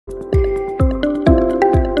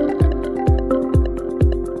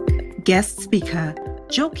Guest speaker,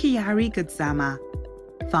 Joe-Kyari Gadzama.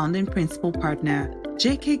 Founding Principal Partner,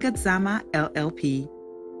 J.K. Gadzama, LLP.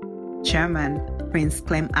 Chairman, Prince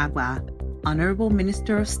Clem Agba, Honorable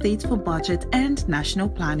Minister of State for Budget and National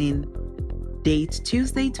Planning. Date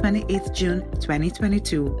Tuesday, 28th June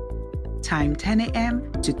 2022. Time 10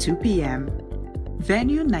 a.m. to 2 p.m.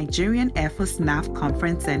 Venue Nigerian Airforce NAV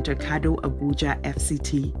Conference Center, Kado, Abuja,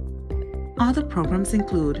 FCT. Other programs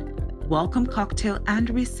include welcome cocktail and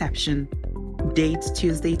reception. Date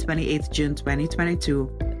Tuesday, 28th June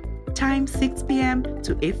 2022. Time 6 p.m.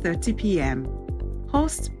 to 8:30 p.m.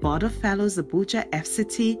 Host Board of Fellows Abuja,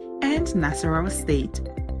 FCT and Nasarawa State.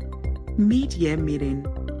 Mid-year meeting.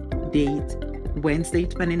 Date Wednesday,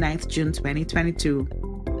 29th June 2022.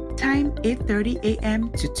 Time 8:30 a.m.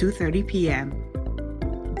 to 2:30 p.m.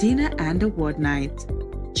 Dinner and Award Night.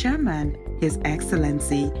 Chairman, His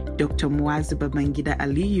Excellency Dr. Muazu Babangida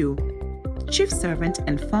Aliyu, Chief Servant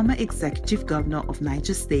and former Executive Governor of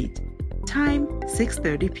Niger State. Time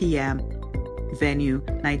 6:30 p.m. Venue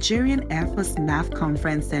Nigerian Airforce NAV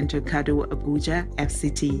Conference Center, Kado, Abuja,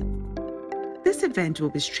 FCT. This event will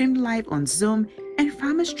be streamed live on Zoom and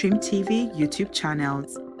PharmaStream TV YouTube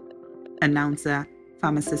channels. Announcer,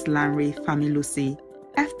 Pharmacist Lanre Familusi,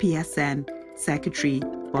 FPSN, Secretary,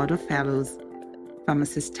 Board of Fellows.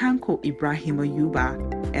 Pharmacist Tanko Ibrahim Oyuba,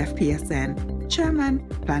 FPSN, Chairman,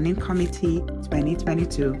 Planning Committee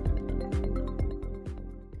 2022.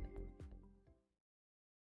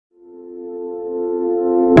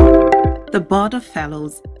 The Board of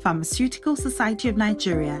Fellows, Pharmaceutical Society of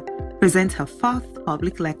Nigeria, presents her 4th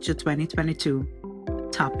Public Lecture 2022.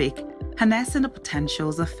 Topic: Harnessing the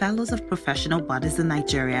Potentials of Fellows of Professional Bodies in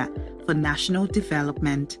Nigeria for National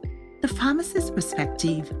Development. The Pharmacist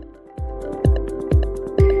Perspective.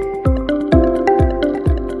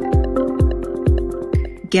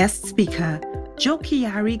 Guest speaker,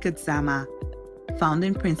 Joe-Kyari Gadzama.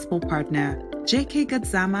 Founding Principal Partner, J.K.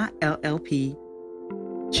 Gadzama, LLP.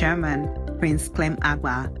 Chairman, Prince Clem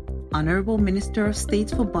Agba, Honorable Minister of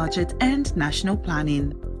State for Budget and National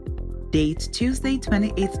Planning. Date Tuesday,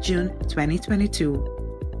 28th June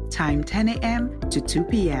 2022. Time 10 a.m. to 2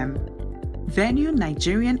 p.m. Venue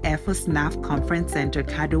Nigerian Airforce NAV Conference Center,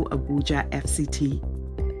 Kado, Abuja, FCT.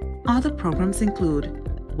 Other programs include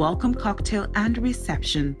welcome cocktail and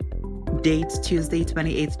reception. Date Tuesday,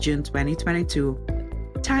 28th June 2022.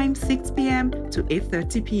 Time 6 p.m. to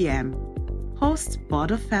 8:30 p.m. Host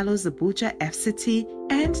Board of Fellows Abuja, FCT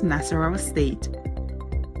and Nasarawa State.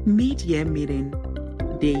 Mid-year meeting.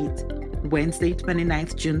 Date Wednesday,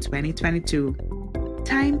 29th June 2022.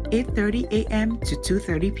 Time 8:30 a.m. to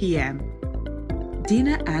 2:30 p.m.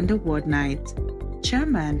 Dinner and Award Night.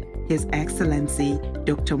 Chairman, His Excellency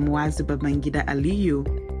Dr. Muazu Babangida Aliyu,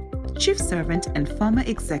 Chief Servant and former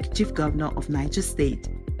Executive Governor of Niger State.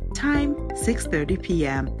 Time 6:30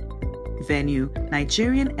 p.m. Venue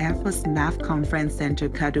Nigerian Airforce NAV Conference Center,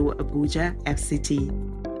 Kado, Abuja, FCT.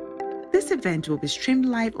 This event will be streamed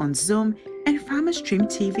live on Zoom and PharmaStream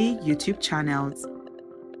TV YouTube channels.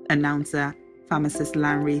 Announcer, Pharmacist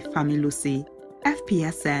Lanre Familusi,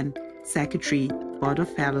 FPSN, Secretary, Board of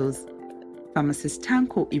Fellows. Pharmacist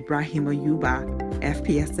Tanko Ibrahim Oyuba,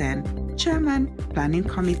 FPSN, Chairman, Planning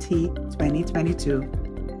Committee 2022.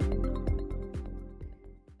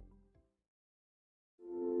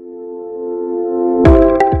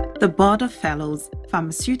 The Board of Fellows,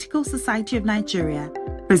 Pharmaceutical Society of Nigeria,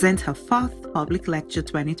 presents her 4th Public Lecture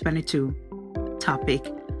 2022.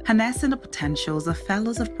 Topic: Harnessing the Potentials of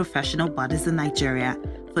Fellows of Professional Bodies in Nigeria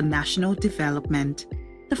for National Development.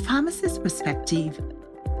 The Pharmacist Perspective.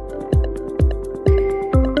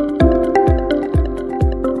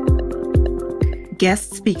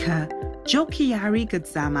 Guest speaker, Joe-Kyari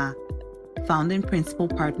Gadzama. Founding Principal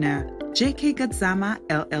Partner, J.K. Gadzama,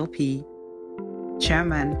 LLP.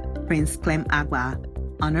 Chairman, Prince Clem Agba,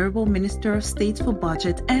 Honorable Minister of State for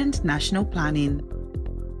Budget and National Planning.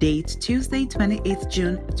 Date Tuesday, 28th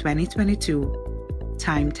June 2022.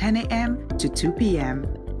 Time 10 a.m. to 2 p.m.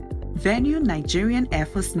 Venue Nigerian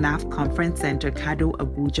Airforce NAV Conference Center, Kado,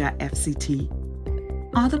 Abuja, FCT.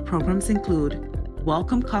 Other programs include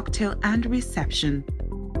welcome cocktail and reception.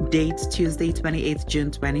 Date Tuesday, 28th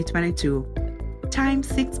June 2022. Time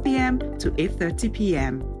 6 p.m. to 8:30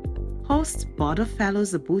 p.m. Host Board of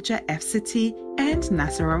Fellows Abuja, FCT and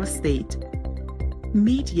Nasarawa State.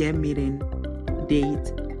 Mid-year meeting.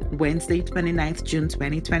 Date Wednesday, 29th June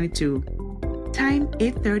 2022. Time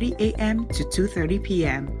 8:30 a.m. to 2:30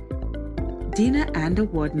 p.m. Dinner and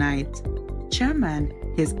Award Night. Chairman,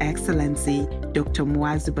 His Excellency Dr.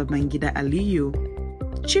 Muazu Babangida Aliyu,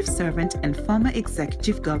 Chief Servant and former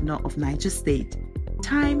Executive Governor of Niger State.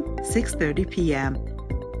 Time 6:30 p.m.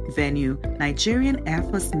 Venue, Nigerian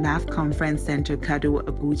Airforce NAF Conference Center, Kado,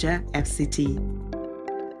 Abuja,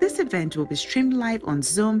 FCT. This event will be streamed live on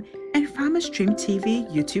Zoom and PharmaStream TV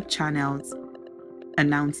YouTube channels.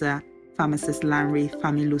 Announcer, Pharmacist Lanre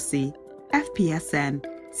Familusi, FPSN,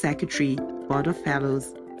 Secretary, Board of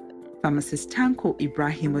Fellows. Pharmacist Tanko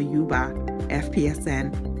Ibrahim Oyuba,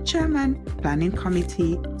 FPSN, Chairman, Planning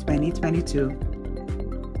Committee 2022.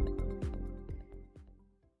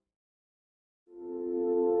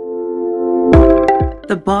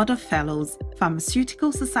 The Board of Fellows,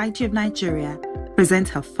 Pharmaceutical Society of Nigeria, presents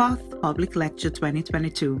her 4th Public Lecture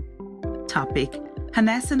 2022. Topic: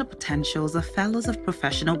 Harnessing the Potentials of Fellows of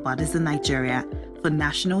Professional Bodies in Nigeria for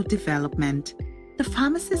National Development. The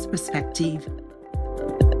Pharmacist Perspective.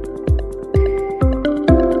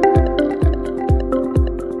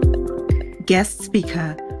 Guest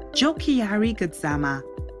speaker, Joe-Kyari Gadzama,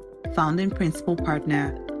 Founding Principal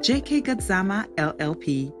Partner, JK Gadzama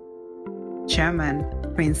LLP. Chairman,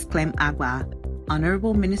 Prince Clem Agba,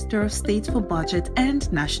 Honorable Minister of State for Budget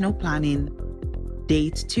and National Planning.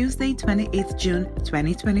 Date Tuesday, 28th June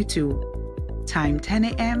 2022. Time 10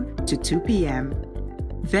 a.m. to 2 p.m.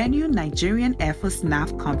 Venue, Nigerian Airforce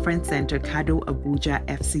NAF Conference Center, Kado, Abuja,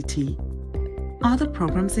 FCT. Other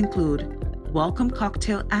programs include welcome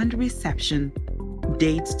cocktail and reception.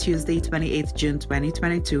 Date Tuesday, 28th June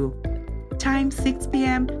 2022. Time 6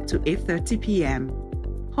 p.m. to 8:30 p.m.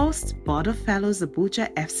 Host Board of Fellows,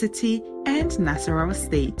 Abuja, FCT and Nasarawa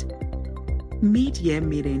State. Mid-year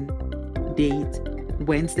meeting. Date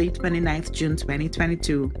Wednesday, 29th June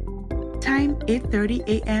 2022. Time 8:30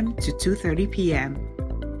 a.m. to 2:30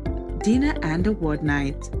 p.m. Dinner and award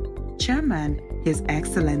night. Chairman, His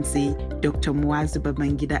Excellency Dr. Muazu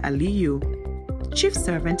Babangida Aliyu, Chief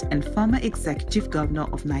Servant and former Executive Governor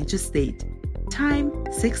of Niger State. Time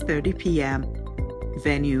 6:30 p.m.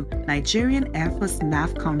 Venue, Nigerian Airforce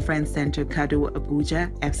NAF Conference Center, Kado, Abuja,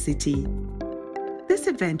 FCT. This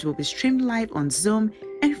event will be streamed live on Zoom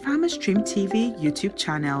and PharmaStream TV YouTube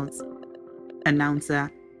channels. Announcer,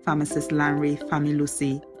 Pharmacist Lanre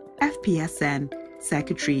Familusi, FPSN,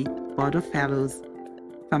 Secretary, Board of Fellows.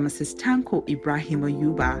 Pharmacist Tanko Ibrahim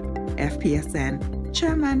Oyuba, FPSN,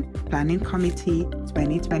 Chairman, Planning Committee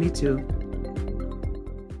 2022.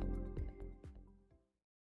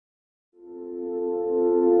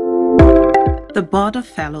 The Board of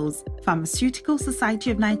Fellows, Pharmaceutical Society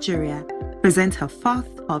of Nigeria, presents her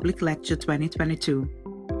 4th Public Lecture 2022.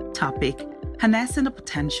 Topic: Harnessing the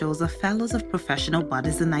Potentials of Fellows of Professional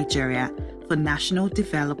Bodies in Nigeria for National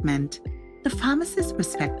Development. The Pharmacist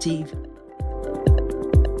Perspective.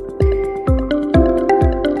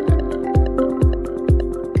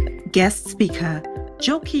 Guest speaker,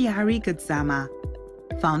 Joe-Kyari Gadzama,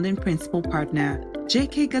 Founding Principal Partner,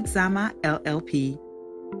 JK Gadzama LLP.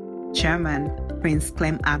 Chairman, Prince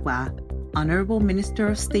Clem Agba, Honorable Minister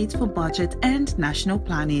of State for Budget and National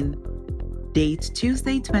Planning. Date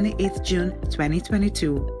Tuesday, 28th June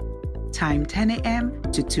 2022. Time 10 a.m.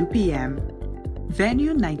 to 2 p.m.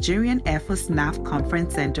 Venue, Nigerian Airforce NAF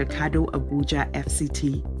Conference Center, Kado, Abuja,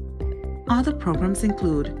 FCT. Other programs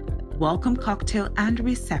include welcome cocktail and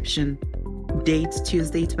reception. Date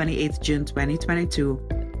Tuesday, 28th June 2022.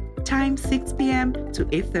 Time 6 p.m. to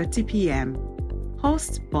 8:30 p.m.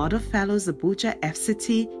 Host Board of Fellows, Abuja,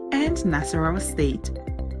 FCT and Nasarawa State.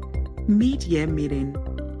 Mid-year meeting.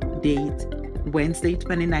 Date Wednesday,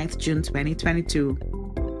 29th June 2022.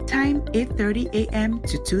 Time 8:30 a.m.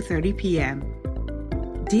 to 2:30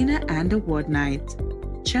 p.m. Dinner and award night.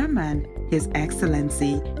 Chairman, His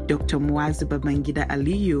Excellency Dr. Muazu Babangida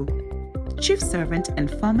Aliyu, Chief Servant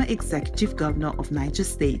and former Executive Governor of Niger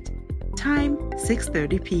State. Time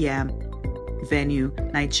 6:30 p.m. Venue,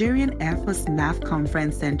 Nigerian Airforce NAF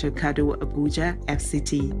Conference Center, Kado, Abuja,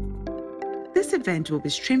 FCT. This event will be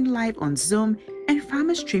streamed live on Zoom and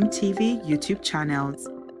PharmaStream TV YouTube channels.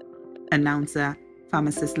 Announcer,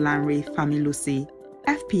 Pharmacist Lanre Familusi,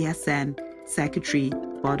 FPSN, Secretary,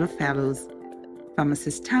 Board of Fellows.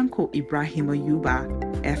 Pharmacist Tanko Ibrahim Oyuba,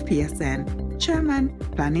 FPSN, Chairman,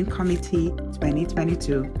 Planning Committee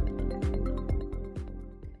 2022.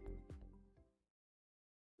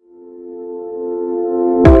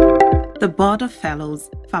 The Board of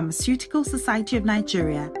Fellows, Pharmaceutical Society of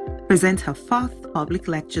Nigeria, presents her 4th Public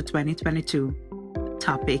Lecture 2022.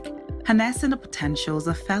 Topic: Harnessing the Potentials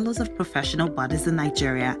of Fellows of Professional Bodies in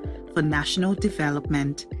Nigeria for National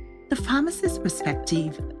Development. The Pharmacist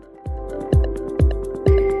Perspective.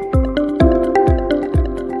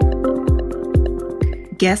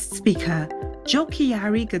 Guest speaker,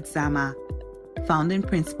 Joe-Kyari Gadzama, Founding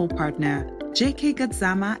Principal Partner, JK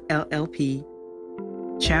Gadzama LLP.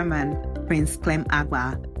 Chairman, Prince Clem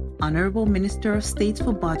Agba, Honorable Minister of State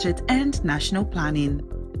for Budget and National Planning.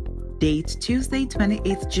 Date Tuesday,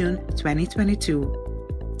 28th June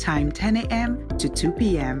 2022. Time 10 a.m. to 2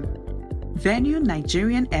 p.m. Venue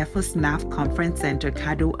Nigerian Airforce NAF Conference Center,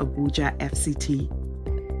 Kado, Abuja, FCT.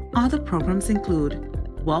 Other programs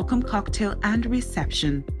include welcome cocktail and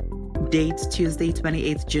reception. Date Tuesday,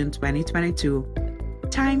 28th June 2022.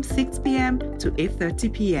 Time 6 p.m. to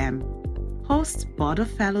 8:30 p.m. Host Board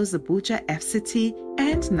of Fellows Abuja, FCT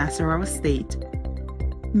and Nasarawa State.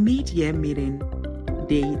 Mid-year meeting.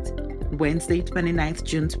 Date Wednesday, 29th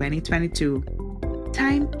June 2022.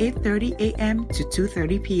 Time 8:30 a.m. to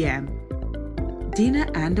 2:30 p.m. Dinner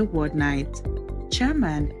and award night.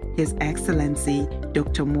 Chairman, His Excellency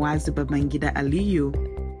Dr. Muazu Babangida Aliyu,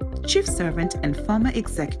 Chief Servant and former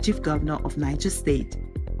Executive Governor of Niger State.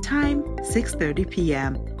 Time 6:30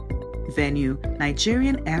 p.m. Venue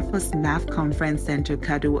Nigerian Airforce NAF Conference Center,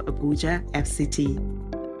 Kado, Abuja, FCT.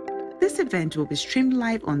 This event will be streamed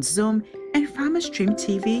live on Zoom and PharmaStream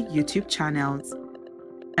TV YouTube channels.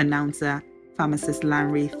 Announcer Pharmacist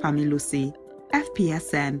Lanre Familusi,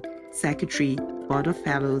 FPSN, Secretary, Board of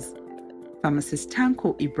Fellows. Pharmacist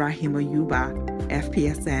Tanko Ibrahim Oyuba,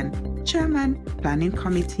 FPSN, Chairman, Planning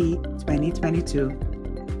Committee 2022.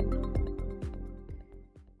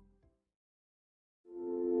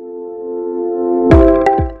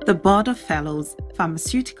 The Board of Fellows,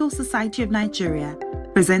 Pharmaceutical Society of Nigeria,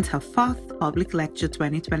 presents her 4th Public Lecture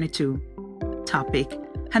 2022. Topic: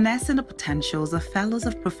 Harnessing the Potentials of Fellows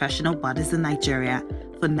of Professional Bodies in Nigeria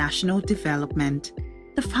for National Development.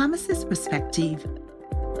 The Pharmacist Perspective.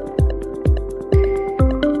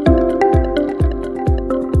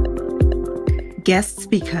 Guest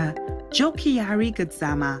speaker, Joe-Kyari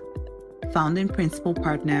Gadzama, Founding Principal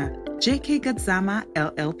Partner, Gadzama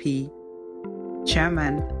LLP.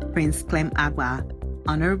 Chairman, Prince Clem Agba,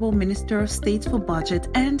 Honorable Minister of State for Budget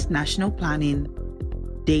and National Planning.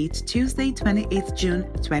 Date Tuesday, 28th June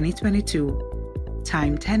 2022.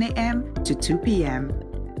 Time 10 a.m. to 2 p.m.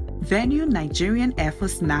 Venue Nigerian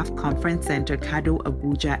Airforce NAF Conference Center, Kado,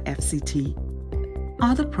 Abuja, FCT.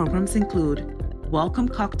 Other programs include welcome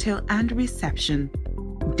cocktail and reception.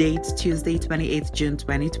 Date Tuesday, 28th June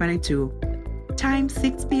 2022. Time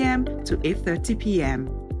 6 p.m. to 8:30 p.m.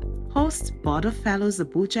 Host Board of Fellows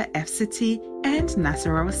Abuja, FCT and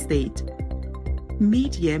Nasarawa State.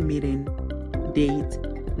 Mid-year meeting. Date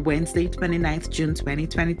Wednesday, 29th June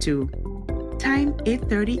 2022. Time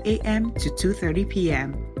 8:30 a.m. to 2:30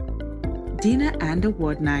 p.m. Dinner and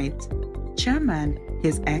award night. Chairman,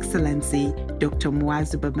 His Excellency Dr.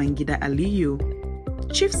 Muazu Babangida Aliyu,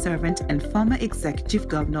 Chief Servant and former Executive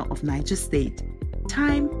Governor of Niger State.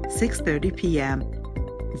 Time 6:30 p.m.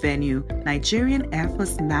 Venue Nigerian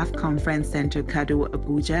Airforce NAF Conference Center, Kado,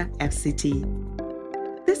 Abuja, FCT.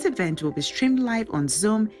 This event will be streamed live on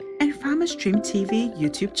Zoom and PharmaStream TV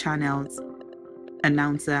YouTube channels.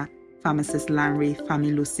 Announcer Pharmacist Lanre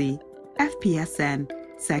Familusi, FPSN,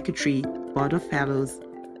 Secretary, Board of Fellows.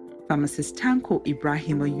 Pharmacist Tanko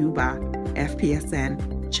Ibrahim Oyuba,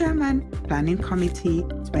 FPSN, Chairman, Planning Committee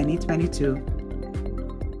 2022.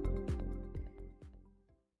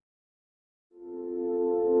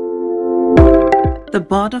 The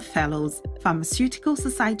Board of Fellows, Pharmaceutical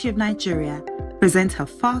Society of Nigeria, presents her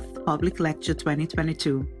 4th Public Lecture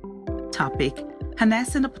 2022. Topic: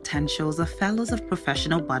 Harnessing the Potentials of Fellows of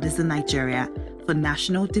Professional Bodies in Nigeria for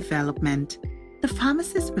National Development. The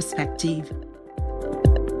Pharmacist Perspective.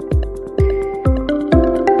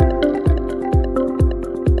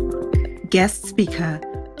 Guest speaker,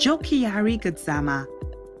 Joe-Kyari Gadzama,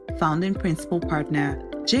 Founding Principal Partner,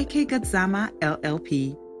 Gadzama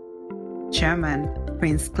LLP. Chairman,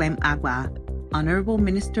 Prince Clem Agba, Honorable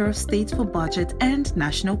Minister of State for Budget and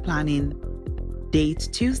National Planning. Date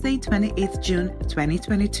Tuesday, 28th June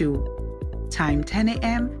 2022. Time 10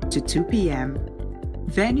 a.m. to 2 p.m.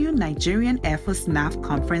 Venue Nigerian Airforce NAF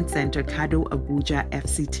Conference Center, Kado, Abuja,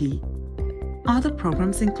 FCT. Other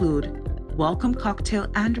programs include welcome cocktail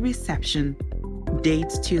and reception.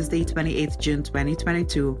 Date Tuesday, 28th June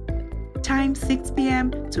 2022. Time 6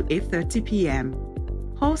 p.m. to 8:30 p.m.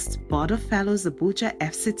 Host Board of Fellows Abuja,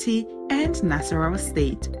 FCT and Nasarawa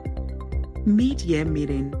State. Mid-year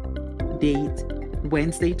meeting. Date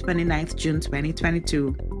Wednesday, 29th June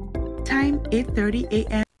 2022. Time 8:30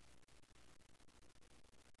 a.m.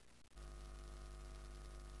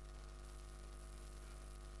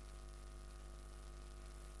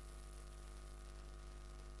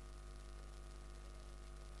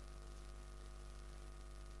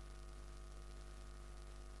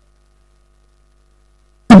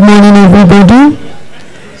 Good morning, everybody.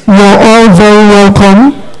 You're all very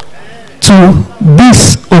welcome to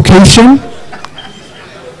this occasion.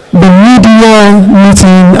 the mid-year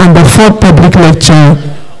meeting and the fourth public lecture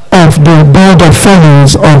of the Board of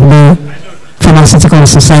Fellows of the Pharmaceutical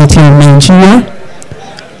Society of Nigeria.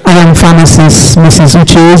 I am pharmacist Mrs.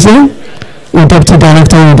 Uche, the Deputy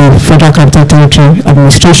Director of the Federal Capital Territory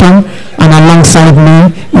Administration, and alongside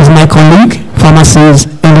me is my colleague, pharmacist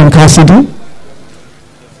Ellen Cassidy.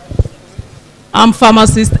 I'm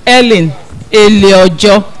pharmacist Ellen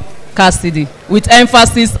Eliojo Cassidy, with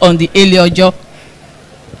emphasis on the Eliojo,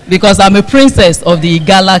 because I'm a princess of the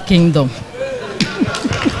Igala Kingdom.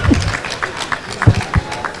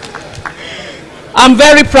 I'm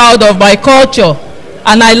very proud of my culture,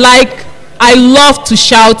 and I love to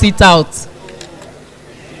shout it out.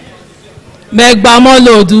 Megba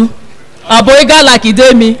molodu, aboiga like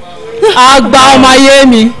idemi, agba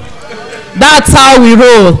omayemi. That's how we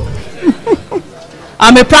roll.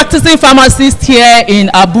 I'm a practicing pharmacist here in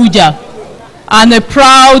Abuja, and a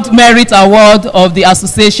proud merit award of the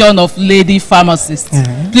Association of Lady Pharmacists.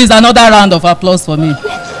 Please, another round of applause for me.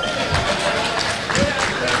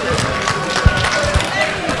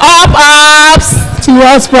 Ups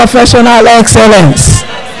Towards professional excellence.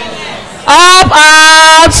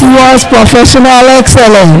 Ups Towards professional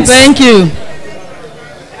excellence. Thank you.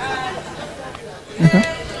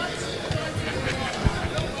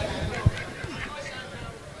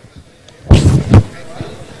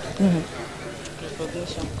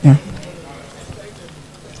 Yeah.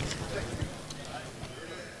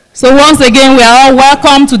 So once again, we are all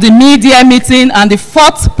welcome to the media meeting and the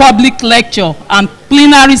fourth public lecture and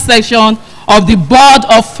plenary session of the Board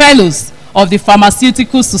of Fellows of the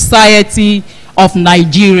Pharmaceutical Society of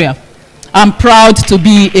Nigeria. I'm proud to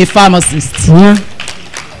be a pharmacist. Yeah.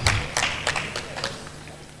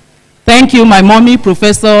 Thank you, my mommy,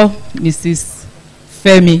 Professor Mrs.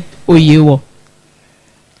 Femi Oyewo.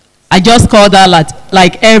 I just called her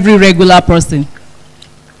like every regular person.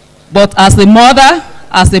 But as a mother,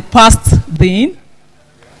 as a past dean,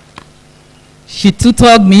 she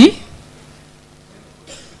tutored me.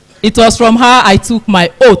 It was from her I took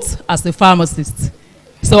my oath as a pharmacist.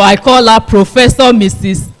 So I call her Professor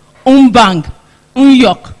Mrs. Umbang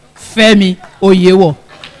Unyok Femi Oyewo.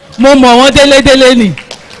 Momo dele ni.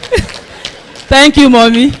 Thank you,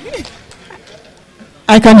 mommy.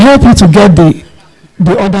 I can help you to get the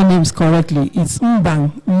other names correctly. It's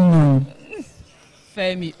Umbang Unyok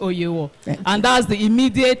Femi Oyewo. And that's the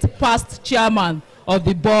immediate past chairman of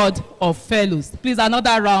the Board of Fellows. Please,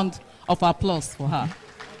 another round of applause for her.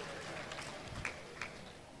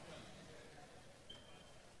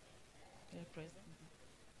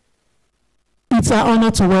 It's an honor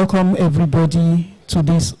to welcome everybody to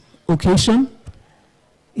this occasion.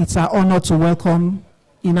 It's an honor to welcome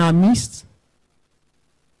in our midst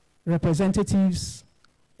representatives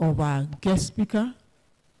of our guest speaker,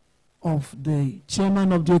 of the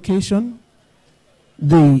chairman of the occasion,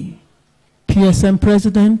 the PSM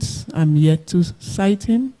president, I'm yet to cite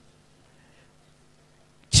him,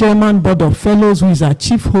 chairman Board of Fellows, who is our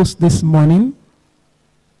chief host this morning,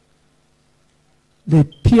 the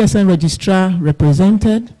PSM registrar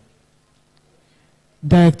represented,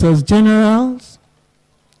 directors generals,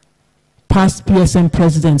 past PSM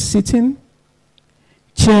presidents sitting,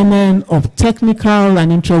 chairman of technical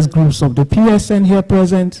and interest groups of the PSN here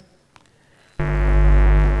present,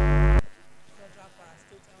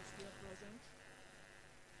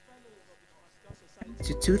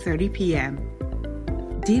 to 2:30 p.m.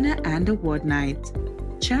 Dinner and award night.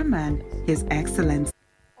 Chairman, His Excellency.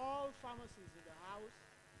 All pharmacists in the house.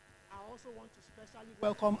 I also want to specially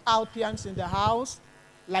welcome Alpians in the house.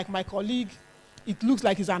 Like my colleague, it looks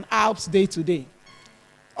like it's an Alps day today.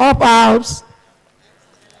 Up Alps.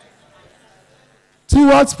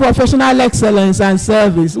 Towards professional excellence and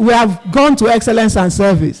service. We have gone to excellence and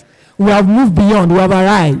service. We have moved beyond. We have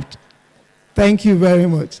arrived. Thank you very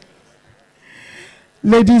much.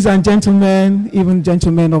 Ladies and gentlemen, even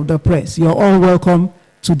gentlemen of the press, you're all welcome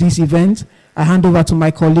to this event. I hand over to my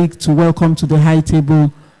colleague to welcome to the high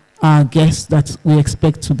table our guests that we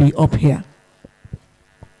expect to be up here.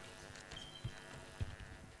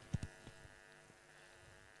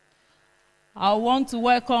 I want to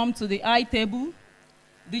welcome to the high table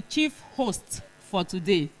the chief host for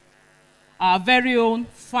today, our very own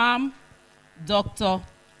Farm Dr.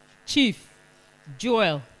 Chief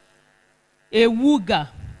Joel Ewuga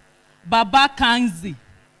Baba Kanzi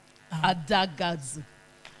Adagadzu,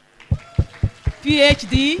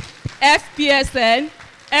 PhD, FPSN,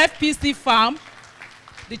 FPC Farm,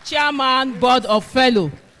 the chairman, Board of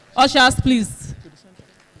Fellow. Ushers, please.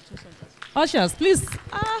 Ushers, please.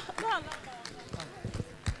 No.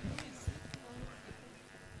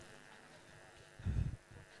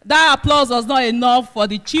 That applause was not enough for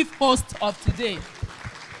the chief host of today.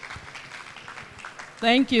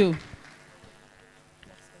 Thank you.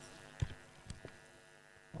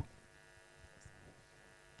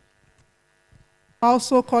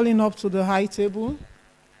 Also calling up to the high table,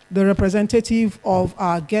 the representative of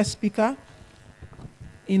our guest speaker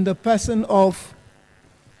in the person of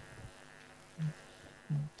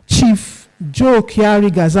Chief Joe-Kyari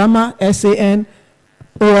Gadzama, SAN,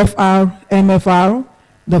 OFR, MFR,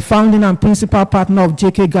 the founding and principal partner of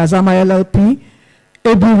JK Gadzama LLP,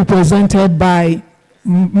 ably represented by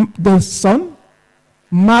the son,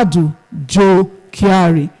 Madu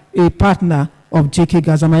Joe-Kyari, a partner of JK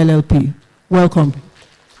Gadzama LLP. Welcome.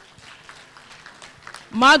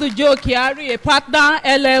 Madu Joe-Kyari, a partner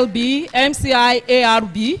LLB, MCI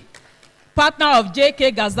ARB, partner of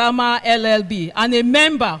JK Gadzama LLB, and a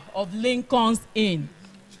member of Lincoln's Inn,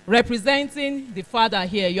 representing the father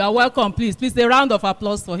here. You are welcome, please. Please, a round of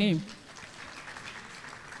applause for him.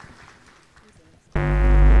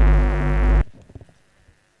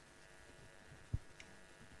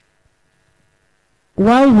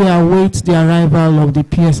 While we await the arrival of the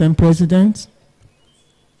PSM president,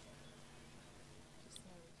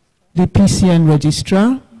 the PCN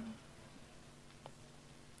registrar,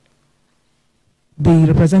 the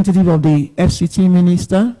representative of the FCT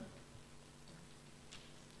minister,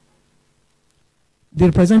 the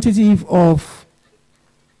representative of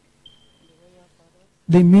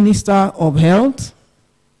the Minister of Health,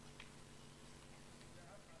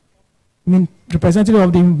 representative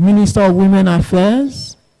of the Minister of Women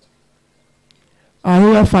Affairs. Our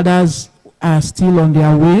royal fathers are still on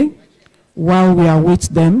their way. While we await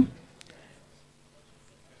them,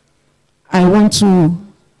 I want to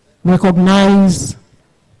recognize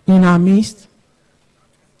in our midst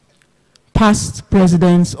past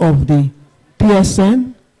presidents of the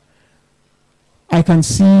PSN. I can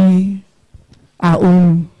see our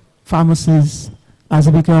own pharmacist,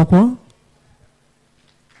 Azubike.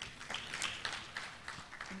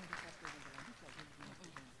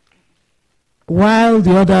 While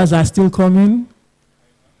the others are still coming,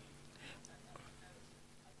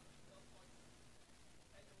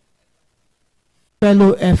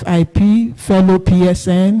 fellow FIP, fellow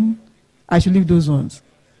PSN, I should leave those ones.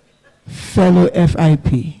 Fellow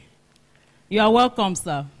FIP. You are welcome,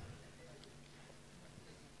 sir.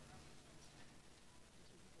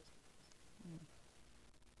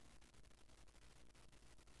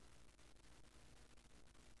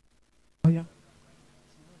 Oh, yeah.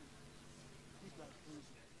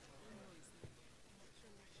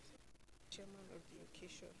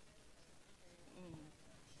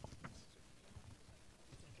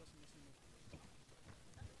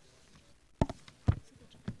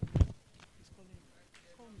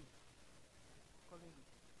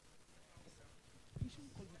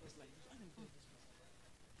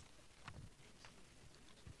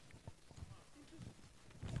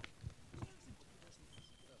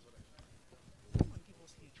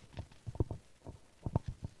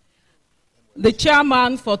 The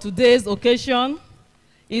chairman for today's occasion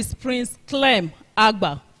is Prince Clem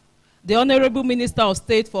Agba, the Honorable Minister of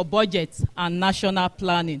State for Budget and National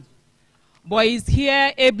Planning. But is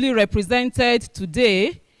here ably represented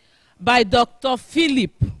today by Dr.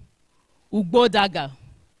 Philip Ugbodaga,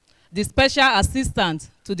 the Special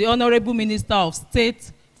Assistant to the Honorable Minister of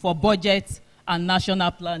State for Budget and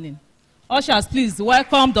National Planning. Ushers, please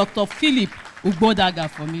welcome Dr. Philip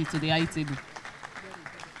Ugbodaga for me to the high table.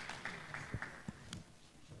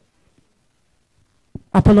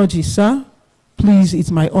 Apologies, sir. Please,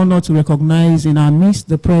 it's my honor to recognize in our midst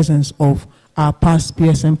the presence of our past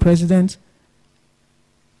PSM president,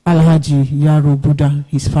 Alhaji Yaro Buddha,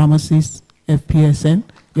 his pharmacist, FPSN.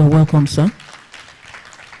 You're welcome, sir.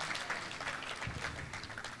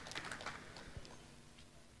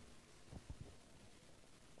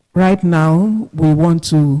 Right now, we want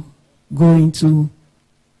to go into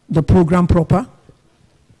the program proper.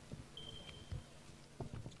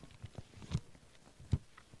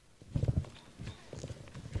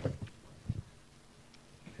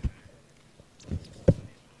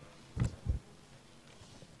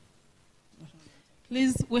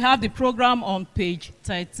 Please, we have the program on page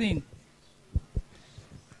 13.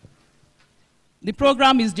 The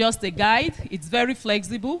program is just a guide. It's very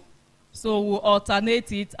flexible, so we'll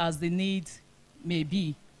alternate it as the need may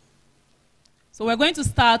be. So we're going to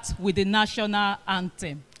start with the national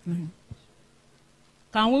anthem. Mm-hmm.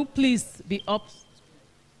 Can we please be up?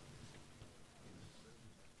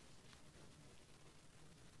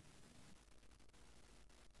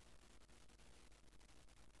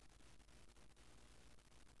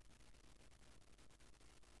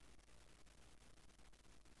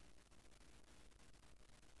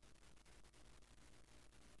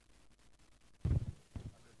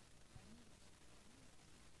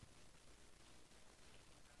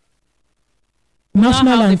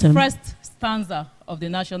 National now have anthem. the first stanza of the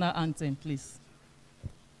national anthem, please.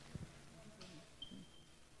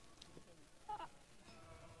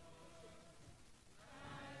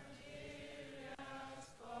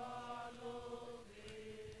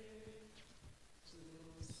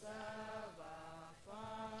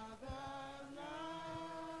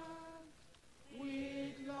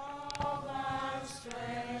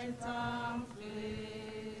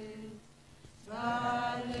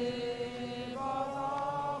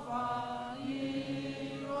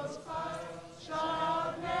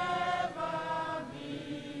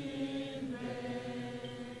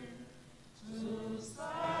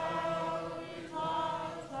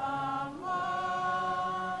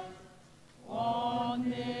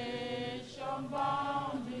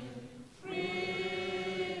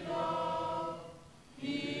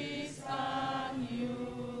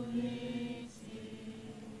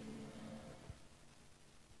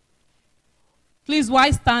 Please,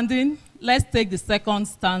 while standing, let's take the second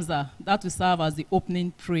stanza that will serve as the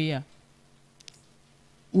opening prayer.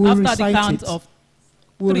 After the count of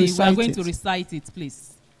three, we are going to recite it,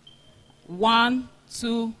 please. 1,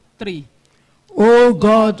 2, 3. O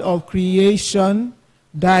God of creation,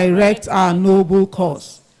 direct our noble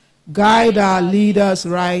cause. Guide our leaders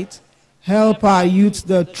right. Help our youth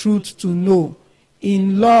the truth to know.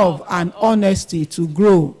 In love and honesty to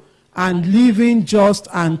grow. And living just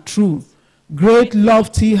and true. Great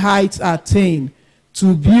lofty heights attain.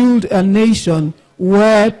 To build a nation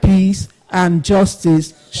where peace and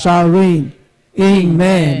justice shall reign.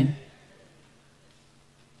 Amen.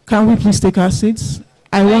 Can we please take our seats?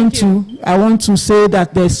 I want to say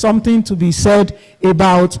that there's something to be said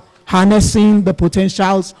about harnessing the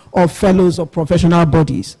potentials of fellows of professional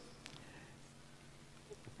bodies.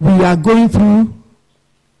 We are going through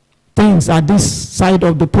things at this side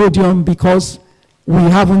of the podium because we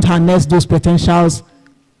haven't harnessed those potentials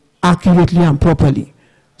accurately and properly.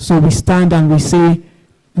 So we stand and we say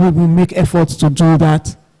we will make efforts to do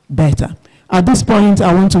that better. At this point,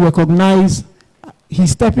 I want to recognize,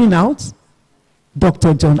 he's stepping out,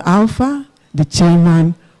 Dr. John Alpha, the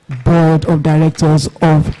Chairman, Board of Directors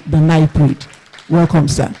of the NIPRID. Welcome,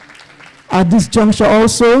 sir. At this juncture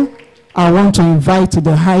also, I want to invite to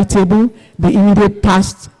the high table the immediate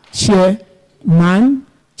past chairperson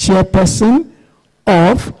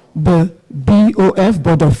of the BOF,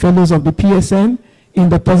 Board of Fellows of the PSN, in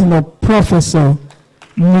the person of Professor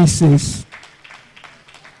Mrs.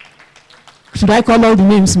 Should I call all the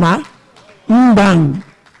names, ma? Mbang,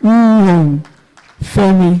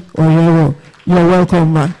 Femi Oyero. You're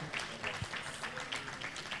welcome, ma.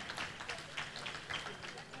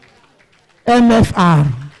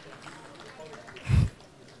 MFR.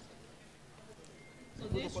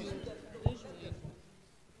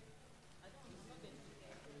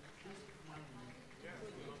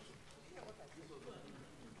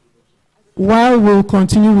 While we'll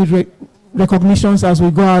continue with recognitions as we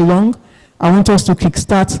go along, I want us to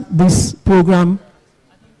kickstart this program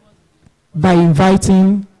by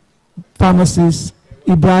inviting pharmacist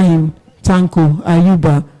Ibrahim Tanko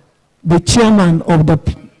Ayuba, the chairman of the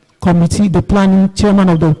committee, chairman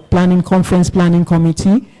of the planning conference planning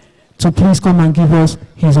committee, to please come and give us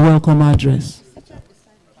his welcome address.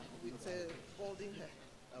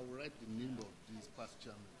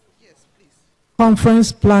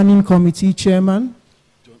 Conference Planning Committee Chairman.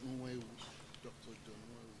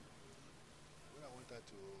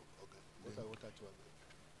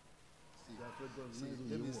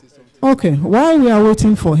 Okay, while we are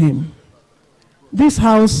waiting for him, this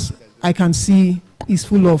house, I can see, is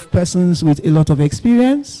full of persons with a lot of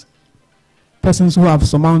experience, persons who have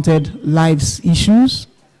surmounted life's issues,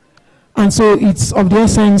 and so it's of the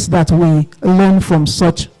essence that we learn from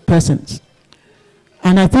such persons.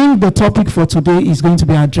 And I think the topic for today is going to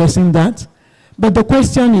be addressing that. But the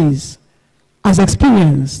question is, as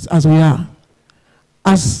experienced as we are,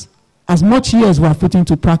 as much years we have put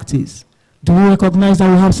into practice, do we recognize that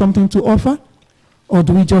we have something to offer? Or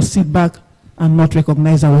do we just sit back and not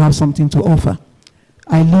recognize that we have something to offer?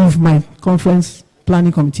 I leave my conference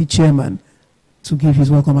planning committee chairman to give his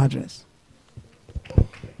welcome address.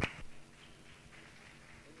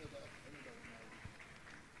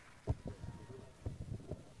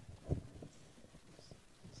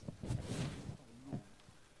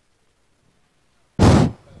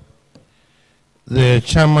 The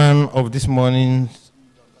chairman of this morning's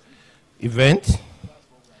event,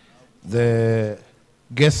 the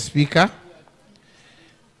guest speaker,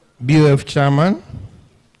 BOF chairman,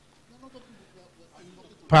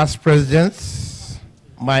 past presidents,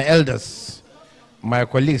 my elders, my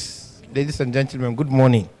colleagues, ladies and gentlemen, good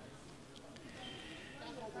morning.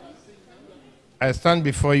 I stand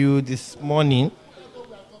before you this morning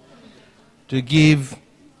to give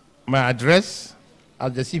my address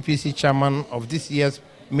as the CPC chairman of this year's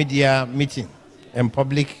media meeting and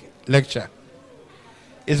public lecture.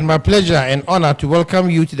 It's my pleasure and honor to welcome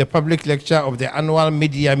you to the public lecture of the annual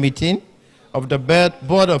media meeting of the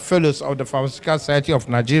Board of Fellows of the Pharmaceutical Society of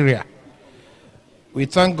Nigeria. We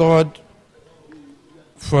thank God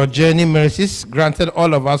for journey mercies granted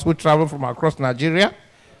all of us who travel from across Nigeria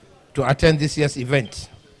to attend this year's event.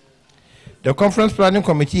 The Conference Planning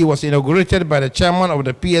Committee was inaugurated by the chairman of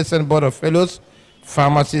the PSN Board of Fellows,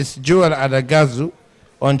 Pharmacist Joel Adagazu,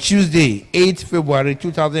 on Tuesday, 8 February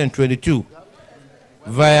 2022,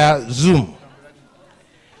 via Zoom.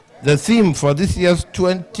 The theme for this year's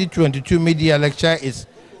 2022 media lecture is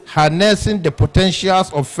Harnessing the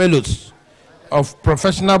Potentials of Fellows of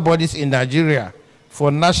Professional Bodies in Nigeria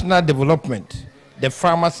for National Development, the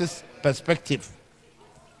Pharmacist Perspective.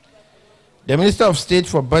 The Minister of State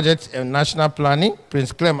for Budget and National Planning,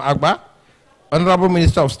 Prince Clem Agba, Honorable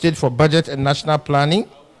Minister of State for Budget and National Planning,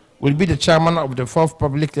 will be the chairman of the fourth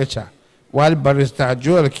public lecture, while Barrister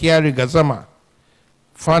Joe-Kyari Gadzama,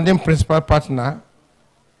 founding principal partner,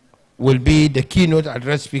 will be the keynote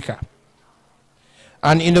address speaker.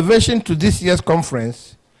 An innovation to this year's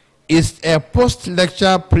conference is a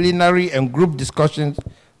post-lecture plenary and group discussions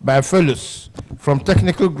by fellows from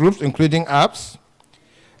technical groups, including apps.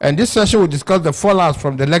 And this session will discuss the fallout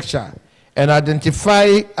from the lecture and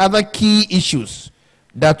identify other key issues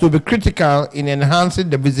that will be critical in enhancing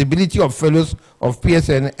the visibility of fellows of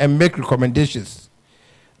PSN and make recommendations.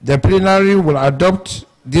 The plenary will adopt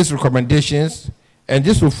these recommendations, and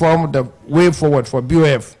this will form the way forward for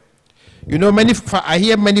BOF. You know, I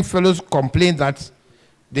hear many fellows complain that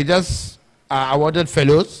they just are awarded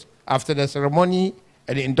fellows after the ceremony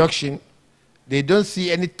and the induction. They don't see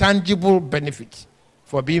any tangible benefit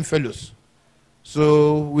for being fellows.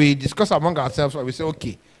 So we discuss among ourselves and we say,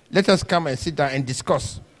 okay, let us come and sit down and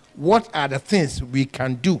discuss what are the things we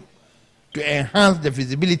can do to enhance the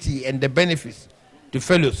visibility and the benefits to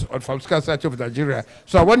fellows of the Pharmaceutical Society of Nigeria.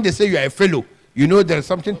 So when they say you are a fellow, you know there is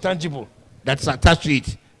something tangible that's attached to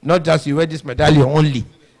it, not just you wear this medallion only.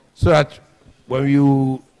 So that when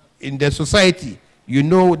you, in the society, you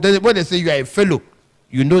know, when they say you are a fellow,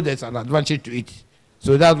 you know there's an advantage to it.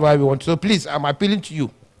 So that's why we want. So please, I'm appealing to you,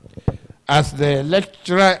 as the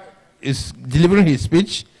lecturer is delivering his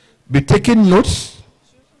speech, be taking notes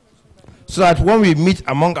so that when we meet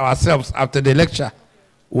among ourselves after the lecture,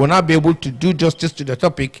 we'll not be able to do justice to the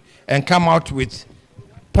topic and come out with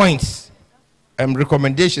points and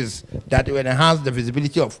recommendations that will enhance the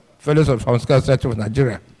visibility of fellows of the Pharmaceutical Society of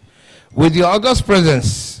Nigeria. With your august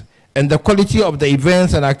presence and the quality of the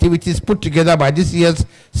events and activities put together by this year's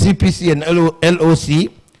CPC and LOC,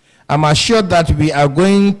 I'm assured that we are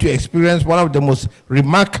going to experience one of the most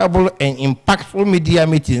remarkable and impactful media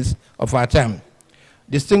meetings of our time.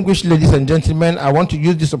 Distinguished ladies and gentlemen, I want to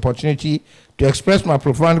use this opportunity to express my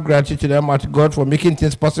profound gratitude to the Almighty God for making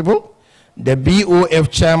things possible, the BOF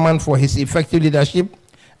chairman for his effective leadership,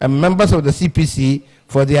 and members of the CPC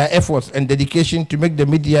for their efforts and dedication to make the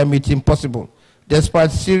media meeting possible,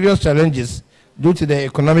 despite serious challenges due to the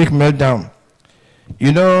economic meltdown.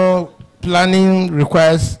 You know, planning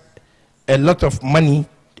requires a lot of money,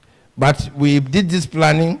 but we did this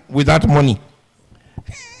planning without money.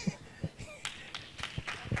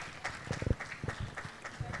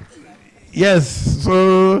 Yes,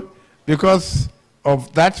 so because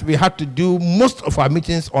of that, we had to do most of our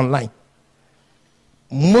meetings online.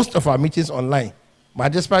 Most of our meetings online.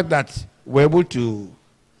 But despite that, we're able to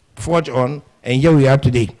forge on, and here we are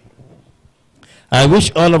today. I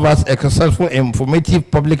wish all of us a successful and informative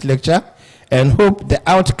public lecture, and hope the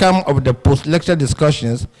outcome of the post-lecture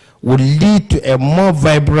discussions will lead to a more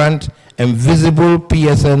vibrant and visible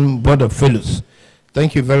PSN Board of Fellows.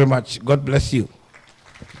 Thank you very much. God bless you.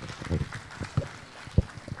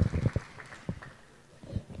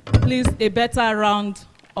 Please, a better round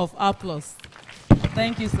of applause.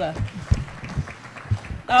 Thank you, sir.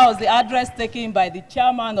 That was the address taken by the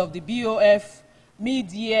chairman of the BOF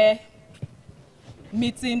Mid-Year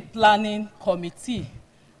Meeting Planning Committee.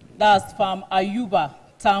 That's from Ayuba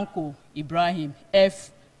Tanko Ibrahim,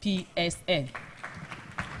 FPSN.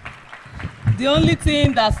 The only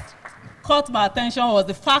thing that caught my attention was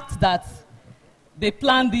the fact that they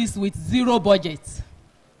planned this with zero budget.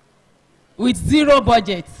 With zero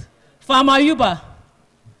budget. From Ayuba.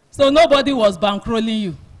 So nobody was bankrolling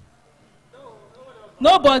you.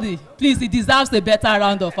 Nobody. Please, it deserves a better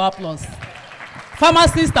round of applause.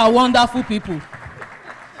 Pharmacists are wonderful people.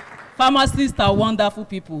 Pharmacists are wonderful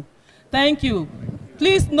people. Thank you.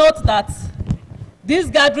 Please note that This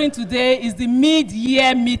gathering today is the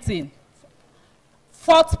mid-year meeting,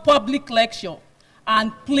 4th public lecture,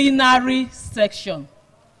 and plenary section.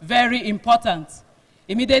 Very important.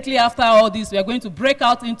 Immediately after all this, we are going to break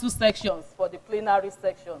out into sections for the plenary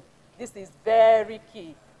section. This is very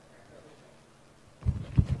key.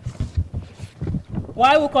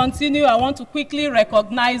 While we continue, I want to quickly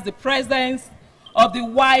recognize the presence of the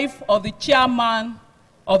wife of the chairman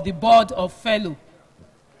of the Board of Fellows,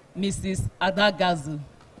 Mrs. Adagazu.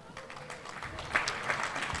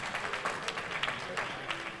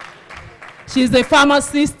 She's a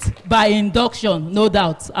pharmacist by induction, no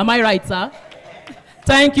doubt. Am I right, sir?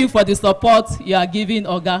 Thank you for the support you are giving,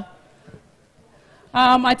 Oga.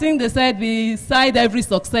 I think they said beside every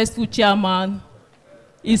successful chairman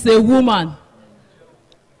is a woman.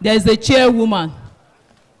 There's a chairwoman,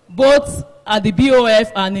 both at the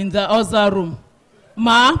BOF and in the other room.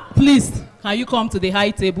 Ma, please, can you come to the high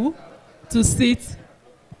table to sit?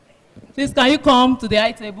 Please, can you come to the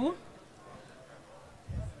high table?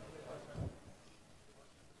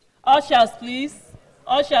 Ushers, please.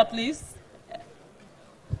 Usher, please.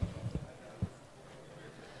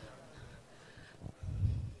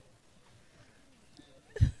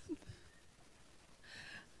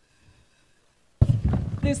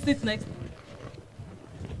 Please sit next to me.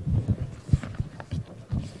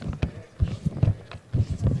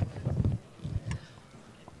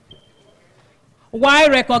 While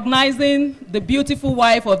recognizing the beautiful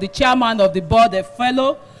wife of the chairman of the Board of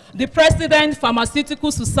Fellows, the President,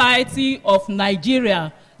 Pharmaceutical Society of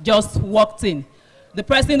Nigeria, just walked in. The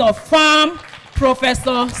President of FARM,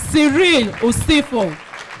 Professor Cyril Usifo.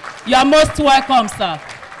 You are most welcome, sir.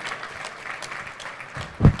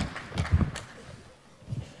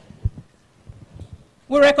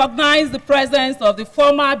 We recognize the presence of the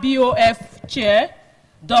former BOF chair,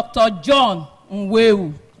 Dr. John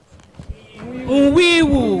Nwewu.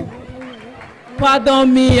 Nwewu.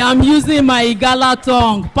 Pardon me, I'm using my Igala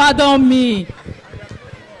tongue. Pardon me.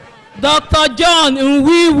 Dr. John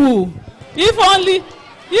Nwewu. If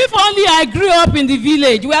only I grew up in the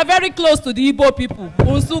village. We are very close to the Igbo people.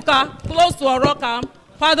 Unsuka, close to Orokam.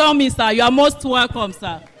 Pardon me, sir. You are most welcome,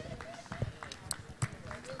 sir.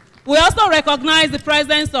 We also recognize the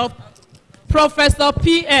presence of Professor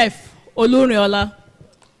P.F. Olunriola.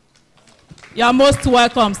 You are most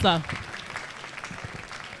welcome, sir.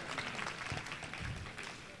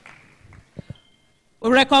 We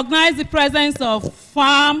recognize the presence of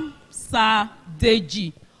Farm Sir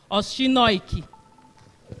Deji Oshinoiki.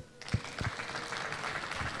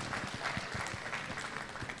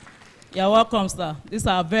 You are welcome, sir. These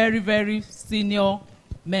are very, very senior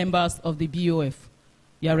members of the BOF.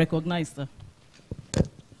 You are recognized, sir.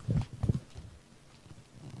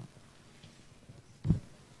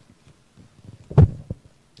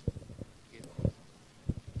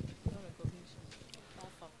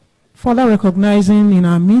 Further recognizing in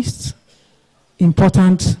our midst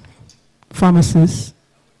important pharmacists,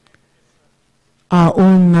 our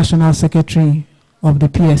own National Secretary of the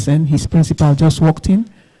PSN, his principal just walked in,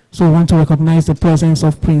 so we want to recognize the presence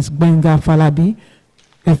of Prince Benga Falabi,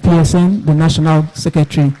 FPSN, the National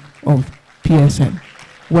Secretary of PSN.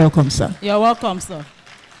 Welcome, sir. You're welcome, sir.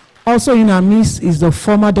 Also in our midst is the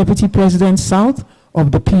former Deputy President South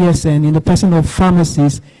of the PSN in the person of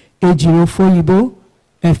pharmacist Ejiro Foyibo,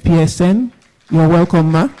 FPSN. You're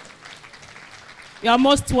welcome, ma. You're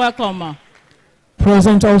most welcome, ma.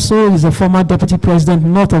 Present also is the former Deputy President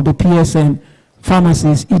North of the PSN,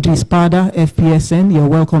 pharmacist Idris Pada, FPSN. You're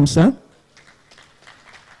welcome, sir.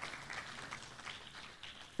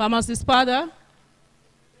 Pharmacist Pada.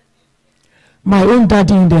 My own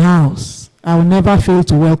daddy in the house. I will never fail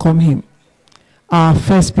to welcome him. Our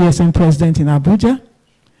first PSN president in Abuja,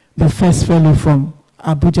 the first fellow from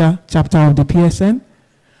Abuja chapter of the PSN,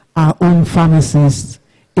 our own pharmacist,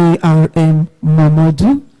 ARM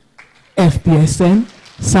Momodu, FPSN.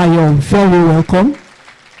 Sir, you're very welcome.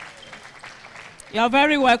 You're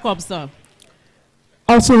very welcome, sir.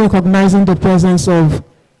 Also recognizing the presence of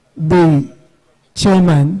the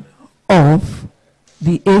chairman of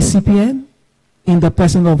the ACPN in the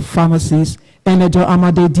person of pharmacist, Enejo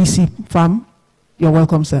Amade DC Farm. You're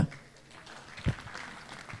welcome, sir.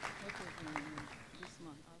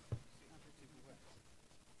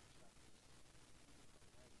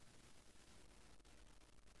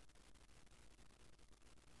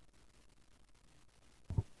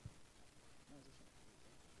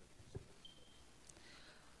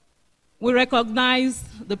 We recognize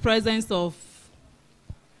the presence of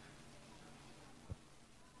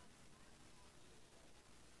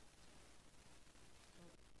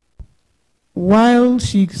while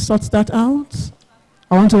she sorts that out,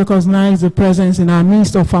 I want to recognize the presence in our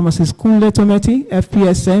midst of Pharmacist Kunle Tometi,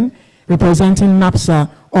 FPSN, representing NAPSA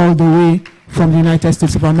all the way from the United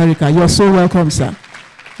States of America. You're so welcome, sir.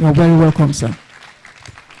 You're very welcome, sir.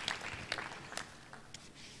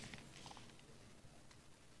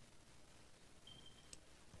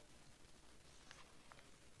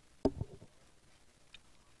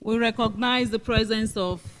 We recognize the presence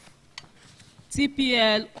of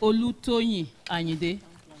TPL Olutoyin Anyide,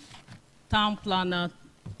 Town Planner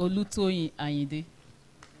Olutoyin Anyide.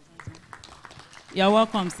 You're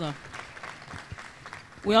welcome, sir.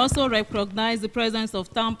 We also recognize the presence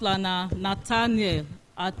of Town Planner Nathaniel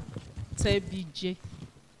Atebije.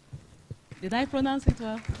 Did I pronounce it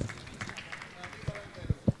well?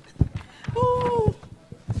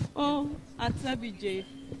 Oh, Atebije.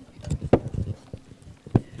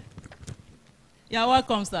 You're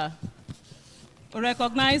welcome, sir. We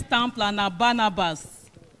recognize Town Planner Barnabas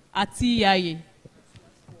Atiyaye.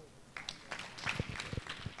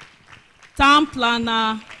 Town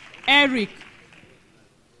Planner Eric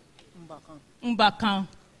Mbakan.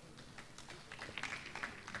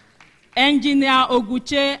 Engineer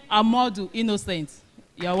Oguche Amodu Innocent.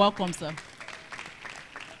 You're welcome, sir.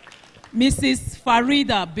 Mrs.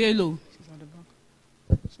 Farida Bello.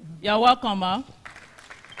 You're welcome, ma'am.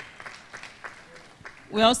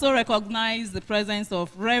 We also recognize the presence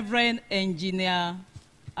of Reverend Engineer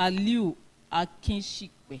Aliu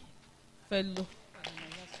Akinshikwe. Fellow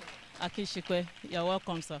Akinshikwe, you're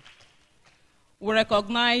welcome, sir. We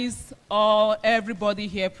recognize everybody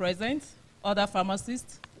here present, other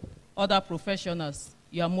pharmacists, other professionals.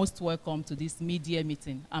 You are most welcome to this media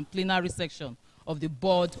meeting and plenary section of the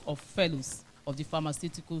Board of Fellows of the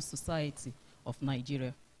Pharmaceutical Society of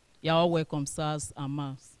Nigeria. You are all welcome, sirs and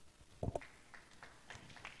ma'ams.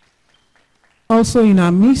 Also in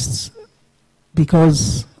our midst,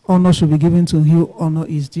 because honor should be given to who honor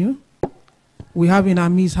is due, we have in our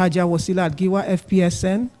midst Haja Wasila Adgiwa,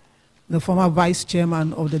 FPSN, the former vice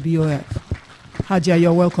chairman of the BOF. Haja,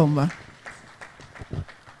 you're welcome, ma.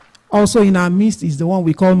 Also in our midst is the one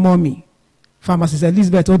we call Mommy, Pharmacist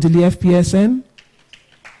Elizabeth Odili, FPSN.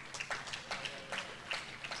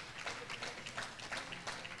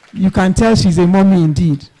 You can tell she's a mommy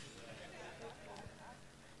indeed.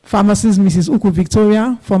 Pharmacist Mrs. Uku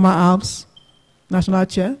Victoria, former ALPS national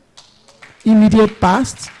chair, immediate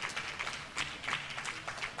past.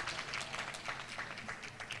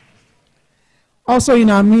 Also in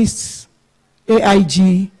our midst,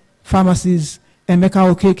 AIG pharmacist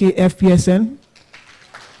Emeka Okeke, FPSN.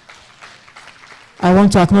 I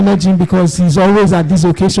want to acknowledge him because he's always at these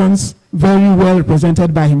occasions very well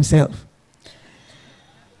represented by himself.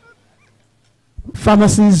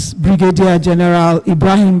 Pharmacist Brigadier General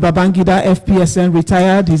Ibrahim Babangida, FPSN,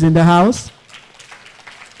 retired. He's in the house.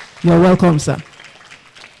 You're welcome, sir.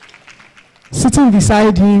 Sitting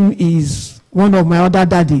beside him is one of my other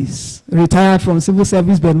daddies, retired from civil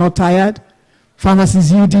service but not tired.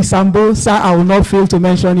 Pharmacist UD Sambo. Sir, I will not fail to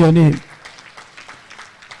mention your name.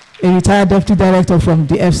 A retired deputy director from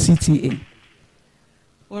the FCTA.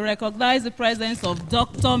 We recognize the presence of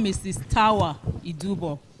Dr. Mrs. Tawa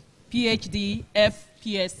Idubo, PhD,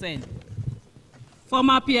 FPSN,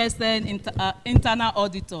 former PSN internal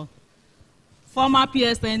auditor, former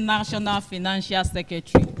PSN national financial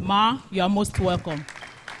secretary. Ma, you are most welcome.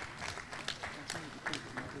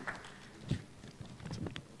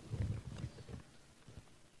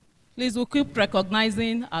 Please, we'll keep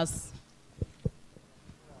recognizing as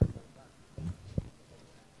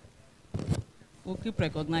we'll keep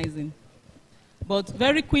recognizing. But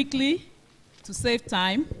very quickly, to save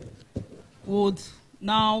time, would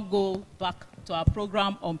now go back to our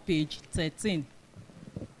program on page 13.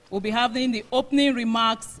 We'll be having the opening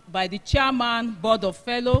remarks by the Chairman, Board of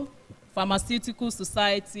Fellow, Pharmaceutical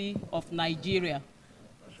Society of Nigeria,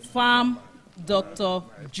 Farm Dr.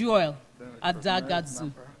 Joel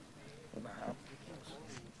Adagadzu.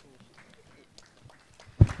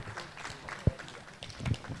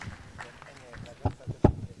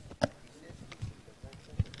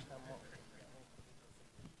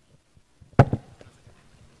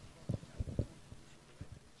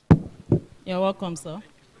 You're welcome, sir.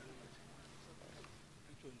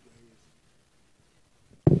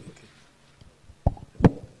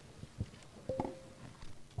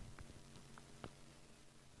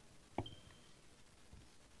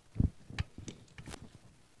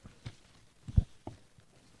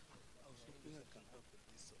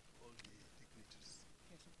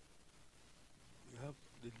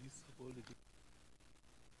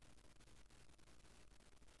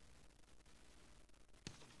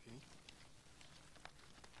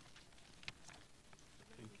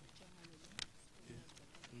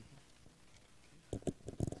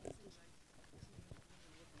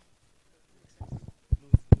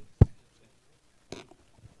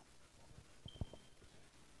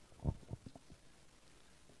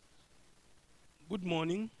 good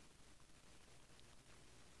morning.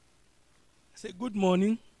 I say good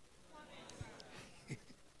morning.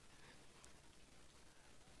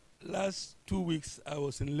 Last 2 weeks, I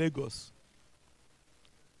was in Lagos.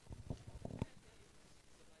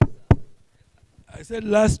 I said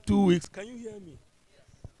last 2 weeks. Can you hear me?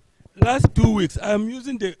 Last 2 weeks, I'm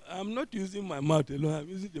not using my mouth alone, I'm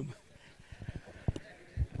using the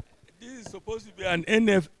This is supposed to be an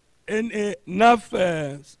NAF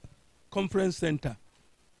conference center.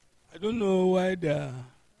 I don't know why the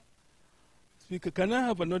speaker, can I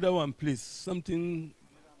have another one, please? Something,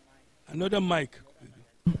 another mic.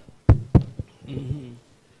 Mm-hmm.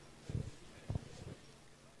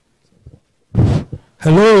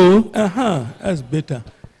 Hello? That's better.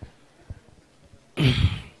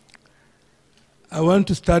 I want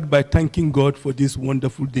to start by thanking God for this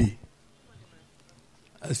wonderful day.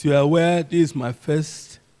 As you are aware, this is my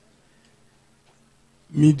first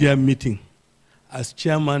media meeting as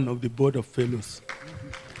chairman of the Board of Fellows.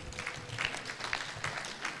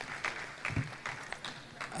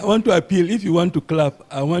 I want to appeal, if you want to clap,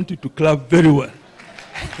 I want you to clap very well.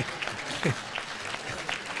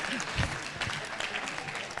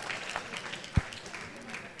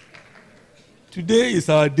 Today is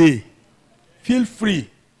our day. Feel free.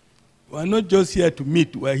 We are not just here to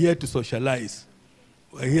meet, we are here to socialize.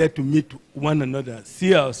 We are here to meet one another,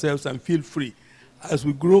 see ourselves and feel free. As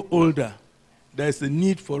we grow older, there is a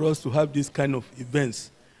need for us to have these kind of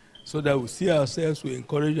events so that we see ourselves, we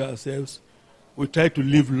encourage ourselves, we try to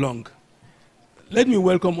live long. Let me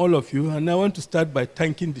welcome all of you, and I want to start by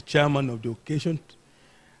thanking the chairman of the occasion,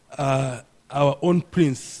 our own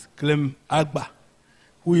Prince, Clem Agba,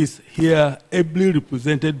 who is here ably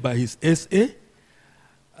represented by his SA,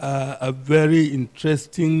 a very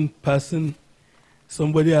interesting person,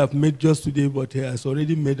 somebody I've met just today, but he has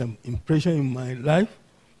already made an impression in my life.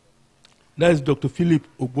 That is Dr. Philip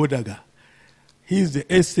Obodaga. He is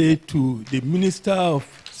the SA to the Minister of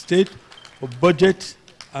State for Budget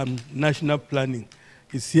and National Planning.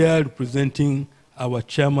 He's here representing our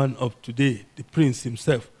chairman of today, the Prince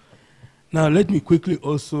himself. Now, let me quickly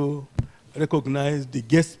also recognize the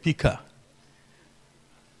guest speaker.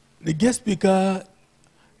 The guest speaker,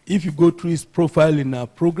 if you go through his profile in our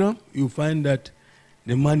program, you'll find that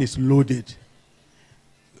the man is loaded.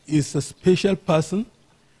 He's a special person,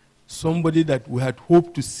 somebody that we had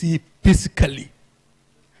hoped to see physically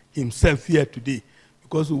himself here today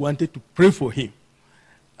because we wanted to pray for him.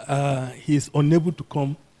 He is unable to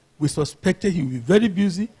come. We suspected he will be very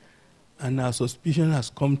busy, and our suspicion has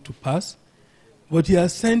come to pass. But he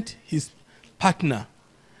has sent his partner,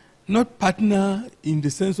 not partner in the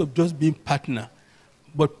sense of just being partner,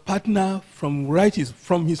 but partner from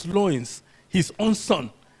from his loins, his own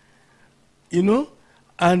son, you know,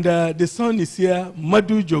 and the son is here.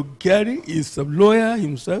 Madu Joe-Kyari is a lawyer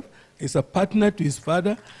himself, is a partner to his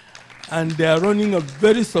father, and they are running a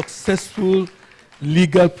very successful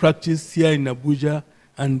legal practice here in Abuja,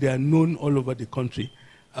 and they are known all over the country.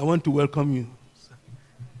 I want to welcome you.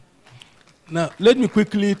 Now, let me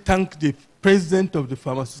quickly thank the President of the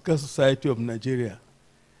Pharmaceutical Society of Nigeria,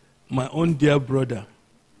 my own dear brother,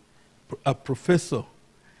 a professor,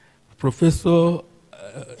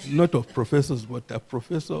 not of professors, but a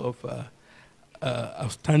professor of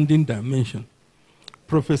outstanding dimension,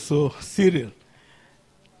 Professor Cyril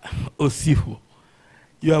Osiho.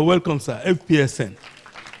 You are welcome, sir, FPSN.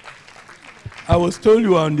 I was told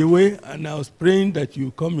you were on the way, and I was praying that you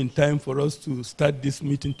come in time for us to start this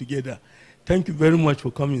meeting together. Thank you very much for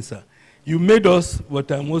coming, sir. You made us,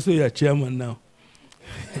 but I'm also your chairman now.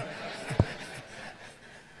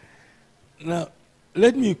 Now,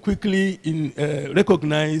 let me quickly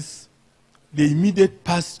recognize the immediate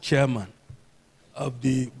past chairman of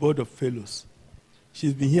the Board of Fellows.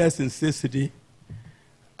 She's been here since yesterday.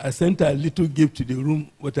 I sent her a little gift to the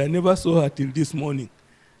room, but I never saw her till this morning.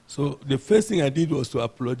 So the first thing I did was to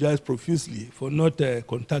apologize profusely for not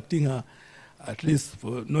contacting her, at least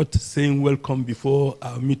for not saying welcome before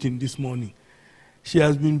our meeting this morning. She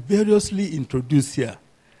has been variously introduced here.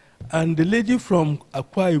 And the lady from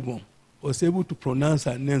Akwa Ibom was able to pronounce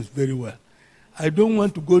her names very well. I don't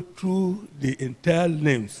want to go through the entire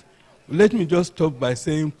names. Let me just stop by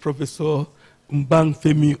saying Professor Mbang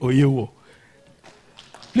Femi Oyewo.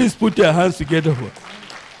 Please put your hands together for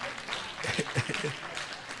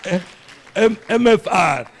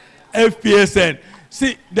MFR, FPSN.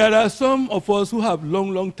 See, there are some of us who have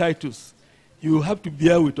long titles. You have to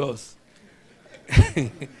bear with us.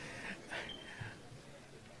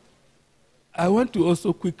 I want to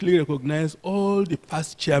also quickly recognize all the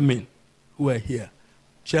past chairmen who are here.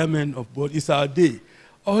 Chairman of board, it's our day.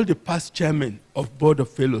 All the past chairmen of Board of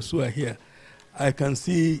Fellows who are here. I can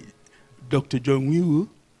see Dr. John Wiwu.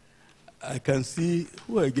 I can see,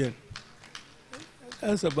 who again?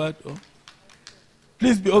 That's about all.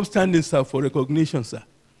 Please be upstanding, sir, for recognition, sir.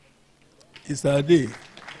 It's our day.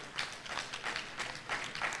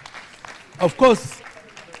 Of course,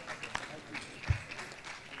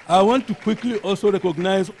 I want to quickly also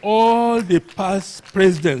recognize all the past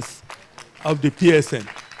presidents of the PSN.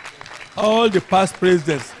 All the past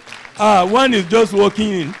presidents. One is just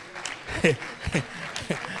walking in.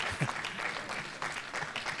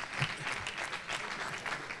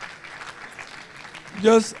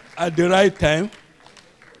 Just at the right time.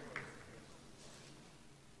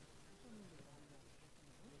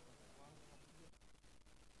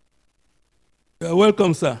 You're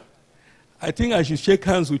welcome, sir. I think I should shake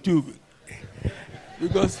hands with you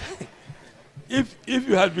because if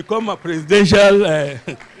you had become a presidential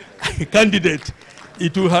candidate,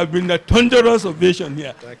 it would have been a thunderous ovation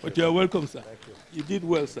here. But you're welcome, sir. You did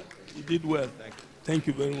well, sir. You did well. Thank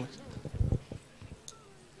you very much.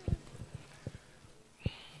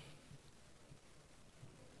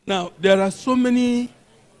 Now, there are so many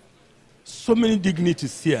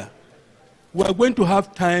dignities here. We are going to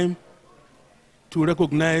have time to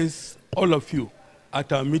recognize all of you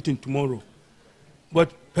at our meeting tomorrow.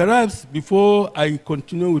 But perhaps before I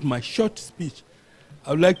continue with my short speech, I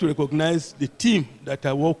would like to recognize the team that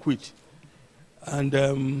I work with. And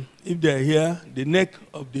if they're here, the neck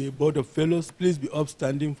of the Board of Fellows, please be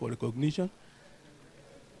upstanding for recognition.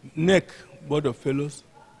 Neck, Board of Fellows.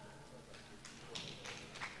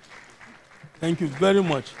 Thank you very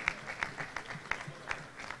much.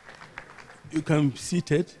 You can be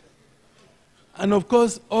seated. And of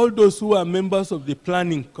course, all those who are members of the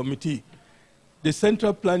planning committee, the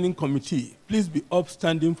Central Planning Committee, please be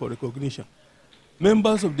upstanding for recognition.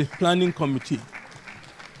 Members of the planning committee.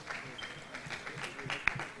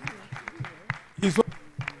 It's one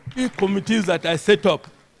of the committees that I set up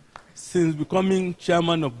since becoming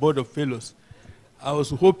chairman of Board of Fellows. I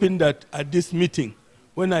was hoping that at this meeting,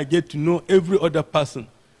 when I get to know every other person,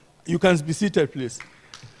 you can be seated, please.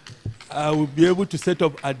 I will be able to set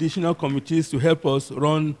up additional committees to help us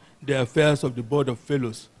run the affairs of the Board of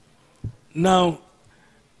Fellows. Now,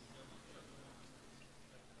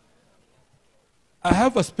 I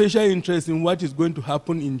have a special interest in what is going to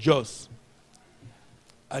happen in Jos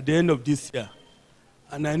at the end of this year.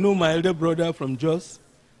 And I know my elder brother from Jos,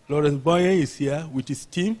 Lawrence Boyen, is here with his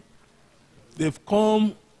team. They've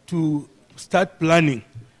come to start planning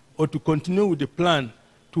or to continue with the plan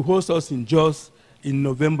to host us in Jos in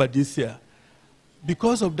November this year.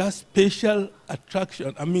 Because of that special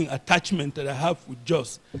attachment that I have with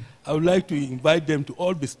Jos, I would like to invite them to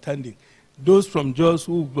all be standing. Those from Jos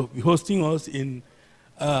who will be hosting us in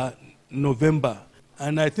November.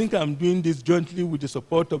 And I think I'm doing this jointly with the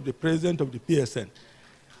support of the president of the PSN.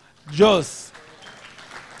 Jos,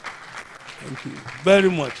 thank you very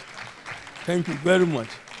much. Thank you very much.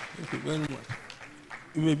 Thank you very much.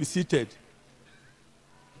 You may be seated.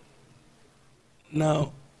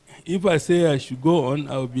 Now, if I say I should go on,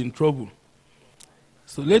 I will be in trouble.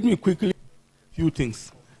 So let me quickly do a few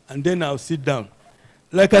things, and then I'll sit down.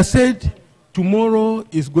 Like I said, tomorrow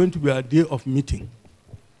is going to be a day of meeting.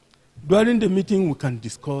 During the meeting, we can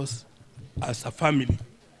discuss as a family.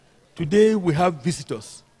 Today, we have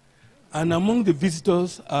visitors. And among the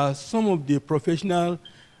visitors are some of the professional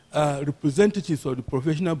representatives of the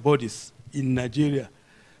professional bodies in Nigeria.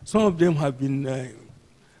 Some of them have been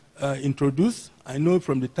introduced. I know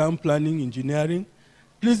from the town planning, engineering.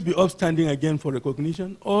 Please be upstanding again for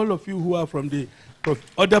recognition. All of you who are from the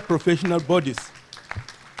other professional bodies.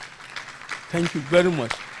 Thank you very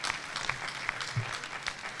much.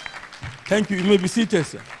 Thank you. You may be seated,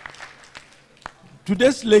 sir.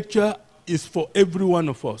 Today's lecture is for every one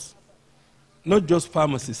of us, not just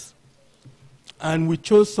pharmacists. And we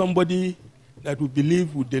chose somebody that we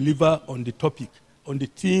believe would deliver on the topic, on the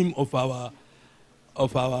theme of our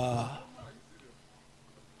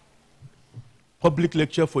public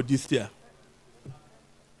lecture for this year.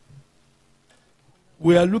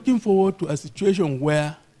 We are looking forward to a situation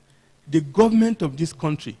where the government of this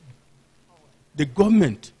country, the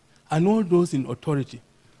government and all those in authority,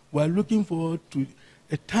 we are looking forward to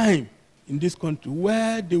a time in this country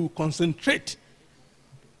where they will concentrate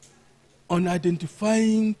on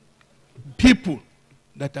identifying people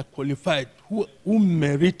that are qualified, who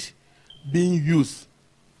merit being used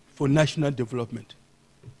for national development.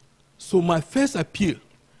 So my first appeal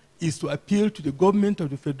is to appeal to the government of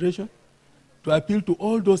the Federation, to appeal to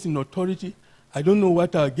all those in authority. I don't know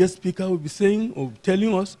what our guest speaker will be saying or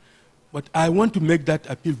telling us, but I want to make that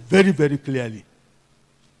appeal very, very clearly.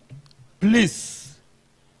 Please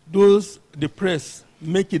the press,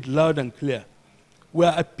 make it loud and clear. We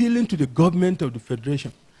are appealing to the government of the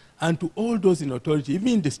Federation and to all those in authority, even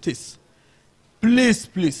in the states. Please,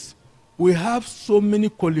 please, we have so many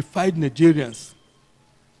qualified Nigerians,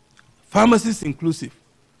 pharmacists inclusive,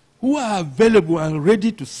 who are available and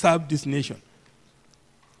ready to serve this nation.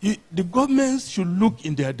 The government should look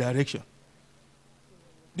in their direction.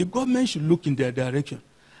 The government should look in their direction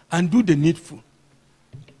and do the needful.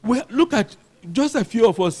 Look at, just a few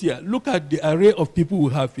of us here, look at the array of people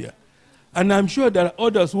we have here. And I'm sure there are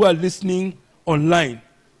others who are listening online.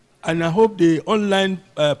 And I hope the online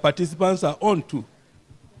participants are on too.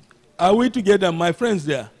 Are we together, my friends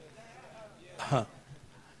there?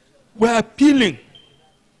 We're appealing.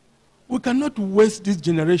 We cannot waste this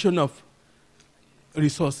generation of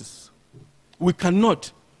resources. We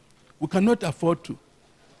cannot. We cannot afford to.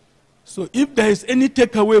 So if there is any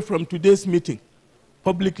takeaway from today's meeting,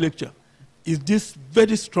 public lecture, is this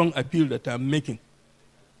very strong appeal that I'm making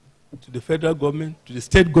to the federal government, to the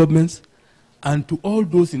state governments, and to all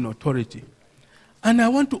those in authority. And I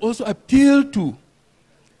want to also appeal to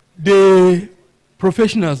the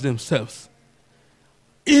professionals themselves.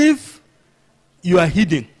 If you are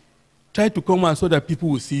hidden, try to come out so that people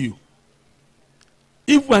will see you.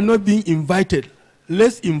 If we are not being invited,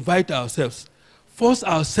 let's invite ourselves, force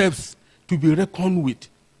ourselves to be reckoned with.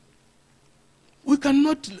 We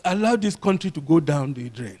cannot allow this country to go down the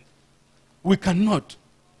drain. We cannot.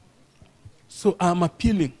 So I'm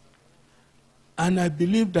appealing. And I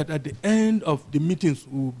believe that at the end of the meetings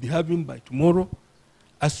we'll be having by tomorrow,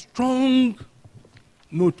 a strong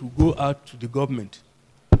note will go out to the government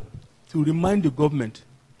to remind the government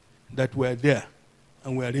that we are there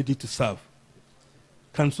and we are ready to serve.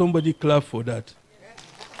 Can somebody clap for that?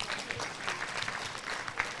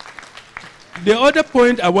 The other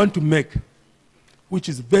point I want to make, which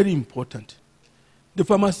is very important, the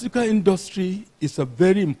pharmaceutical industry is a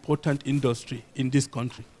very important industry in this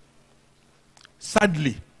country.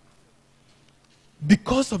 Sadly,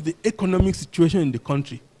 because of the economic situation in the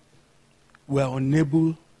country, we are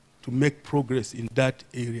unable to make progress in that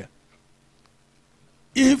area.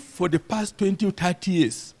 If for the past 20 or 30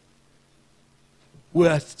 years, we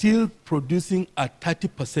are still producing at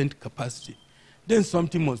 30% capacity, then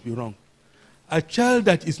something must be wrong. A child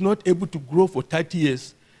that is not able to grow for 30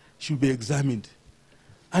 years should be examined.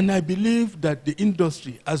 And I believe that the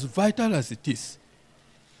industry, as vital as it is,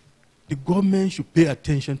 the government should pay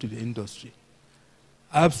attention to the industry.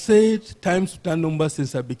 I've said times to time numbers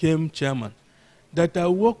since I became chairman that I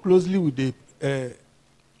work closely with the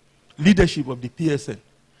leadership of the PSN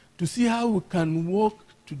to see how we can work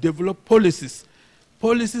to develop policies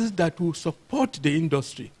that will support the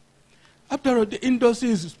industry. After all, the industry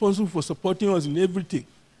is responsible for supporting us in everything.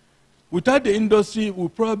 Without the industry, we'll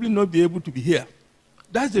probably not be able to be here.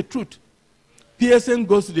 That's the truth. PSN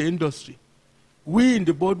goes to the industry. We in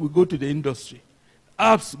the board will go to the industry.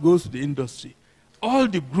 APS goes to the industry. All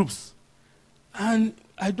the groups. And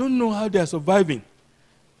I don't know how they are surviving.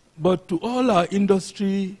 But to all our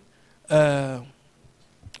industry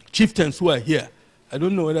chieftains who are here, I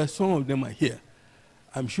don't know whether some of them are here.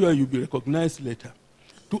 I'm sure you'll be recognized later.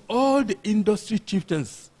 To all the industry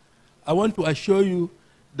chieftains, I want to assure you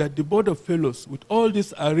that the Board of Fellows, with all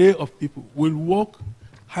this array of people, will work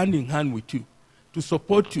hand in hand with you to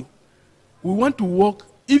support you. We want to work,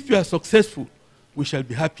 if you are successful, we shall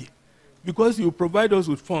be happy. Because you provide us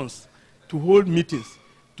with funds to hold meetings,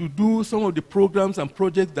 to do some of the programs and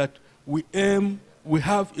projects that we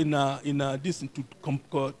have in our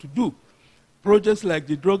to do. Projects like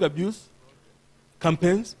the drug abuse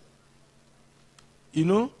campaigns,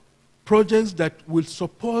 projects that will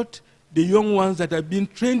support the young ones that are being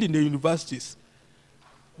trained in the universities.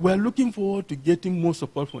 We are looking forward to getting more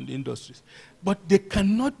support from the industries. But they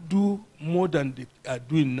cannot do more than they are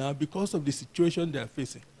doing now because of the situation they are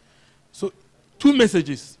facing. So, two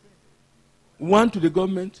messages. One to the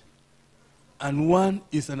government, and one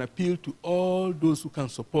is an appeal to all those who can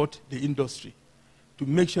support the industry to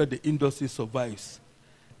make sure the industry survives.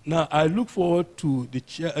 Now, I look forward to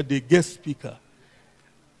the guest speaker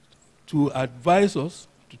to advise us,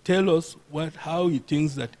 to tell us how he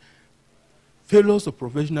thinks that fellows of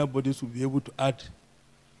professional bodies will be able to add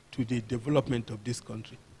to the development of this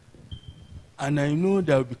country. And I know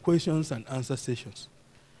there will be questions and answer sessions.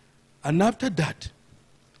 And after that,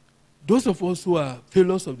 those of us who are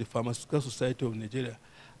fellows of the Pharmaceutical Society of Nigeria,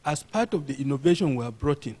 as part of the innovation we have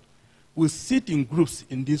brought in, will sit in groups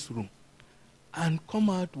in this room and come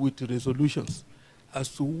out with resolutions as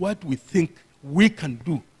to what we think we can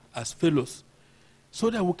do as fellows so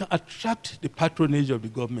that we can attract the patronage of the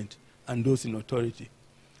government and those in authority.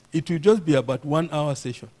 It will just be about 1 hour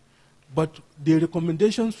session. But the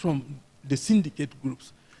recommendations from the syndicate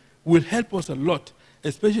groups will help us a lot,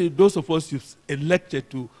 especially those of us who've elected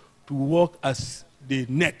to work as the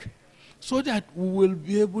neck, so that we will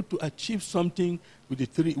be able to achieve something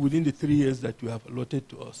within the 3 years that you have allotted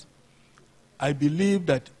to us. I believe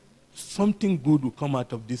that something good will come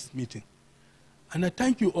out of this meeting. And I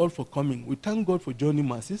thank you all for coming. We thank God for joining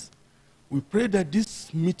masses. We pray that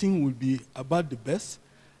this meeting will be about the best.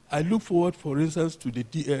 I look forward, for instance, to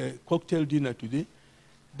the cocktail dinner today.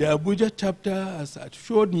 The Abuja chapter has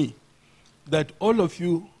assured me that all of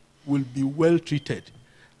you will be well treated,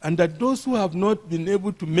 and that those who have not been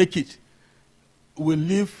able to make it will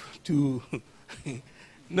live to,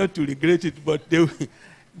 not to regret it, but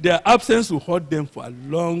their absence will haunt them for a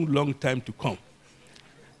long, long time to come.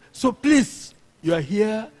 So please, you are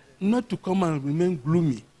here not to come and remain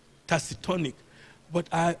gloomy, tacitonic, but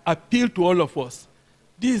I appeal to all of us.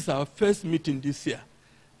 This is our first meeting this year.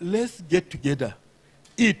 Let's get together,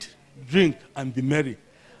 eat, drink, and be merry.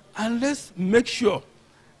 And let's make sure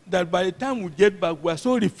that by the time we get back, we are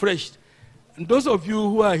so refreshed. And those of you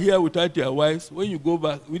who are here without your wives, when you go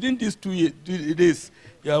back, within these 2 days,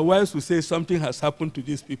 your wives will say something has happened to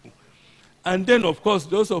these people. And then, of course,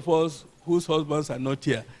 those of us whose husbands are not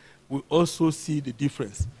here will also see the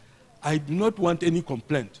difference. I do not want any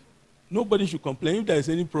complaint. Nobody should complain. If there is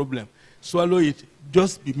any problem, swallow it.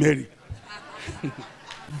 Just be merry.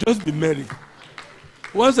 Just be merry.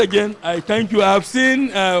 Once again, I thank you. I have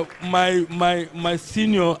seen my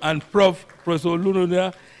senior and Professor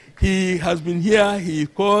Lunoda. He has been here. He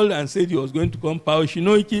called and said he was going to come. Pao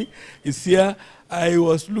Shinoiki is here. I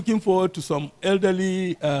was looking forward to some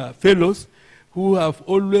elderly fellows who have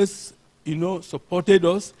always, supported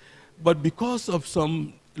us, but because of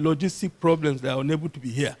some logistic problems, they are unable to be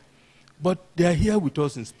here. But they are here with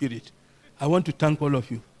us in spirit. I want to thank all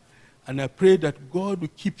of you, and I pray that God will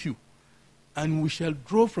keep you, and we shall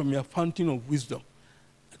draw from your fountain of wisdom,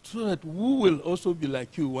 so that we will also be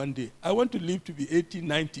like you one day. I want to live to be 80,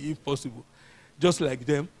 90 if possible, just like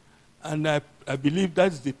them. And I believe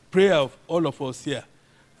that's the prayer of all of us here.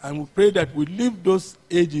 And we pray that we live those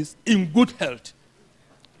ages in good health.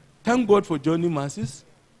 Thank God for joining masses.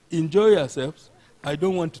 Enjoy yourselves. I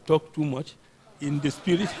don't want to talk too much. In the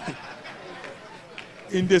spirit,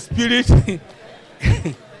 in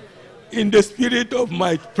the spirit of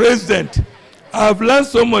my president, I've learned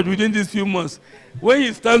so much within these few months. When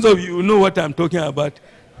he stands up, you know what I'm talking about.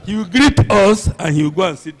 He will greet us and he will go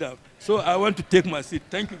and sit down. So I want to take my seat.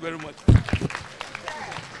 Thank you very much.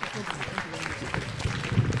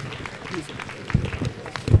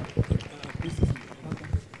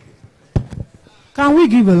 Can we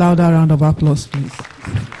give a louder round of applause, please?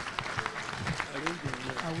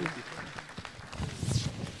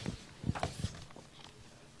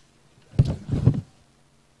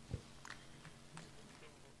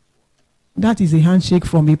 That is a handshake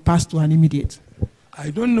from a past to an immediate. I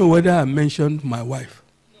don't know whether I mentioned my wife.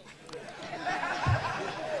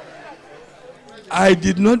 I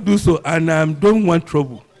did not do so, and I don't want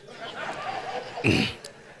trouble.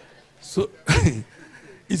 So it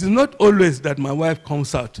is not always that my wife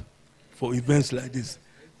comes out for events like this.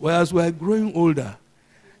 Whereas we are growing older,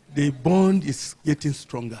 the bond is getting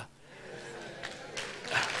stronger.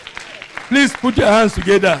 Please put your hands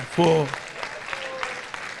together for...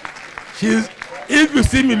 If you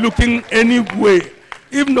see me looking any way,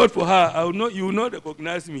 if not for her, you will not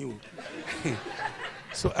recognize me.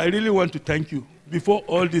 So I really want to thank you. Before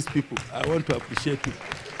all these people, I want to appreciate you.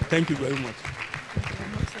 Thank you very much.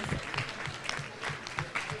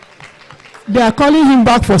 They are calling him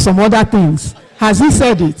back for some other things. Has he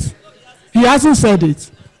said it? He hasn't said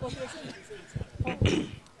it.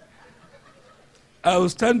 I will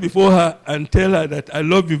stand before her and tell her that I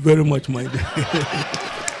love you very much, my dear.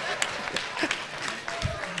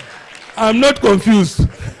 I'm not confused.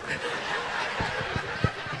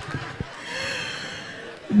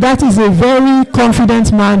 That is a very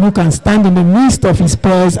confident man who can stand in the midst of his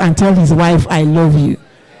peers and tell his wife, I love you.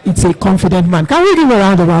 It's a confident man. Can we give a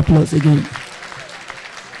round of applause again?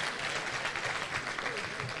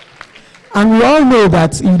 And we all know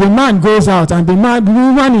that if the man goes out and the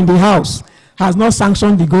woman in the house has not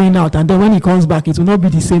sanctioned the going out, and then when he comes back, it will not be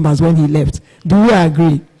the same as when he left. Do we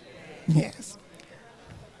agree? Yes.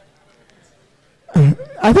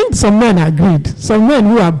 I think some men agreed. Some men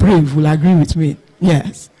who are brave will agree with me.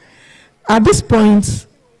 Yes. At this point,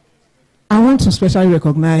 I want to specially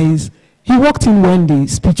recognize, he walked in when the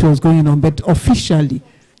speech was going on, but officially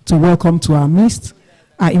to welcome to our midst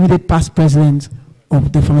our immediate past president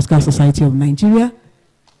of the Pharmaceutical Society of Nigeria,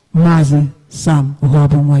 Mazi Sam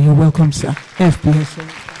Ohuabunwa. You're welcome, sir. FPS. Welcome,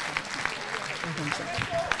 sir.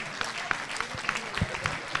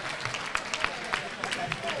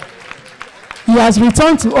 He has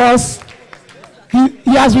returned to us.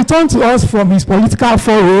 He has returned to us from his political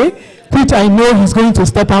foray, which I know he's going to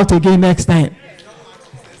step out again next time.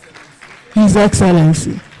 His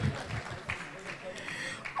Excellency.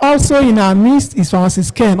 Also in our midst is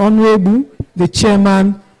Pharmacist Ken Honorable, the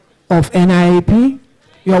chairman of NIAP.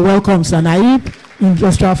 You're welcome, Sir Naib,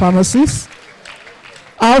 industrial pharmacist.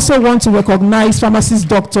 I also want to recognize pharmacist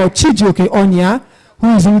Dr. Chijioke Onya,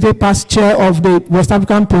 who is in the past chair of the West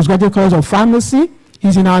African Postgraduate College of Pharmacy.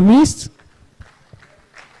 He's in our midst.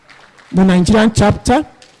 The Nigerian chapter.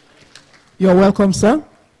 You're welcome, sir.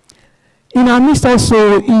 In our midst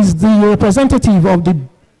also is the representative of the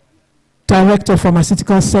Director of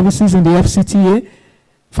Pharmaceutical Services in the FCTA,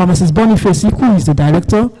 Pharmacist Boniface Iku is the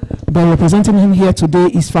director, but representing him here today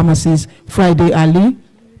is Pharmacist Friday Ali.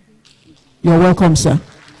 You're welcome, sir.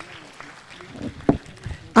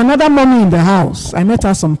 Another mommy in the house. I met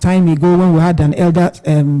her some time ago when we had an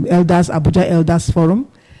Abuja Elders Forum,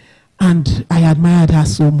 and I admired her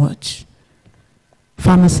so much.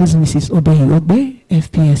 Pharmacist Mrs. Ogbe,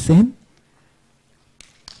 FPSN.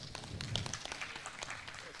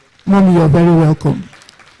 Mommy, you're very welcome.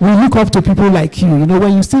 We look up to people like you. You know,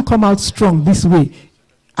 when you still come out strong this way,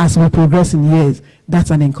 as we progress in years,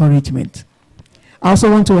 that's an encouragement. I also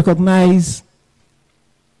want to recognize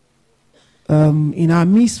in our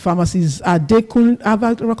midst pharmacist Adekun. I've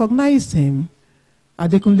recognized him.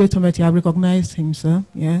 Adekunle Tometi, I've recognized him, sir.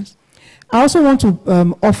 Yes. I also want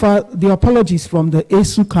to offer the apologies from the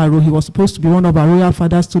Esu Karo. He was supposed to be one of our royal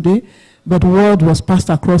fathers today, but word was passed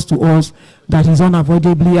across to us that he's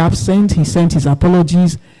unavoidably absent. He sent his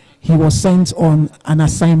apologies. He was sent on an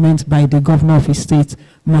assignment by the governor of his state,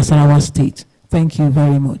 Nasarawa State. Thank you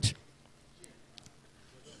very much.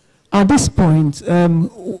 At this point,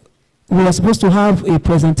 we are supposed to have a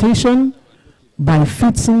presentation by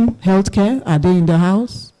Fitson Healthcare. Are they in the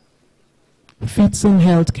house? Fitson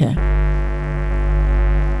Healthcare.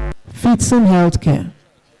 Fitson Healthcare.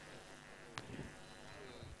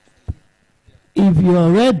 If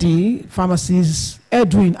you're ready, pharmacist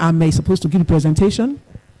Edwin Ame is supposed to give a presentation.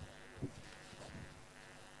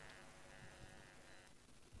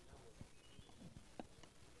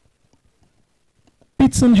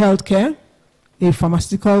 Fitson Healthcare, a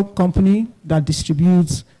pharmaceutical company that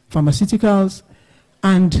distributes pharmaceuticals,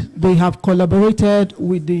 and they have collaborated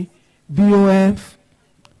with the BOF,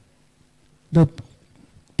 the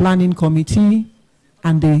planning committee,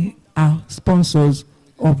 and they are sponsors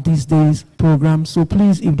of this day's program. So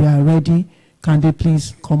please, if they are ready, can they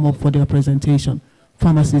please come up for their presentation?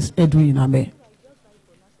 Pharmacist Edwin Ame.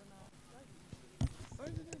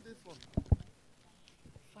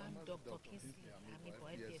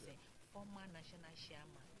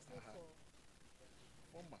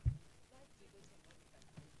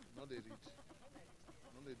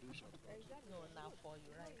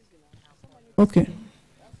 Okay.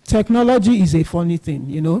 Technology is a funny thing,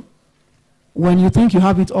 you know. When you think you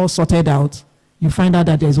have it all sorted out, you find out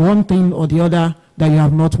that there's one thing or the other that you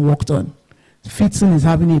have not worked on. Fitson is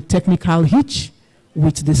having a technical hitch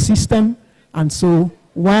with the system, and so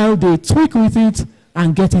while they tweak with it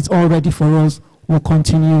and get it all ready for us, we'll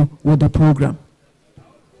continue with the program.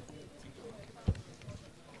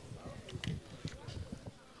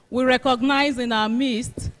 We recognize in our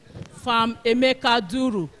midst Farm Emeka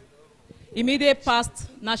Duru, immediate past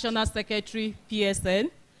National Secretary, PSN,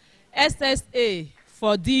 SSA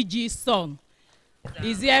for DG Son.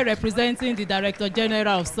 Is here representing the Director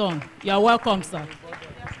General of Son. You are welcome, sir.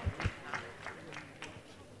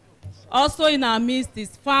 Also in our midst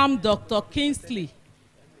is Farm Dr. Kingsley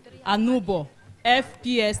Anubo,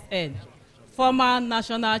 FPSN, former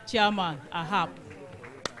National Chairman, AHAP.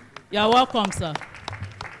 You are welcome, sir.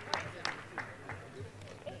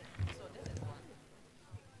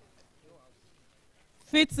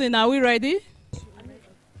 Fitson, are we ready?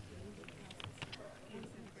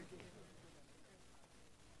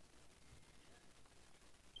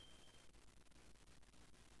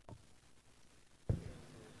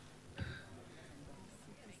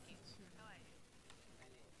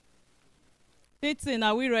 Fitson,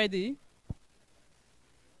 are we ready?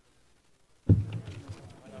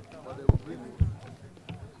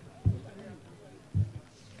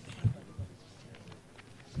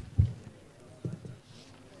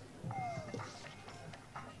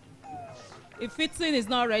 If Fitson is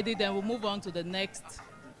not ready, then we'll move on to the next.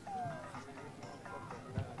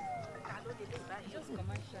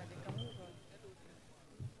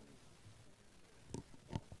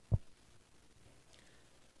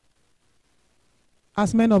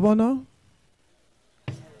 As men of honor,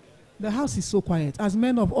 the house is so quiet. As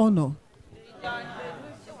men of honor,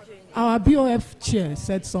 Our BOF chair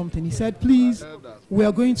said something. He said, please, we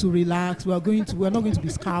are going to relax. We are not going to be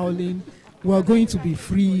scowling. We are going to be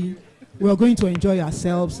free. We are going to enjoy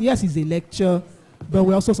ourselves. Yes, it's a lecture, but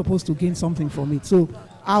we're also supposed to gain something from it. So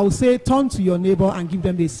I'll say, turn to your neighbor and give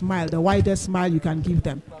them a smile, the widest smile you can give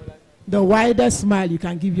them. The widest smile you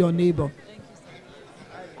can give your neighbor.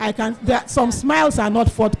 Some smiles are not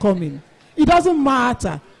forthcoming. It doesn't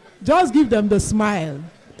matter. Just give them the smile.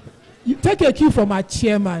 You take a cue from our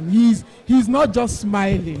chairman. He's not just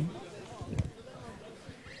smiling.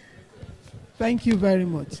 Thank you very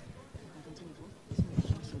much.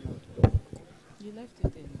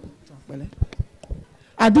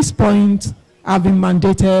 At this point, I've been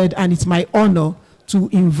mandated, and it's my honor to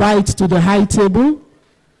invite to the high table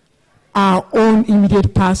our own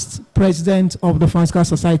immediate past president of the Pharmaceutical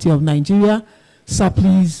Society of Nigeria. Sir,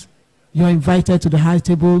 please, you're invited to the high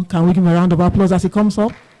table. Can we give him a round of applause as he comes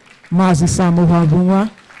up? Mazi Samuel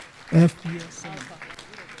Bunwa, FPSM.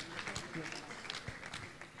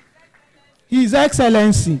 His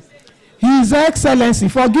Excellency, His Excellency,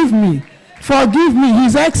 forgive me,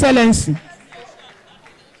 His Excellency.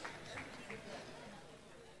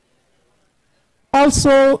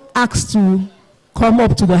 Also asked to come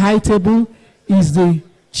up to the high table is the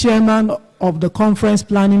chairman of the conference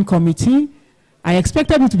planning committee. I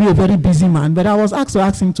expected him to be a very busy man, but I was asked to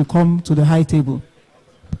ask him to come to the high table.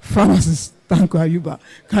 Pharmacist Tanko Ayuba,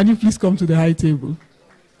 can you please come to the high table?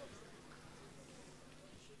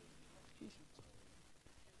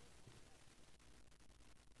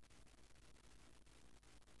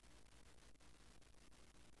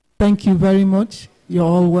 Thank you very much. You're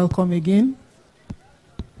all welcome again.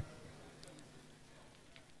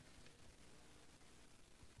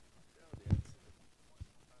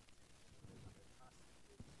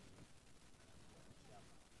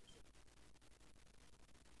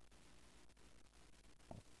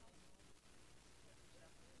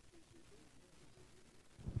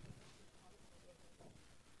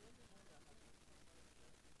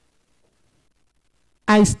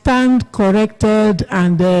 I stand corrected,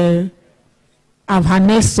 and I've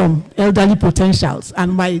harnessed some elderly potentials.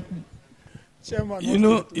 And my chairman... You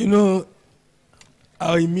know,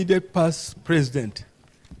 our immediate past president,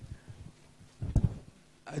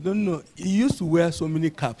 I don't know, he used to wear so many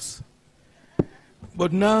caps.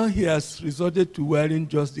 But now he has resorted to wearing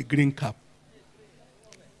just the green cap.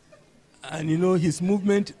 And you know, his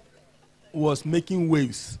movement was making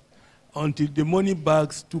waves until the money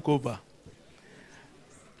bags took over.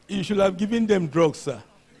 You should have given them drugs, sir.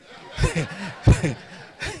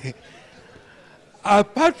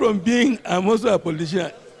 Apart from being, I'm also a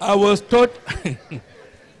politician, I was told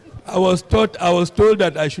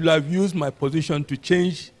that I should have used my position to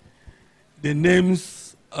change the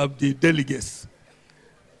names of the delegates.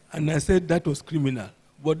 And I said that was criminal.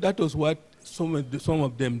 But that was what some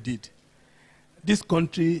of them did. This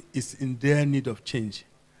country is in dire need of change.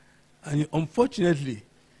 And unfortunately,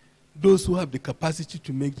 those who have the capacity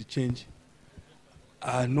to make the change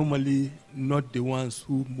are normally not the ones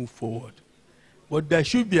who move forward. But there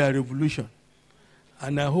should be a revolution.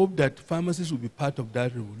 And I hope that pharmacists will be part of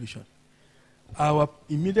that revolution. Our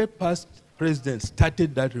immediate past president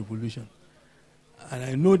started that revolution. And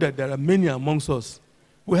I know that there are many amongst us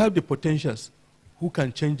who have the potentials who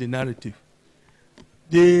can change the narrative.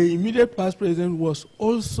 The immediate past president was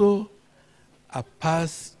also a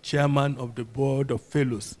past chairman of the board of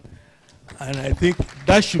fellows. And I think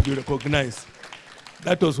that should be recognized.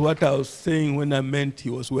 That was what I was saying when I meant he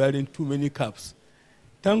was wearing too many caps.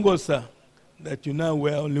 Thank God, sir, that you now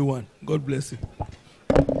wear only one. God bless you.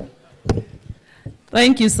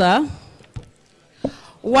 Thank you, sir.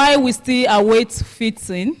 While we still await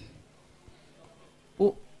fitting,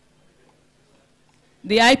 the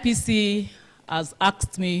IPC has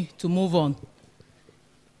asked me to move on.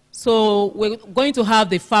 So we're going to have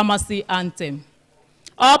the pharmacy anthem.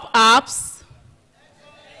 Up, ups.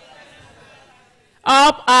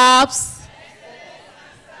 Up, ups.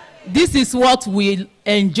 This is what we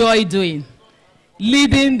enjoy doing.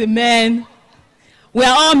 Leading the men. We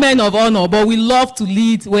are all men of honor, but we love to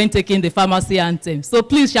lead when taking the pharmacy anthem. So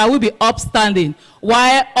please, shall we be upstanding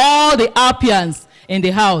while all the Appians in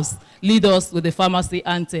the house lead us with the pharmacy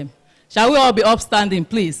anthem? Shall we all be upstanding,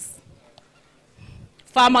 please?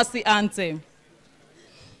 Pharmacy anthem.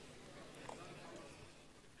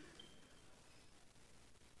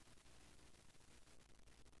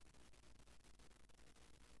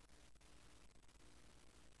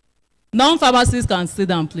 Non-pharmacists can sit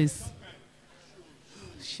down, please.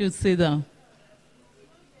 Should sit down.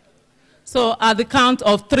 So at the count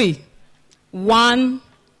of 3. 1,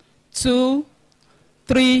 2,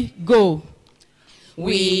 3, go.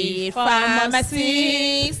 We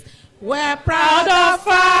pharmacists, we're proud of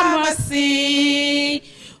pharmacy.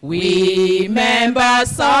 We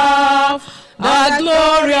members of the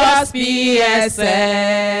glorious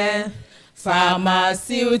PSN,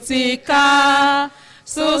 Pharmaceutical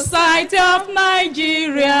Society of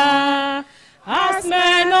Nigeria. As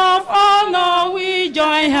men of honor, we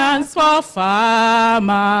join hands for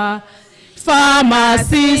pharmacists.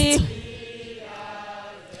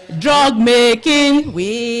 Drug making,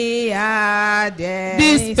 we are there.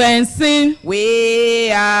 Dispensing,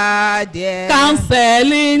 we are there.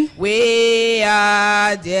 Counseling, we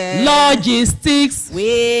are there. Logistics,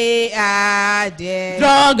 we are there.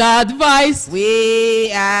 Drug advice,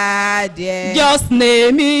 we are there. Just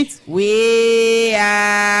name it, we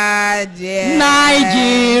are there.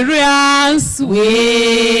 Nigerians,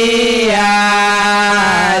 we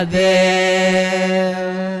are there.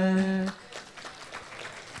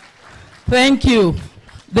 Thank you.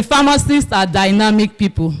 The pharmacists are dynamic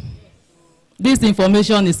people. This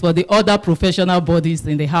information is for the other professional bodies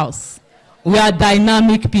in the house. We are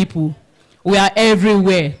dynamic people. We are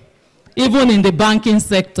everywhere, even in the banking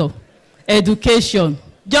sector, education,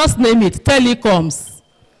 just name it, telecoms.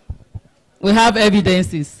 We have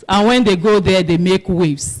evidences, and when they go there, they make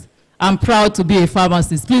waves. I'm proud to be a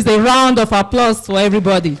pharmacist. Please, a round of applause for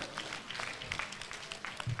everybody.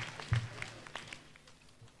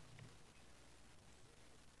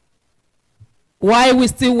 While we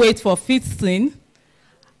still wait for fifth scene,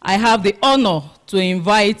 I have the honor to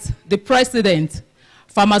invite the President,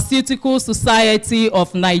 Pharmaceutical Society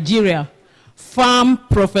of Nigeria, Farm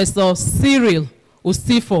Professor Cyril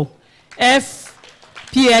Usifo,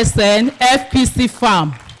 FPSN, FPC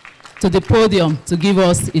Farm, to the podium to give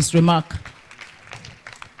us his remark.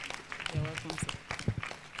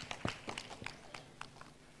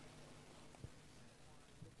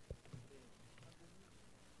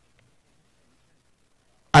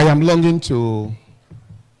 I am longing to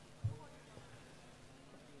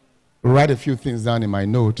write a few things down in my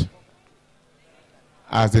note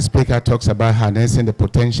as the speaker talks about harnessing the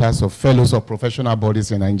potentials of fellows of professional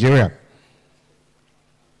bodies in Nigeria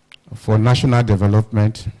for national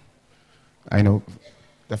development. I know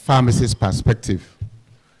the pharmacist perspective.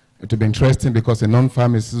 It will be interesting because the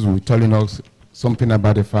non-pharmacists will be telling us something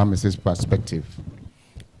about the pharmacist perspective.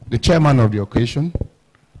 The chairman of the occasion,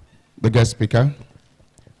 the guest speaker,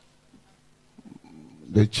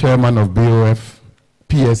 the chairman of BOF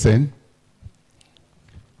PSN,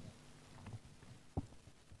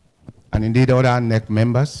 and indeed other NEC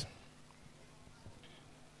members,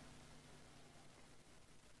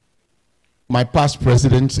 my past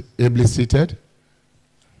president, ably seated,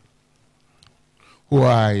 who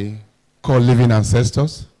I call living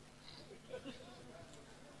ancestors,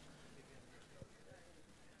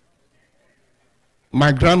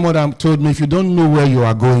 my grandmother told me, if you don't know where you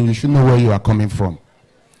are going, you should know where you are coming from.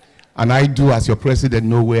 And I do, as your president,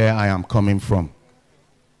 know where I am coming from.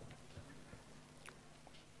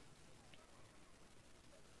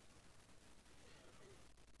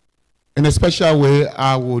 In a special way,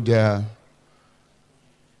 I would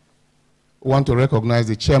want to recognize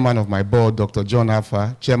the chairman of my board, Dr. John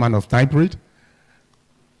Alpha, chairman of TypeRead.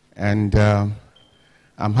 And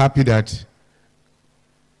I'm happy that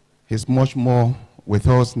he's much more with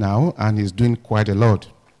us now, and he's doing quite a lot.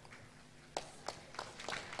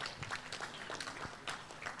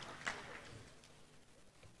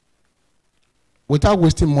 Without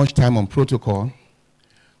wasting much time on protocol,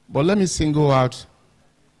 but let me single out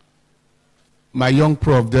my young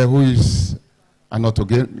prof there, who is an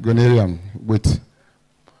octogenarian with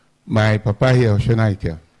my papa here,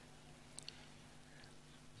 Oshonaike.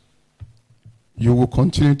 You will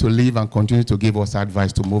continue to live and continue to give us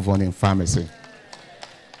advice to move on in pharmacy.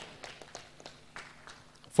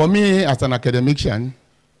 For me, as an academician,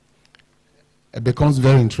 it becomes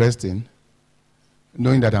very interesting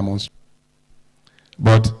knowing that I'm on.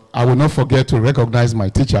 But I will not forget to recognize my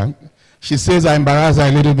teacher. She says I embarrass her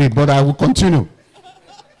a little bit, but I will continue.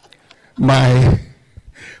 My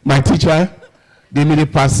teacher, the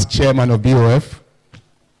immediate past chairman of BOF,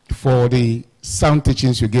 for the sound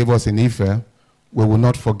teachings you gave us in Ife, we will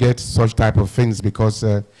not forget such type of things because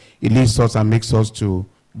it leads us and makes us to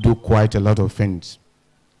do quite a lot of things.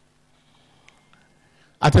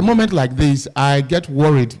 At a moment like this, I get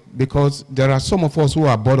worried because there are some of us who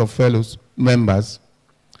are Board of Fellows members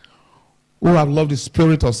who have loved the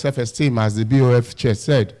spirit of self-esteem, as the BOF chair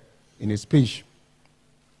said in his speech.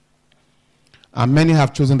 And many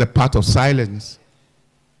have chosen the path of silence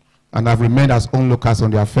and have remained as onlookers on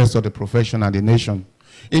the affairs of the profession and the nation.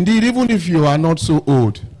 Indeed, even if you are not so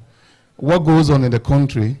old, what goes on in the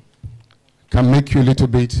country can make you a little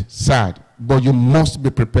bit sad, but you must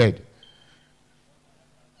be prepared.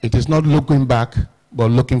 It is not looking back,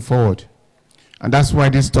 but looking forward. And that's why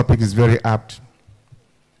this topic is very apt.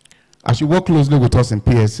 As you work closely with us in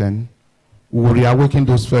PSN, we will reawaken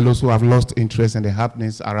those fellows who have lost interest in the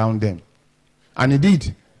happenings around them. And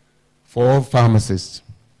indeed, for all pharmacists.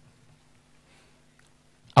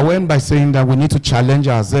 I went by saying that we need to challenge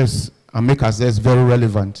ourselves and make ourselves very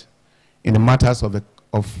relevant in the matters of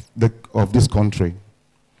this country.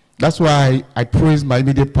 That's why I praise my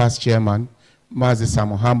immediate past chairman, Mazi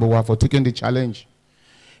Samuhambawa, for taking the challenge.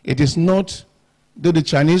 It is not, though the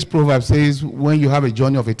Chinese proverb says, when you have a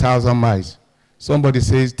journey of 1,000 miles, somebody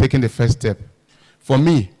says, taking the first step. For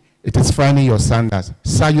me, it is finding your sandals.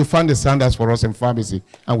 Sir, you found the sandals for us in pharmacy,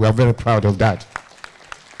 and we are very proud of that.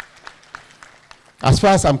 As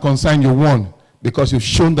far as I'm concerned, you won, because you've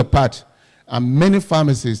shown the path, and many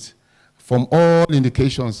pharmacists, from all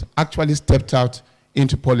indications, actually stepped out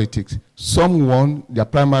into politics. Some won their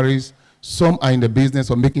primaries, some are in the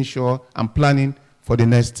business of making sure and planning for the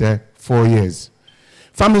next 4 years.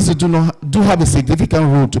 Pharmacists do have a significant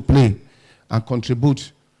role to play and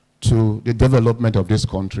contribute to the development of this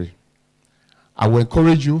country. I will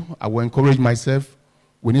encourage you, I will encourage myself.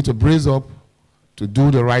 We need to brace up to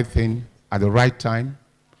do the right thing at the right time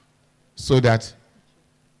so that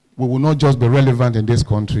we will not just be relevant in this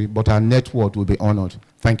country, but our network will be honored.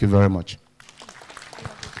 Thank you very much.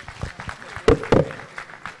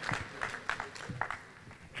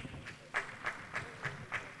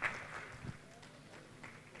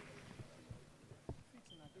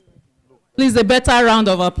 Please, a better round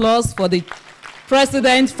of applause for the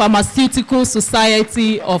President, Pharmaceutical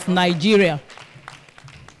Society of Nigeria,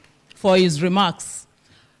 for his remarks.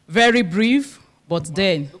 Very brief, but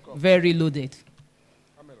then very loaded.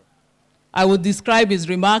 I would describe his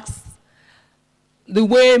remarks the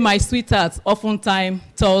way my sweetheart oftentimes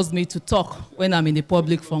tells me to talk when I'm in a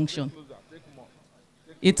public function.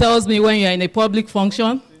 He tells me when you're in a public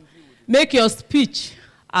function, make your speech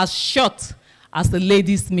as short as the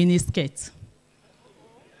lady's miniskirt.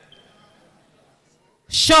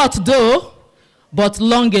 Short though, but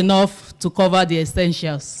long enough to cover the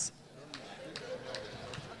essentials.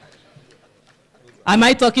 Am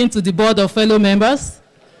I talking to the board of fellow members?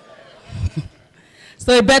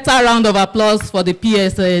 So a better round of applause for the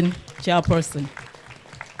PSN chairperson.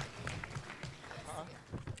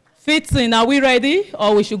 Fitting, are we ready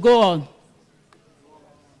or we should go on?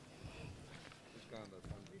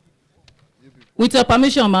 With your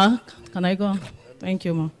permission, Ma, can I go on? Thank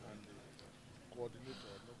you, Ma.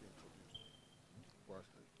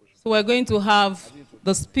 So we're going to have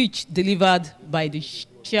the speech delivered by the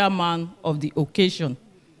chairman of the occasion.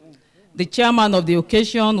 The chairman of the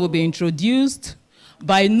occasion will be introduced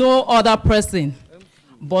by no other person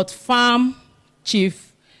but Farm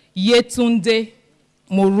Chief Yetunde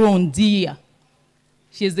Morondia.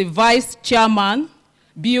 She is the vice chairman,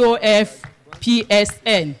 BOF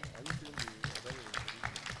PSN.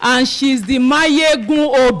 And she's the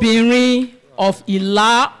Mayegun Obinrin of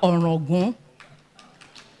Ila Orangun.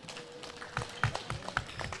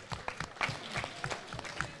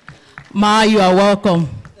 Ma, you are welcome.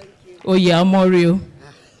 Oya Morio.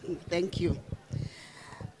 Thank you.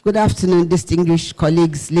 Good afternoon, distinguished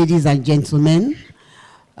colleagues, ladies and gentlemen.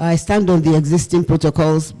 I stand on the existing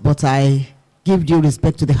protocols, but I give due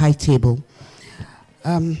respect to the high table.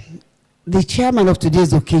 The chairman of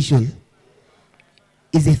today's occasion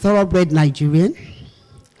is a thoroughbred Nigerian.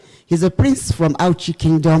 He's a prince from Auchi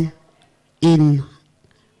Kingdom in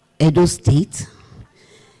Edo State.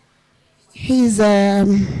 He's,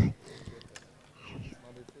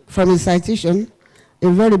 from his citation, a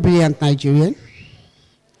very brilliant Nigerian.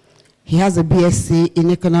 He has a BSc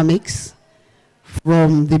in economics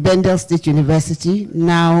from the Bendel State University,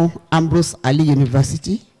 now Ambrose Ali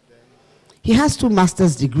University. He has 2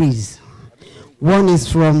 master's degrees. One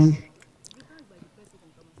is from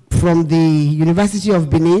the University of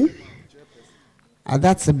Benin.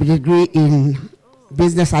 That's a degree in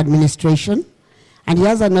business administration. And he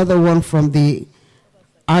has another one from the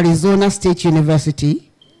Arizona State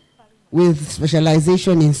University with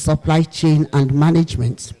specialization in supply chain and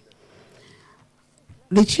management.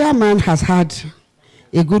 The chairman has had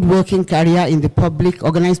a good working career in the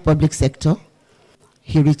organized public sector.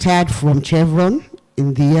 He retired from Chevron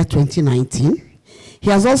in the year 2019. He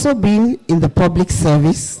has also been in the public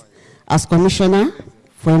service as Commissioner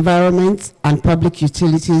for Environment and Public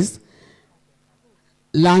Utilities,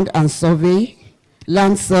 Land Survey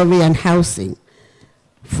and Housing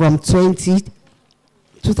from 2008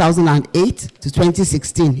 to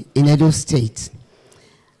 2016 in Edo State.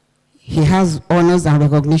 He has honors and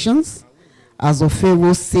recognitions as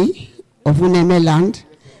Ofewo C of Uneme Land,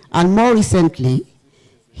 and more recently,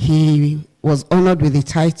 he was honored with the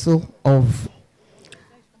title of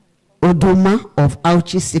Oduma of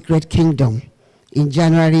Auchi's Secret Kingdom in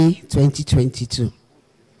January 2022.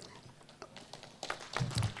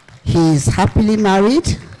 He is happily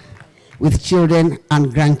married with children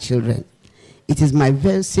and grandchildren. It is my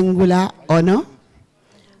very singular honor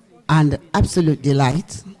and absolute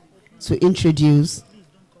delight to introduce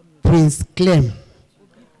Prince Clem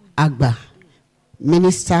Agba,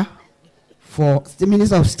 Minister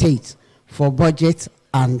of State for Budget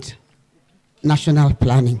and National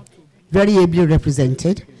Planning, very ably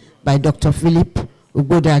represented by Dr. Philip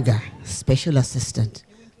Ugodaga, Special Assistant.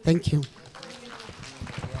 Thank you.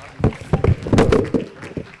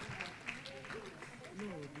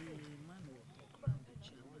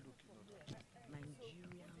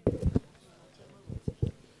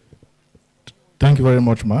 Thank you very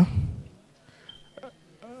much, Ma.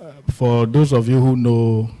 For those of you who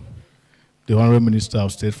know the Honorable Minister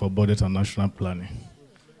of State for Budget and National Planning,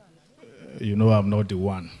 you know I'm not the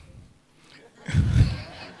one.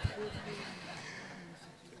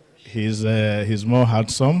 He's more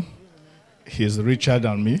handsome, he's richer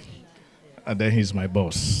than me, and then he's my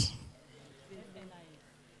boss.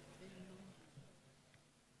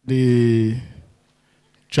 The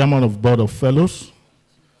Chairman of Board of Fellows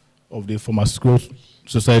of the Pharmaceutical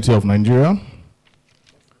Society of Nigeria,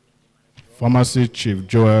 Pharmacy Chief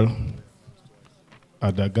Joel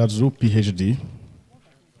Adagazu, PhD,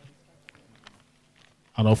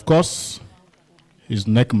 and of course, his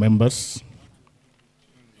NEC members,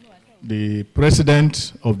 the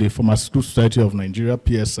President of the Pharmaceutical Society of Nigeria,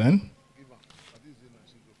 PSN,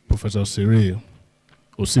 Professor Cyril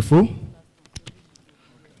Osifo,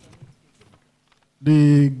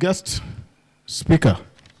 the guest speaker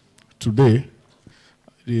today,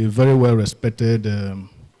 the very well-respected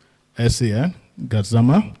SAN,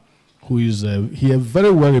 Gadzama, who is here very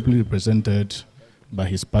well represented by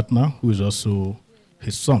his partner, who is also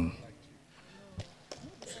his son.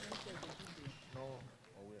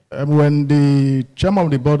 When the chairman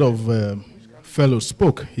of the board of fellows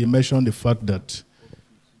spoke, he mentioned the fact that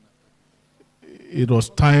it was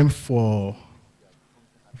time for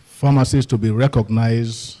pharmacists to be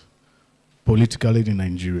recognized politically in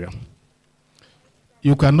Nigeria.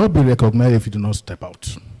 You cannot be recognized if you do not step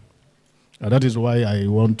out. And that is why I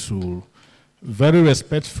want to very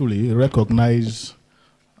respectfully recognize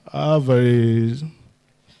our very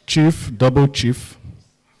chief, double chief.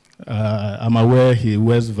 I'm aware he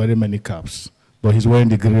wears very many caps, but he's wearing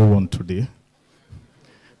the grey one today.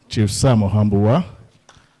 Chief Sam Ohambuwa.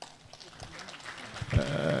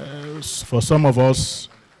 For some of us,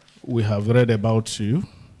 we have read about you.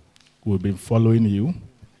 We've been following you.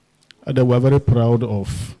 And we're very proud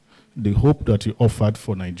of the hope that you offered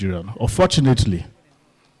for Nigeria. Unfortunately,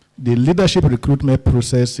 the leadership recruitment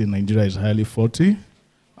process in Nigeria is highly faulty,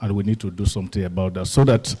 and we need to do something about that so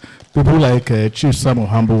that people like Chief Sam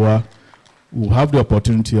Ohambuwa will have the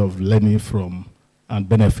opportunity of learning from and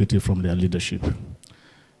benefiting from their leadership.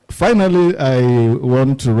 Finally, I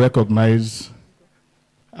want to recognize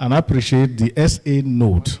and appreciate the SA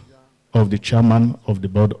note of the chairman of the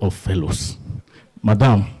Board of Fellows.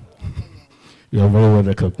 Madam, you are very well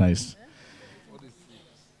recognized.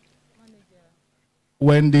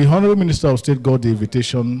 When the Honorable Minister of State got the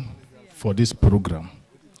invitation for this program,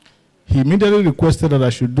 he immediately requested that I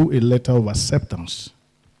should do a letter of acceptance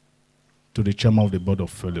to the chairman of the Board of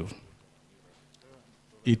Fellows,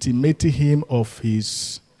 intimating him of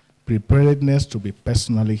his preparedness to be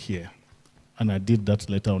personally here. And I did that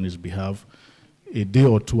letter on his behalf a day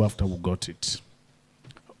or two after we got it.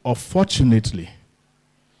 Unfortunately,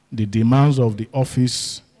 the demands of the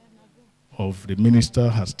office of the minister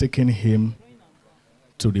has taken him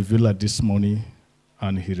to the villa this morning,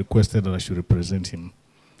 and he requested that I should represent him.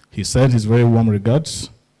 He said his very warm regards,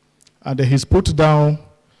 and he's put down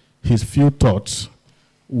his few thoughts,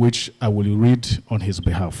 which I will read on his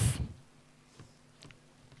behalf.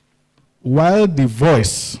 While the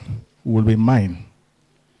voice will be mine,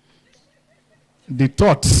 the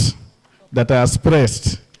thoughts that are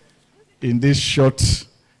expressed in this short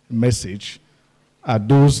message are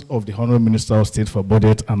those of the Honorable Minister of State for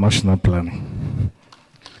Budget and National Planning.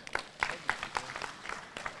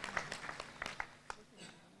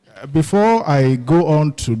 Before I go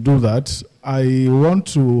on to do that, I want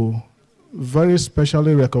to very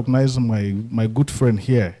specially recognize my good friend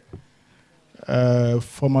here,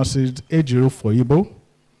 Pharmacist Ejiro Foyibo.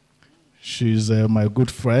 She's my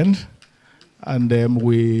good friend, and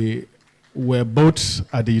we were both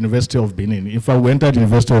at the University of Benin. In fact, we entered the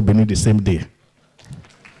University of Benin the same day.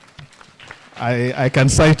 I can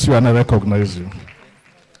cite you and I recognize you.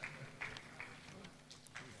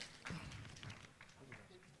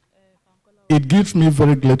 It gives me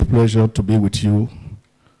very great pleasure to be with you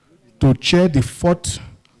to chair the 4th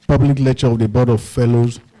public lecture of the Board of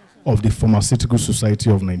Fellows of the Pharmaceutical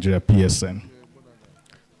Society of Nigeria, PSN,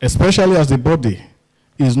 especially as the body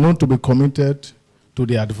is known to be committed to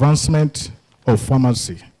the advancement of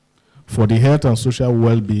pharmacy for the health and social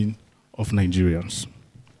well-being of Nigerians.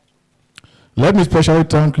 Let me especially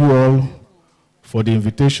thank you all for the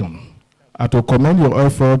invitation and to commend your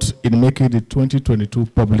efforts in making the 2022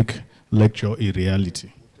 public lecture a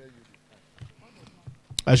reality.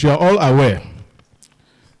 As you are all aware,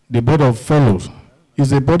 the Board of Fellows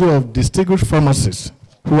is a body of distinguished pharmacists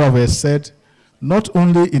who have excelled not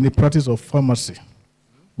only in the practice of pharmacy,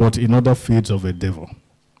 but in other fields of endeavor.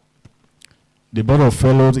 The Board of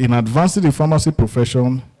Fellows, in advancing the pharmacy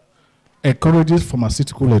profession, encourages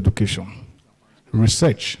pharmaceutical education,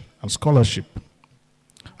 research, and scholarship,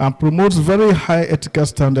 and promotes very high ethical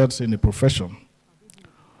standards in the profession.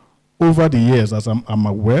 Over the years, as I'm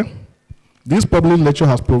aware, this public lecture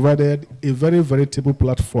has provided a very veritable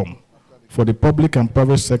platform for the public and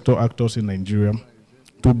private sector actors in Nigeria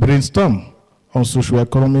to brainstorm on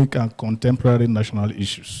socio-economic and contemporary national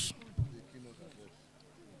issues.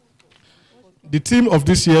 The theme of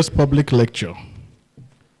this year's public lecture,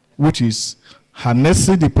 which is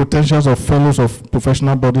Harnessing the Potentials of Fellows of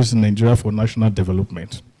Professional Bodies in Nigeria for National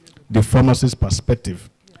Development, the Pharmacist Perspective,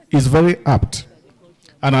 is very apt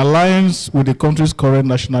and aligns with the country's current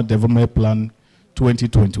National Development Plan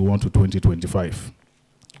 2021 to 2025,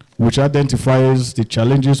 which identifies the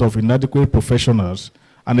challenges of inadequate professionals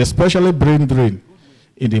and especially brain drain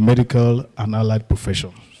in the medical and allied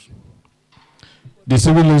professions.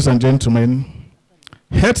 Distinguished ladies and gentlemen,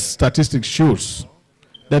 health statistics shows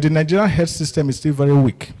that the Nigerian health system is still very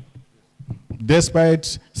weak,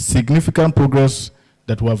 despite significant progress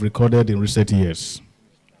that we have recorded in recent years.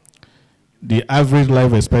 The average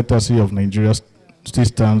life expectancy of Nigeria still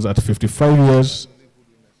stands at 55 years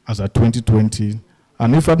as at 2020,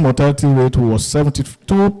 and infant mortality rate was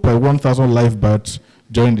 72 per 1,000 live births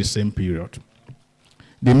during the same period.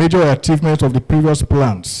 The major achievement of the previous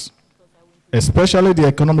plans, especially the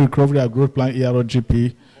Economic Recovery and Growth Plan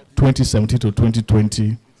ERGP 2017 to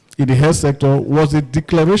 2020, in the health sector was the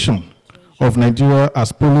declaration of Nigeria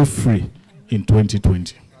as polio-free in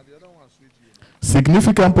 2020.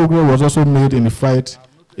 Significant progress was also made in the fight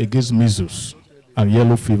against measles and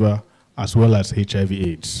yellow fever, as well as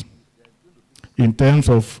HIV/AIDS. In terms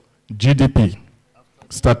of GDP,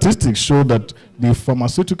 statistics show that the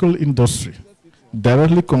pharmaceutical industry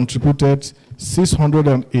directly contributed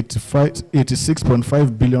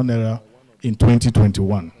 686.5 billion naira in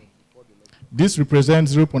 2021. This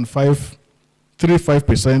represents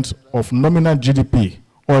 0.535% of nominal GDP,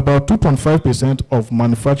 or about 2.5% of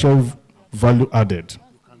manufactured value added.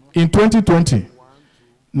 In 2020,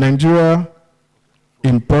 Nigeria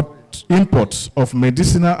imports of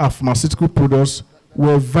medicinal and pharmaceutical products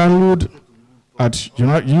were valued at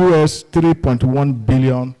US $3.1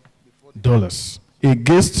 billion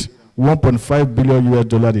against $1.5 billion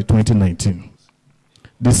in 2019.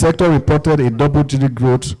 The sector reported a double-digit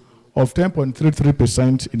growth of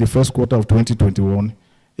 10.33% in the first quarter of 2021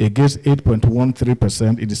 against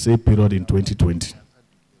 8.13% in the same period in 2020.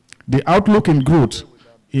 The outlook in growth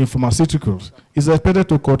in pharmaceuticals is expected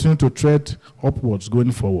to continue to trend upwards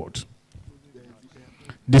going forward.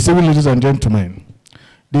 Distinguished ladies and gentlemen,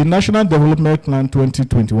 the National Development Plan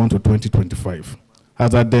 2021 to 2025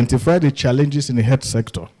 has identified the challenges in the health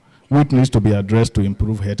sector which needs to be addressed to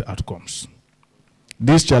improve health outcomes.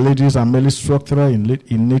 These challenges are mainly structural in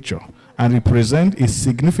nature and represent a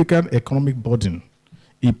significant economic burden,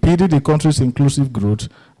 impeding the country's inclusive growth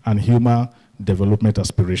and human development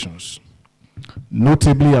aspirations.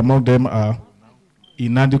 Notably among them are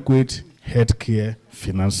inadequate healthcare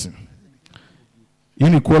financing,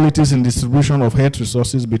 inequalities in distribution of health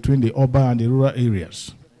resources between the urban and the rural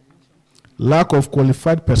areas, lack of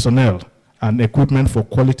qualified personnel and equipment for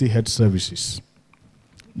quality health services,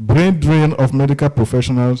 brain drain of medical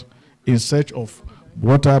professionals in search of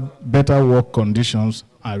better work conditions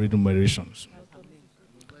and remunerations,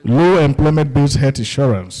 low employment-based health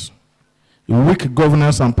insurance, weak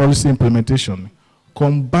governance and policy implementation,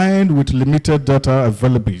 combined with limited data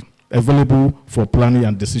available for planning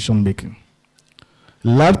and decision-making.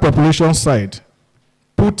 Large population side,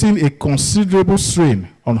 putting a considerable strain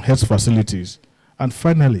on health facilities, and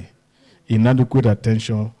finally, inadequate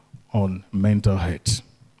attention on mental health.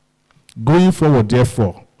 Going forward,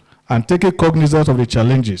 therefore, and taking cognizance of the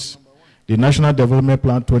challenges, the National Development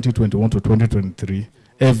Plan 2021 to 2023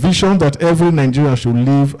 a vision that every Nigerian should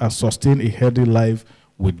live and sustain a healthy life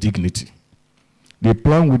with dignity. The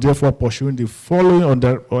plan will therefore pursue the following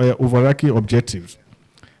overarching objectives: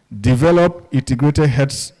 develop integrated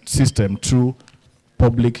health system through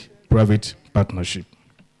public-private partnership,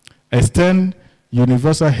 extend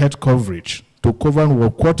universal health coverage to cover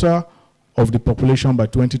 1/4 of the population by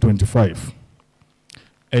 2025,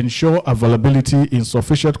 ensure availability in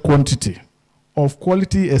sufficient quantity of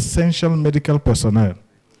quality essential medical personnel,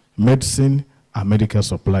 medicine, and medical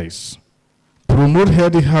supplies, promote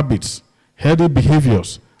healthy habits, healthy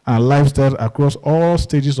behaviors, and lifestyle across all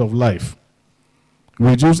stages of life,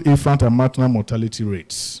 reduce infant and maternal mortality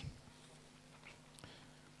rates.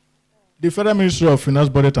 The Federal Ministry of Finance,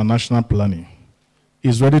 Budget, and National Planning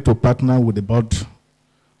is ready to partner with the Board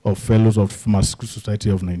of Fellows of the Pharmaceutical Society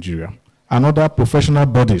of Nigeria and other professional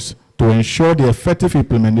bodies to ensure the effective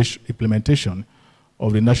implementation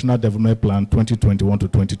of the National Development Plan 2021 to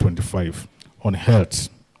 2025 on health.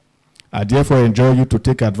 I therefore enjoin you to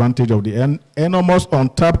take advantage of the enormous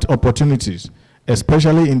untapped opportunities,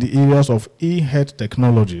 especially in the areas of e-health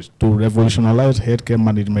technologies, to revolutionize healthcare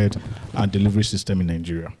management and delivery system in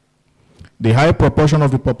Nigeria. The high proportion of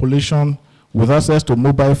the population with access to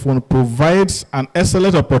mobile phone provides an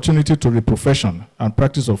excellent opportunity to the profession and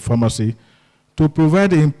practice of pharmacy to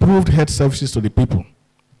provide improved health services to the people.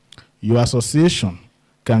 Your association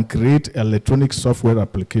can create electronic software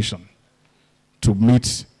application to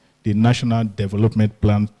meet the National Development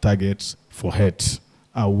Plan targets for health,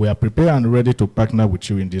 and we are prepared and ready to partner with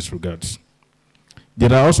you in this regard.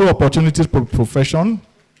 There are also opportunities for profession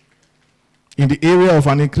in the area of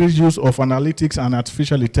an increased use of analytics and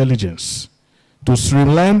artificial intelligence to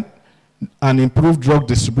streamline and improve drug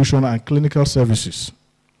distribution and clinical services.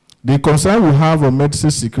 The concern we have on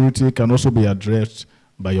medicine security can also be addressed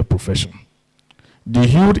by your profession. The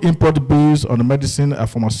huge import base on medicine and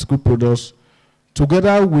pharmaceutical products,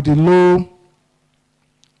 together with the low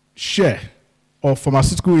share of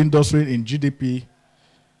pharmaceutical industry in GDP,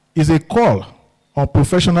 is a call on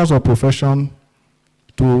professionals of profession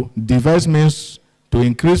to devise means to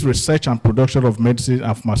increase research and production of medicine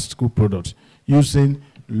and pharmaceutical products using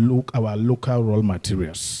our local raw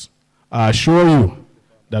materials. I assure you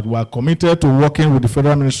that we are committed to working with the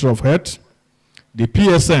Federal Ministry of Health, the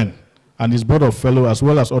PSN, and its Board of Fellows, as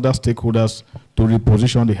well as other stakeholders, to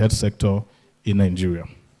reposition the health sector in Nigeria.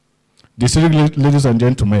 Distinguished ladies and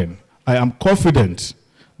gentlemen, I am confident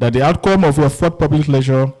that the outcome of your fourth public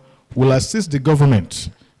lecture will assist the government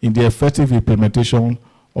in the effective implementation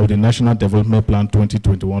of the National Development Plan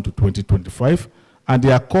 2021 to 2025 and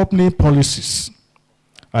the accompanying policies.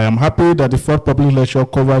 I am happy that the fourth public lecture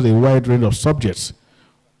covers a wide range of subjects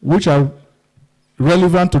which are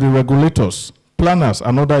relevant to the regulators, planners,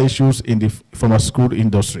 and other issues in the pharmaceutical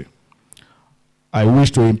industry. I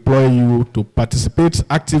wish to implore you to participate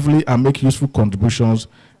actively and make useful contributions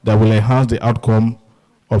that will enhance the outcome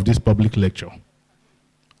of this public lecture.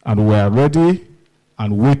 And we are ready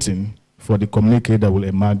and waiting for the communique that will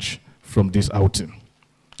emerge from this outing.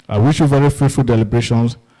 I wish you very fruitful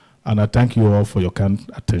deliberations, and I thank you all for your kind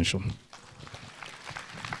attention.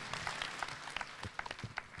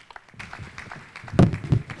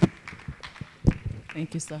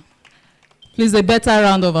 Thank you, sir. Please, a better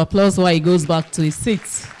round of applause while he goes back to his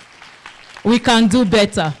seat. We can do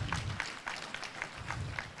better.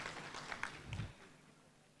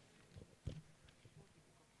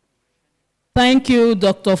 Thank you,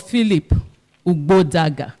 Dr. Philip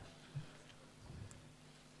Ugbodaga.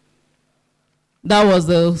 That was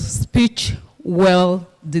a speech well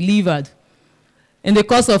delivered. In the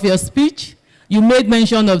course of your speech, you made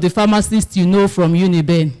mention of the pharmacists you know from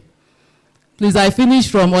Uniben. Please, I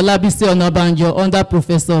finished from Olabisi Onabanjo under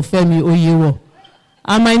Professor Femi Oyewo.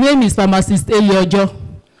 And my name is Pharmacist Eliojo.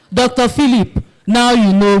 Dr. Philip, now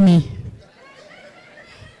you know me.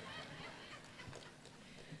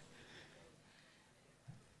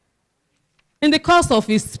 In the course of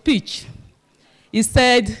his speech, he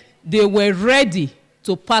said they were ready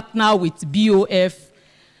to partner with BOF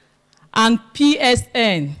and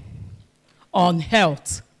PSN on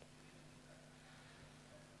health.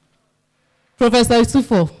 Professor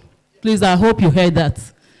Isufo, please, I hope you heard that.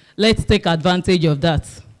 Let's take advantage of that.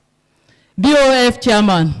 BOF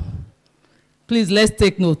chairman, please, let's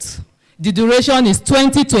take note. The duration is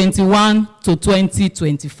 2021 to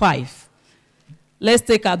 2025. Let's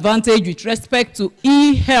take advantage with respect to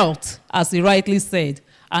e-health, as he rightly said,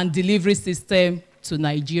 and delivery system to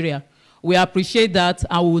Nigeria. We appreciate that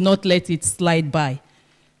and we will not let it slide by.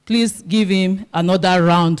 Please give him another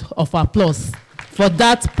round of applause for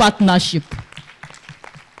that partnership.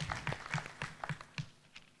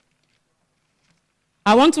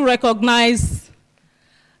 I want to recognize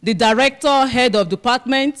the Director, Head of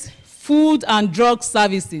Department, Food and Drug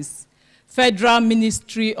Services, Federal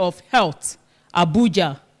Ministry of Health,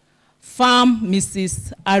 Abuja, Farm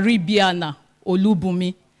Mrs. Aribiana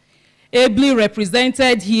Olubumi, ably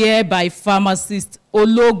represented here by Pharmacist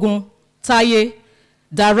Ologun Taye,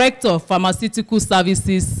 Director of Pharmaceutical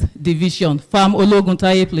Services Division. Farm Ologun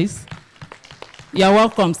Taye, please. You're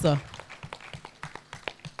welcome, sir.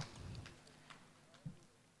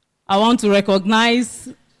 I want to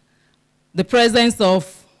recognize the presence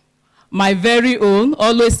of my very own,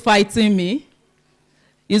 always fighting me.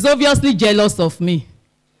 He's obviously jealous of me.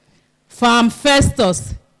 Farm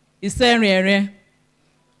Festus Isenriere,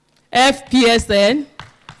 FPSN,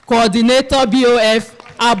 Coordinator BOF,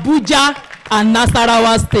 Abuja and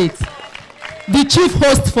Nasarawa State. The chief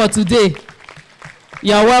host for today.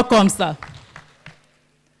 You're welcome, sir.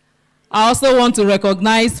 I also want to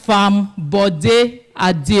recognize Farm Bode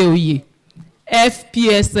Adeoye,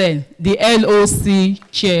 FPSN, the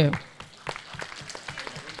LOC chair.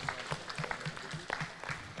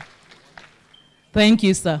 Thank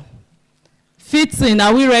you, sir. Fitting,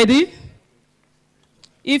 are we ready?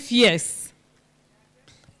 If yes,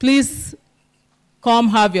 please come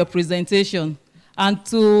have your presentation. And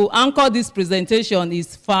to anchor this presentation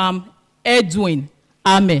is Farm Edwin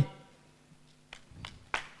Ame.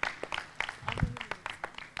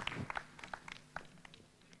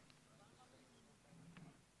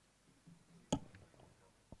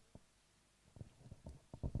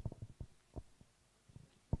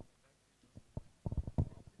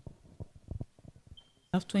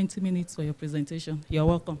 You have 20 minutes for your presentation. You're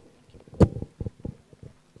welcome.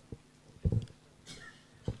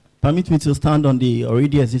 Permit me to stand on the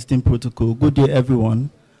already existing protocol. Good day, everyone.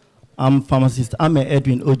 I'm Pharmacist Ame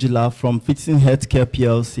Edwin Ojila from Fitting Healthcare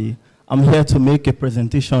PLC. I'm here to make a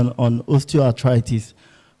presentation on osteoarthritis.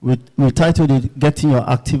 We titled it Getting Your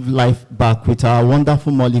Active Life Back with our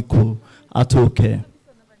wonderful molecule, AtoCare.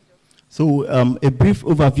 So a brief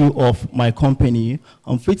overview of my company.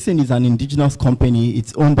 Fitting is an indigenous company.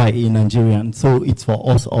 It's owned by a Nigerian, so it's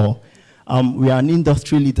for us all. We are an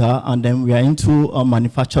industry leader, and then we are into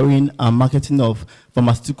manufacturing and marketing of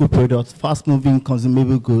pharmaceutical products, fast-moving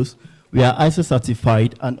consumable goods. We are ISO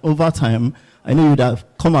certified, and over time, I know you would have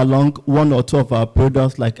come along one or two of our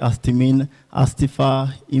products like Astimine,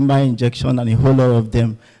 Astifa, Ima injection, and a whole lot of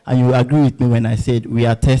them. And you agree with me when I said we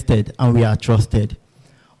are tested and we are trusted.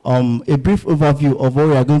 A brief overview of what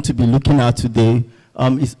we are going to be looking at today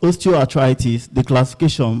is osteoarthritis, the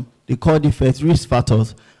classification, the core defects, risk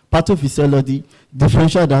factors, pathophysiology,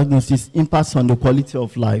 differential diagnosis, impacts on the quality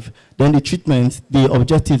of life, then the treatments, the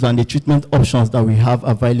objectives, and the treatment options that we have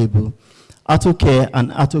available. AtoCare and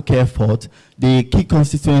AtoCare Forte, the key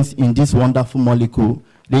constituents in this wonderful molecule,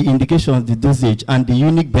 the indications, the dosage, and the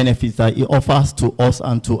unique benefits that it offers to us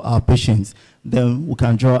and to our patients. Then we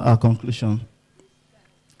can draw our conclusion.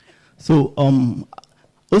 So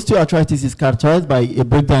osteoarthritis is characterized by a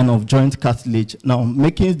breakdown of joint cartilage, now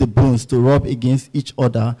making the bones to rub against each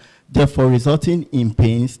other, therefore resulting in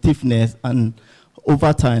pain, stiffness, and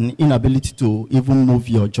over time, inability to even move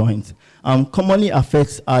your joints. Commonly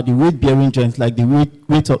affects are the weight-bearing joints, like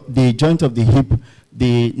the joint of the hip,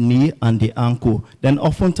 the knee, and the ankle. Then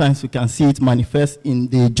oftentimes we can see it manifest in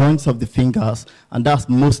the joints of the fingers, and that's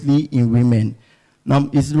mostly in women.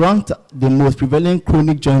 Now, it's ranked the most prevalent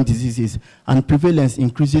chronic joint diseases, and prevalence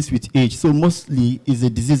increases with age. So mostly is a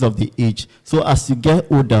disease of the age. So as you get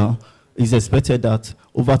older, it's expected that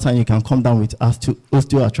over time you can come down with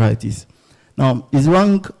osteoarthritis. Now, it's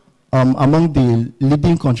ranked among the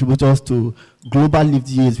leading contributors to global lived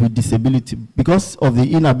years with disability. Because of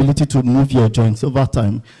the inability to move your joints over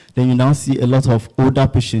time, then you now see a lot of older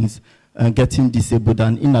patients getting disabled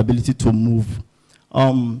and inability to move.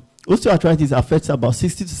 Osteoarthritis affects about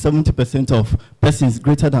 60 to 70% of persons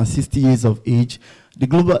greater than 60 years of age. The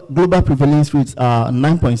global prevalence rates are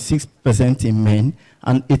 9.6% in men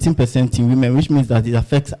and 18% in women, which means that it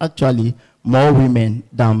affects actually more women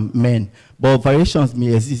than men. But variations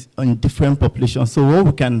may exist in different populations. So what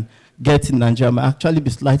we can get in Nigeria may actually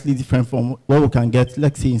be slightly different from what we can get,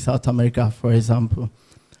 let's say, in South America, for example.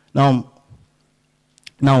 Now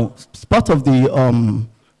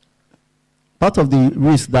part of the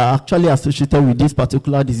risk that are actually associated with this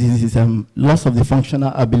particular disease is loss of the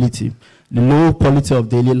functional ability, the low quality of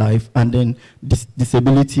daily life, and then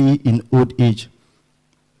disability in old age.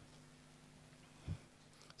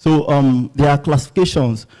 So there are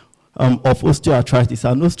classifications of osteoarthritis,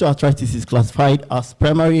 and osteoarthritis is classified as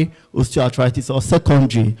primary osteoarthritis or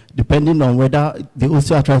secondary, depending on whether the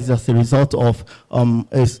osteoarthritis is as a result of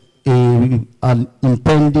an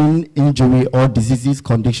impending injury or disease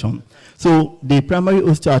condition. So the primary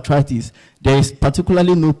osteoarthritis, there is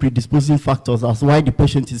particularly no predisposing factors as why the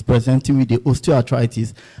patient is presenting with the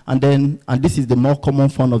osteoarthritis. And this is the more common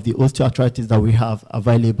form of the osteoarthritis that we have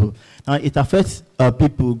available. Now it affects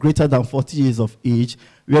people greater than 40 years of age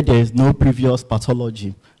where there is no previous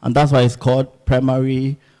pathology. And that's why it's called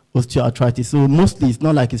primary osteoarthritis. So mostly it's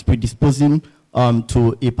not like it's predisposing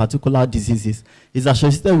to a particular diseases. It's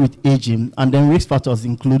associated with aging, and then risk factors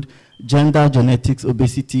include gender, genetics,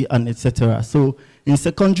 obesity, and etc. So in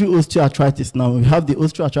secondary osteoarthritis now, we have the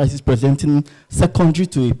osteoarthritis presenting secondary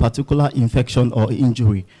to a particular infection or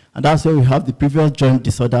injury. And that's where we have the previous joint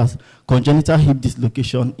disorders, congenital hip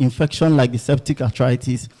dislocation, infection like the septic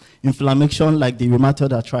arthritis, inflammation like the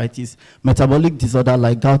rheumatoid arthritis, metabolic disorder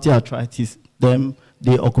like gouty arthritis, then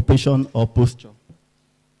the occupation or posture.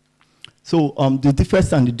 So the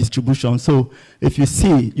difference and the distribution. So if you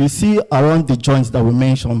see around the joints that we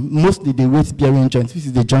mentioned, mostly the weight-bearing joints, which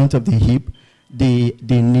is the joint of the hip, the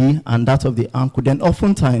knee, and that of the ankle. Then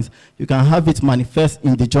oftentimes, you can have it manifest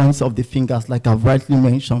in the joints of the fingers, like I've rightly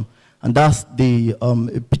mentioned. And that's the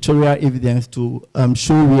pictorial evidence to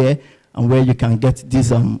show where you can get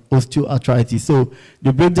this osteoarthritis. So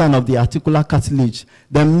the breakdown of the articular cartilage,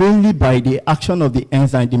 then mainly by the action of the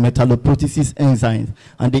enzyme, the metalloproteases enzymes,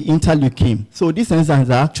 and the interleukin. So these enzymes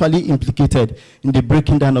are actually implicated in the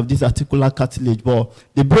breaking down of this articular cartilage. But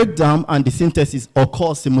the breakdown and the synthesis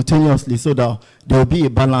occur simultaneously so that there will be a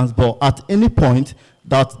balance. But at any point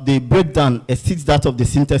that the breakdown exceeds that of the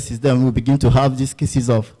synthesis, then we'll begin to have these cases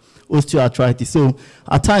of osteoarthritis. So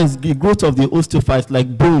at times the growth of the osteophytes,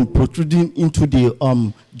 like bone protruding into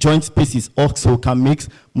the joint spaces, also can make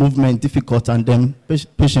movement difficult, and then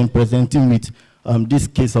patient presenting with this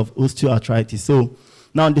case of osteoarthritis. So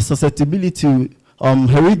now the susceptibility,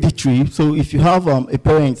 hereditary. So if you have a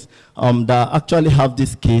parent that actually have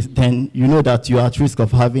this case, then you know that you are at risk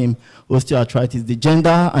of having osteoarthritis. The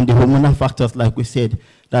gender and the hormonal factors, like we said,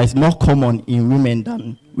 that is more common in women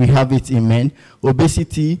than we have it in men.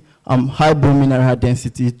 Obesity, high bone mineral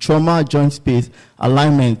density, trauma, joint space,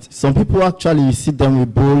 alignment. Some people actually, you see them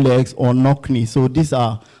with bow legs or knock knee. So these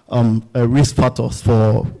are risk factors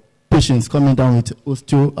for patients coming down with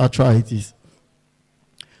osteoarthritis.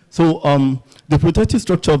 So the protective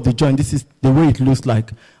structure of the joint, this is the way it looks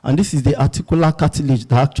like. And this is the articular cartilage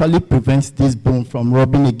that actually prevents this bone from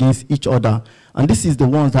rubbing against each other. And this is the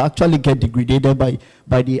ones that actually get degraded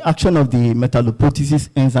by the action of the metalloproteases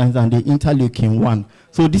enzymes and the interleukin-1.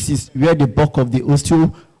 So this is where the bulk of the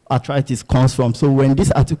osteoarthritis comes from. So when this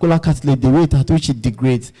articular cartilage, the rate at which it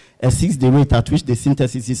degrades exceeds the rate at which the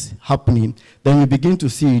synthesis is happening, then we begin to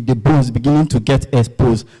see the bones beginning to get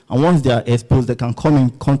exposed. And once they are exposed, they can come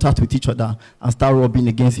in contact with each other and start rubbing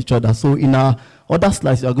against each other. So in our other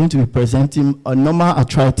slides, we are going to be presenting a normal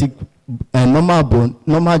arthritic, normal bone,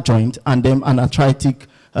 normal joint, and then an arthritic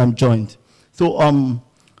joint. So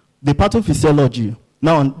the pathophysiology.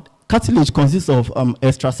 Now, cartilage consists of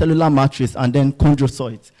extracellular matrix and then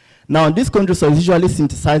chondrocytes. Now, these chondrocytes usually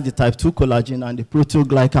synthesize the type 2 collagen and the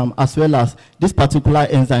proteoglycan, as well as this particular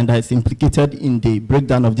enzyme that is implicated in the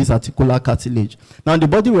breakdown of this articular cartilage. Now, the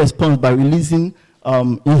body responds by releasing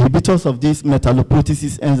inhibitors of this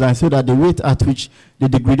metalloproteases enzyme so that the rate at which the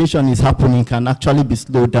degradation is happening can actually be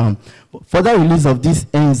slowed down. Further release of this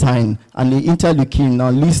enzyme and the interleukin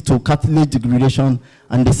now leads to cartilage degradation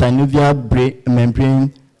and the synovial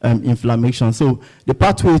membrane inflammation. So the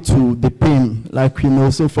pathway to the pain, like we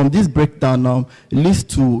know, so from this breakdown now, it leads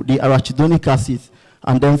to the arachidonic acid,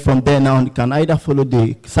 and then from there now, you can either follow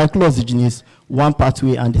the cyclooxygenase 1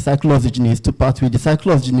 pathway and the cyclooxygenase 2 pathway. The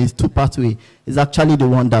cyclooxygenase 2 pathway is actually the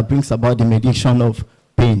one that brings about the mediation of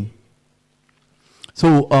pain.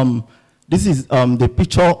 So this is the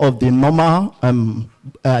picture of the normal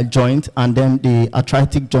joint and then the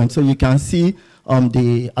arthritic joint. So you can see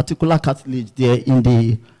the articular cartilage there in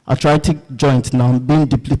the arthritic joint now being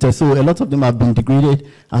depleted. So a lot of them have been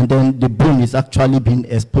degraded, and then the bone is actually being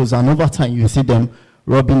exposed. And over time, you see them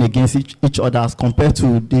rubbing against each other as compared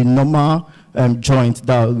to the normal joint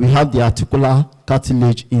that we have the articular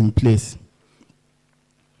cartilage in place.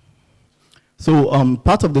 So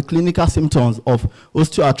part of the clinical symptoms of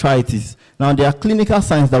osteoarthritis. Now, there are clinical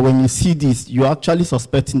signs that when you see this, you're actually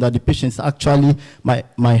suspecting that the patients actually might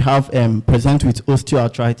have present with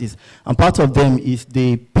osteoarthritis. And part of them is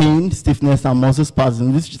the pain, stiffness, and muscle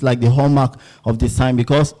spasm, which is like the hallmark of the sign,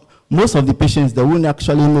 because most of the patients, they won't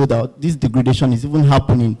actually know that this degradation is even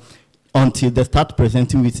happening until they start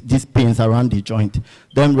presenting with these pains around the joint.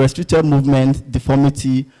 Then restricted movement,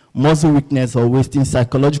 deformity, muscle weakness or wasting,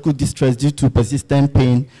 psychological distress due to persistent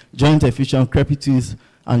pain, joint effusion, crepitus,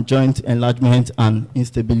 and joint enlargement and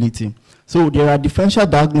instability. So there are differential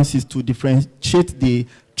diagnoses to differentiate the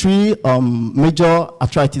three major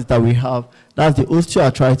arthritis that we have. That's the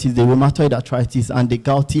osteoarthritis, the rheumatoid arthritis, and the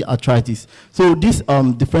gouty arthritis. So this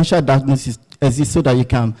differential diagnosis exists so that you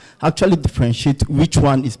can actually differentiate which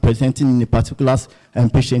one is presenting in a particular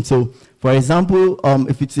patient. So, for example,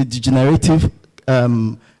 if it's a degenerative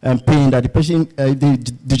pain that the patient, the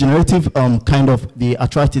degenerative kind of the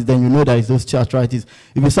arthritis, then you know that it's osteoarthritis.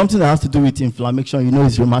 If it's something that has to do with inflammation, you know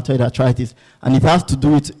it's rheumatoid arthritis. And it has to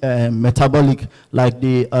do with metabolic, like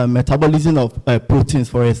the metabolism of proteins,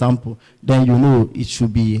 for example, then you know it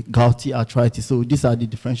should be gouty arthritis. So these are the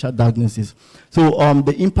differential diagnoses. So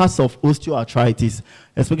the impacts of osteoarthritis,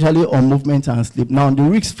 especially on movement and sleep. Now the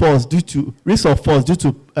risk of falls due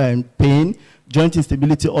to pain, joint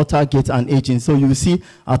instability, altered gait, and aging. So you will see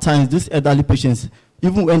at times these elderly patients,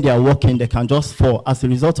 even when they are walking, they can just fall as a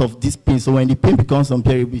result of this pain. So when the pain becomes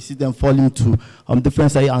unbearable, you see them falling to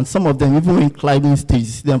different sides, and some of them, even when climbing stage, you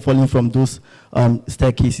see them falling from those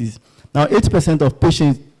staircases. Now, 80% of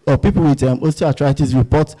patients or people with osteoarthritis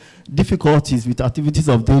report difficulties with activities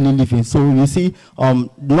of daily living. So you see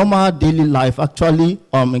normal daily life actually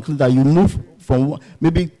includes that you move from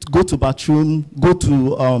maybe go to bathroom, go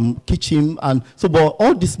to kitchen, and so, but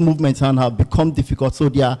all these movements have become difficult. So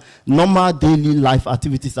their normal daily life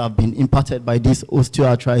activities have been impacted by this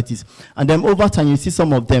osteoarthritis. And then over time, you see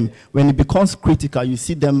some of them, when it becomes critical, you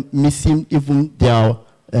see them missing even their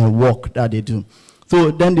work that they do. So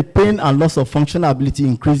then the pain and loss of functional ability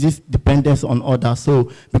increases dependence on others. So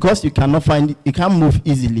because you cannot find it, you can't move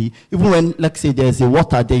easily, even when, let's say, there's a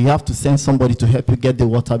water there, you have to send somebody to help you get the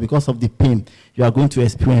water because of the pain you are going to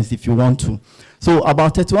experience if you want to. So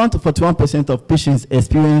about 31 to 41% of patients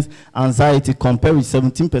experience anxiety compared with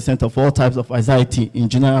 17% of all types of anxiety in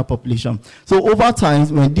general population. So over time,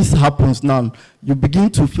 when this happens now, you begin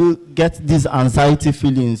to get these anxiety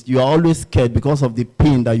feelings. You are always scared because of the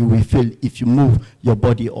pain that you will feel if you move your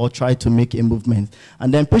body or try to make a movement.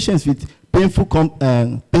 And then patients with painful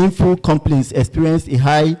complaints experience a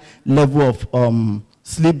high level of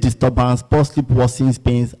sleep disturbance, post-sleep worsening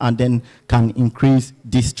pains, and then can increase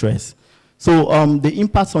distress. So the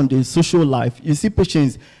impacts on the social life, you see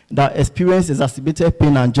patients that experience exacerbated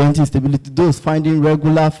pain and joint instability, those finding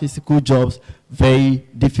regular physical jobs very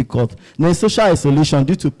difficult. Then social isolation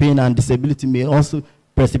due to pain and disability may also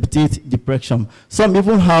precipitate depression. Some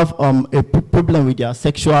even have a problem with their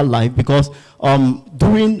sexual life because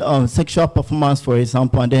during sexual performance, for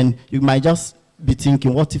example, and then you might just be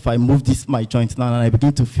thinking, what if I move this my joint now and I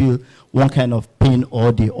begin to feel one kind of pain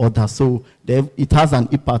or the other? So it has an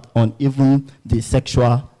impact on even the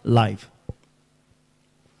sexual life.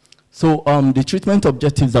 So the treatment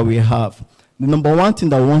objectives that we have, the number one thing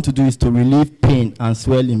that we want to do is to relieve pain and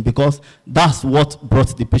swelling, because that's what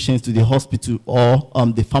brought the patients to the hospital or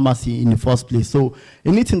the pharmacy in the first place. So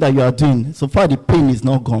anything that you are doing, so far the pain is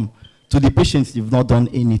not gone. To the patients, you've not done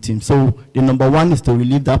anything. So the number one is to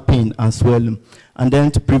relieve that pain and swelling. And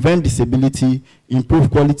then to prevent disability,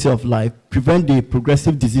 improve quality of life, prevent the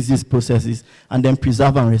progressive diseases processes, and then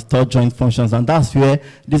preserve and restore joint functions. And that's where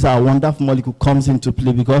this our wonderful molecule comes into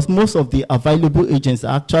play, because most of the available agents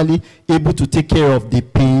are actually able to take care of the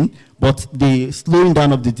pain, but the slowing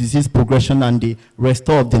down of the disease progression and the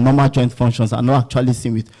restore of the normal joint functions are not actually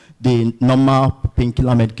seen with the normal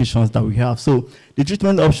painkiller medications that we have. So the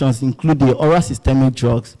treatment options include the oral systemic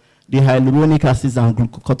drugs, the hyaluronic acids and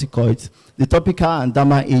glucocorticoids, the topical and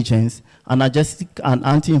dermal agents, analgesic and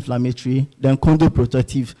anti-inflammatory, then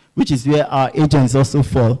chondroprotective, which is where our agents also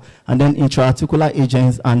fall, and then intraarticular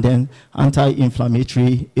agents, and then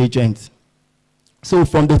anti-inflammatory agents. So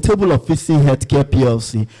from the table of FICMC Healthcare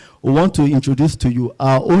PLC, we want to introduce to you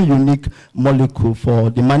our own unique molecule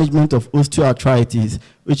for the management of osteoarthritis,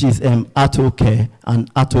 which is AtoCare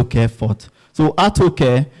and AtoCare Forte. So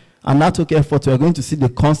AtoCare and AtoCare Forte, we are going to see the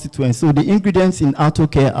constituents. So the ingredients in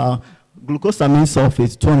AtoCare are glucosamine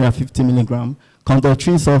sulfate, 250 milligram,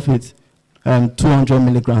 chondroitin sulfate, 200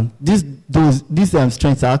 milligram. These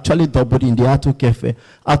strengths are actually doubled in the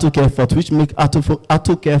AtoCare Forte, which make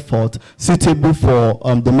AtoCare Forte suitable for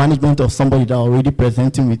the management of somebody that are already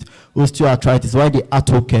presenting with osteoarthritis, while the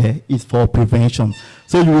AtoCare is for prevention.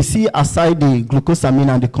 So you will see, aside the glucosamine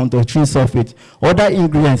and the chondroitin sulfate, other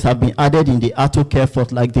ingredients have been added in the AtoCare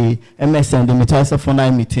Forte, like the MSM, the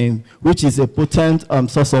methylsulfonylmethane, which is a potent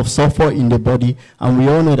source of sulfur in the body, and we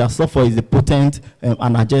all know that sulfur is a potent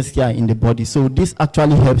analgesia in the body. So this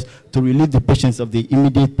actually helps to relieve the patients of the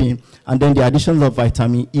immediate pain. And then the additions of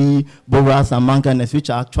vitamin E, borax, and manganese, which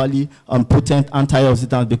are actually potent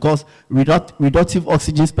antioxidants, because reductive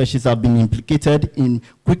oxygen species have been implicated in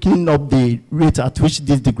quickening up the rate at which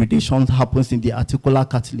this degradation happens in the articular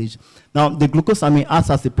cartilage. Now, the glucosamine acts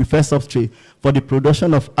as a preferred substrate for the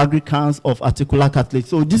production of aggregates of articular cartilage.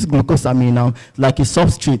 So this glucosamine now is like a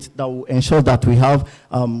substrate that will ensure that we have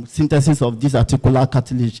synthesis of this articular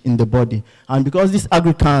cartilage in the body. And because these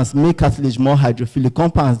aggregates make cartilage more hydrophilic,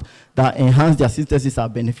 compounds that enhance their synthesis are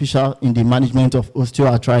beneficial in the management of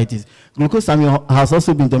osteoarthritis. Glucosamine has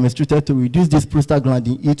also been demonstrated to reduce this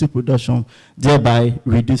prostaglandin E2 production, thereby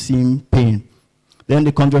reducing pain. Then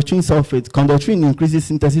the chondroitin sulfate. Chondroitin increases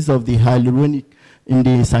synthesis of the hyaluronic in the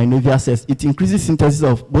synovial cells. It increases synthesis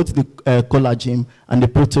of both the collagen and the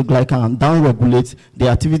proteoglycan and down-regulates the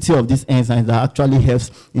activity of these enzymes that actually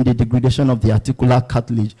helps in the degradation of the articular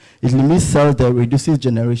cartilage. It limits cells that reduces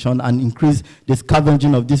generation and increases the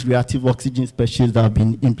scavenging of these reactive oxygen species that have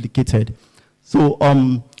been implicated. So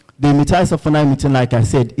the methylsulfonamide, like I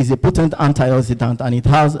said, is a potent antioxidant, and it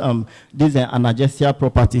has these analgesia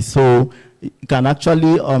properties. So it can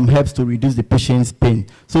actually help to reduce the patient's pain.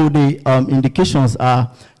 So the indications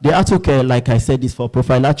are, the AutoCare, like I said, is for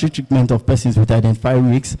prophylactic treatment of persons with identified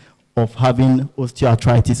risks of having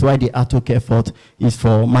osteoarthritis, while the AutoCare Forte is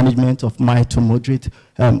for management of mild to moderate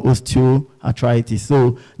osteoarthritis.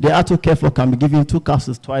 So the AutoCare Forte can be given 2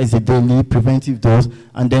 capsules twice a daily, preventive dose,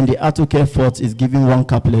 and then the AutoCare Forte is given 1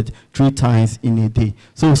 caplet 3 times in a day.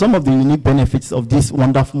 So some of the unique benefits of these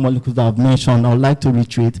wonderful molecules that I've mentioned, I would like to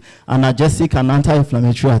reiterate: analgesic and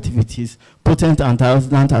anti-inflammatory activities, potent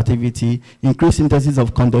antioxidant activity, increased synthesis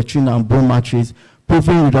of chondroitin and bone matrix,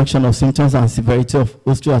 proven reduction of symptoms and severity of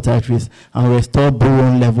osteoarthritis, and restore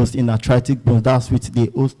boron levels in arthritic bones. That's with the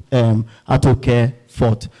AutoCare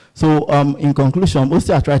Forte. So in conclusion,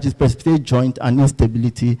 osteoarthritis precipitates joint and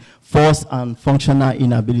instability, force and functional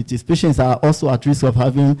inabilities. Patients are also at risk of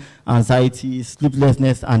having anxiety,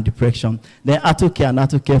 sleeplessness, and depression. Then AutoCare and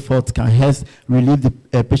AutoCare Forte can help relieve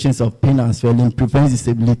the patients of pain and swelling, prevent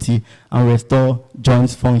disability, and restore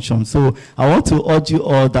joint function. So I want to urge you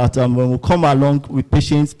all that when we come along with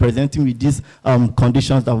patients presenting with these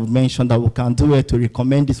conditions that we mentioned, that we can do it to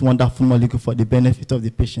recommend this wonderful molecule for the benefit of the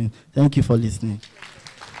patient. Thank you for listening.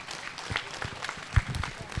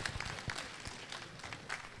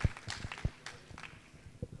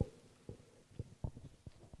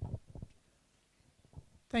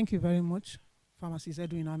 Thank you very much, Pharmacist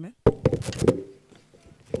Edwin Ame.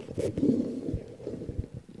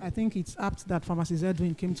 I think it's apt that Pharmacist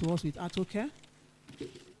Edwin came to us with AutoCare.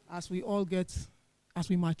 As we all get, as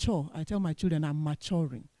we mature, I tell my children I'm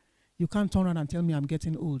maturing. You can't turn around and tell me I'm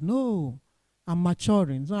getting old. No, I'm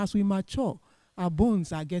maturing. So as we mature, our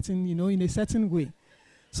bones are getting, in a certain way.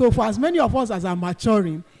 So for as many of us as are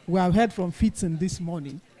maturing, we have heard from Fitzen this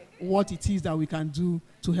morning what it is that we can do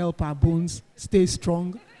to help our bones stay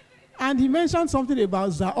strong. And he mentioned something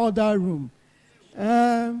about the other room.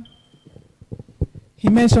 And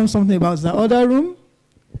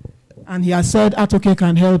he has said AutoCare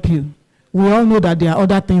can help you. We all know that there are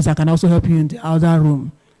other things that can also help you in the other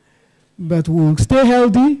room. But we'll stay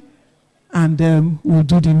healthy and we'll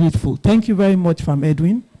do the needful. Thank you very much, Farm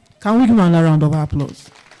Edwin. Can we give him a round of applause?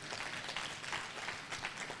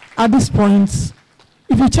 At this point,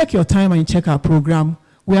 if you check your time and you check our program,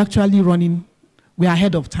 we're actually we're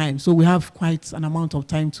ahead of time. So we have quite an amount of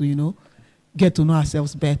time to, get to know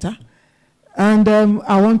ourselves better. And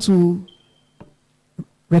I want to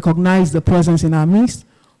recognize the presence in our midst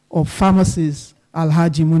of pharmacist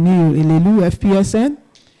Alhaji Munir Elelu, FPSN.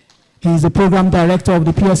 He is the program director of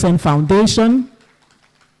the PSN Foundation.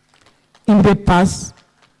 Ingrid Pass,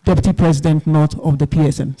 Deputy President North of the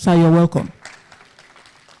PSN. Sir, you're welcome.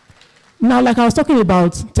 Now, like I was talking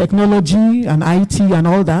about technology and IT and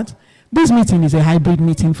all that, this meeting is a hybrid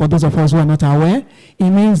meeting for those of us who are not aware. It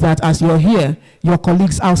means that as you're here, your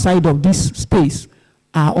colleagues outside of this space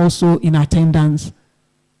are also in attendance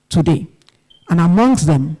today. And amongst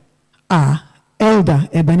them are Elder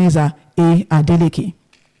Ebenezer A. Adeleke.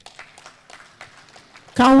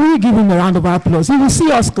 Can we give him a round of applause? He will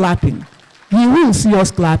see us clapping. He will see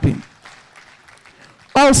us clapping.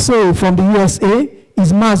 Also from the USA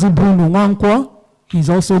is Mazi Bruno Wankwo. He's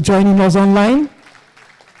also joining us online.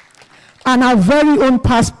 And our very own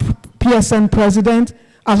past PSN president,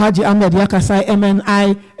 Alhaji Ahmed Yakasai,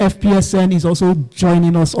 MNI, FPSN, is also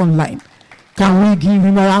joining us online. Can we give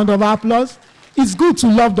him a round of applause? It's good to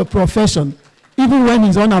love the profession. Even when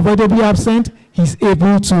he's unavoidably absent, he's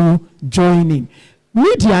able to join in.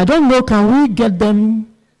 Media, I don't know, can we get them?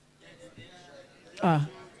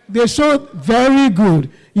 They showed very good.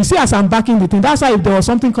 You see, as I'm backing the thing, that's why if there was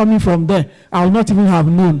something coming from there, I would not even have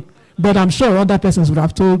known. But I'm sure other persons would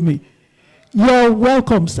have told me. You're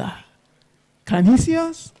welcome, sir. Can he see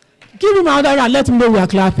us? Give him another round. Let him know we are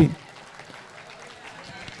clapping.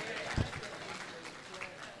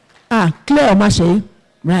 Claire Omashe.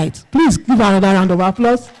 Right. Please give her another round of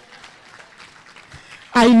applause.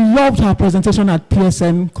 I loved her presentation at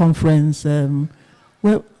PSN conference.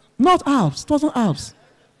 Well, not Alps. It wasn't Alps.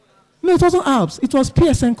 No, it wasn't Alps. It was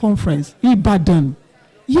PSN conference. Ibadan.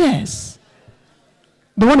 Yes.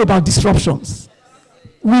 The one about disruptions.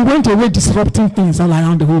 We went away disrupting things all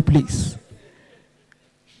around the whole place.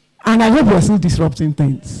 And I hope we're still disrupting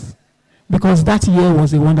things. Because that year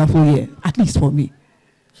was a wonderful year, at least for me.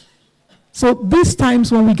 So these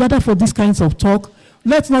times when we gather for these kinds of talk,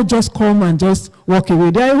 let's not just come and just walk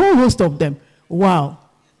away. There are a whole host of them. Wow.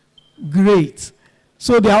 Great.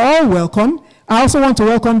 So they are all welcome. I also want to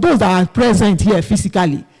welcome those that are present here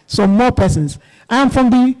physically. Some more persons. I am from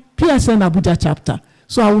the PSN Abuja chapter.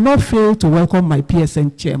 So I will not fail to welcome my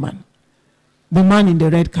PSN chairman, the man in the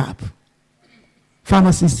red cap,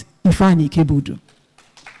 Pharmacist Ifani Kebudu.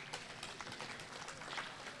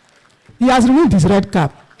 He has removed his red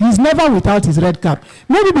cap. He's never without his red cap.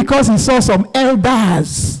 Maybe because he saw some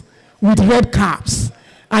elders with red caps.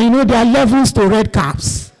 And you know there are levels to red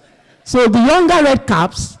caps. So the younger red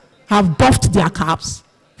caps have buffed their caps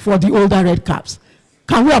for the older red caps.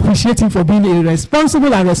 Can we appreciate him for being a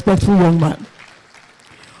responsible and respectful young man?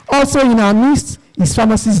 Also in our midst is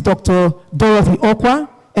pharmacist Dr. Dorothy Okwa,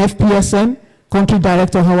 FPSN, Country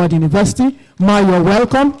Director, Howard University. Ma, you're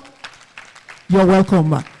welcome. You're welcome,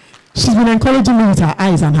 ma. She's been encouraging me with her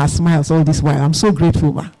eyes and her smiles all this while. I'm so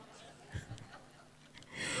grateful, ma.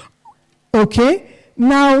 Okay,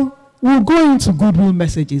 now we'll go into goodwill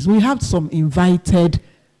messages. We have some invited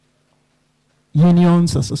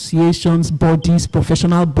unions, associations, bodies,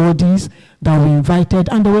 professional bodies that we invited,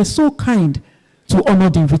 and they were so kind to honor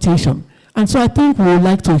the invitation. And so I think we would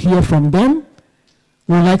like to hear from them.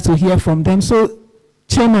 We would like to hear from them. So,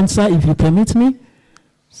 Chairman, sir, if you permit me,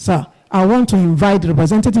 sir, I want to invite the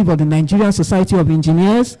representative of the Nigerian Society of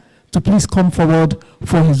Engineers to please come forward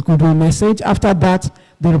for his goodwill message. After that,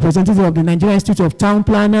 the representative of the Nigerian Institute of Town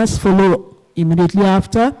Planners follow immediately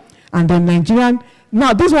after. And then Nigerian,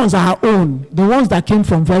 now these ones are our own, the ones that came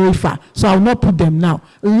from very far. So I will not put them now.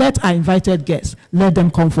 Let our invited guests, let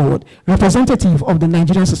them come forward. Representative of the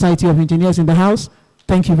Nigerian Society of Engineers in the house,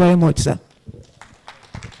 thank you very much, sir.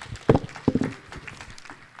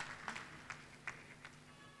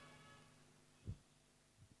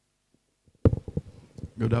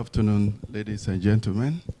 Good afternoon, ladies and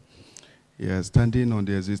gentlemen. Yeah, standing on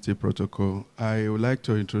the existing protocol, I would like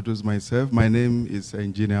to introduce myself. My name is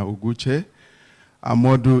Engineer Uguche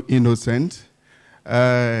Amodu Innocent.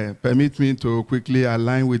 Permit me to quickly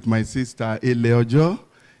align with my sister Eleojo.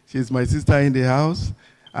 She's my sister in the house,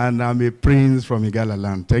 and I'm a prince from Igala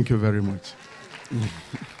land. Thank you very much.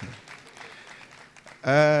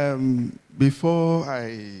 Before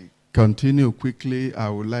I continue quickly, I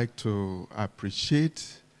would like to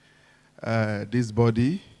appreciate this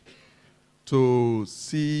body to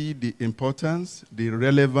see the importance, the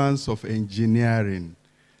relevance of engineering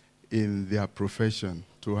in their profession,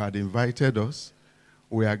 to have invited us.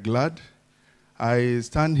 We are glad. I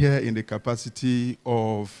stand here in the capacity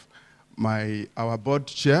of our board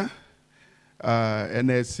chair,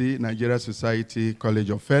 NSC, Nigeria Society College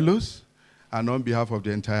of Fellows, and on behalf of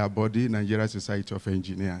the entire body, Nigeria Society of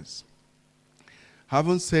Engineers.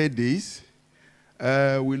 Having said this,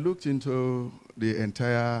 we looked into the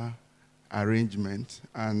entire arrangement,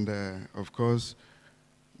 and of course,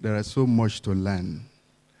 there is so much to learn.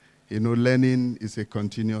 You know, learning is a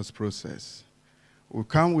continuous process. We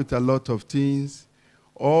come with a lot of things,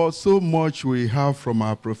 or so much we have from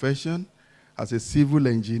our profession as a civil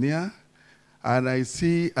engineer, and I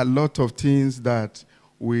see a lot of things that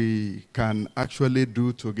we can actually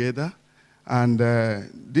do together. And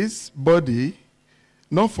this body,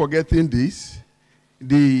 not forgetting this,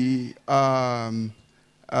 the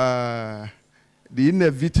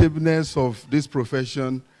inevitableness of this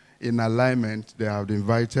profession in alignment, they have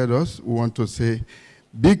invited us. We want to say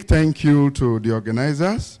big thank you to the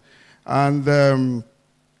organizers. And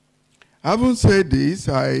having said this,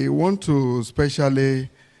 I want to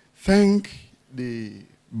especially thank the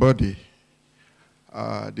body,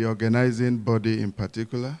 the organizing body in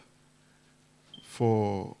particular,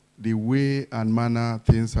 for the way and manner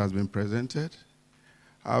things has been presented.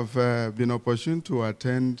 I've been opportune to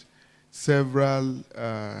attend several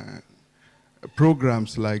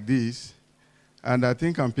programs like this, and I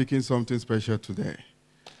think I'm picking something special today.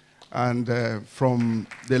 And from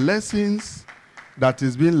the lessons that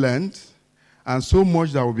is being learned, and so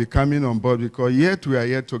much that will be coming on board, because yet we are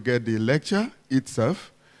yet to get the lecture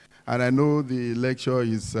itself, and I know the lecture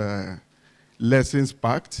is lessons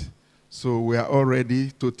packed, So we are all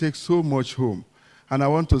ready to take so much home. And I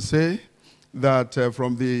want to say that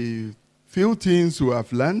from the few things we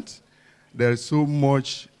have learned, there is so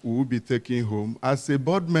much we will be taking home. As a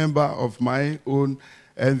board member of my own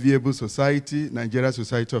enviable society, Nigeria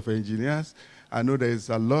Society of Engineers, I know there is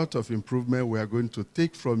a lot of improvement we are going to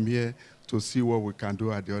take from here to see what we can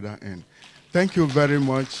do at the other end. Thank you very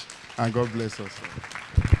much, and God bless us.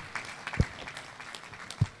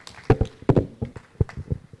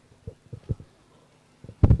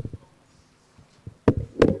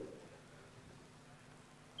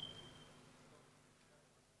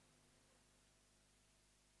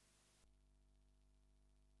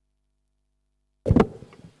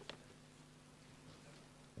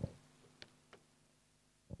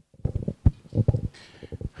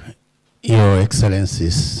 Your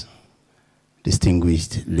Excellencies,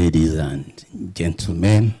 distinguished ladies and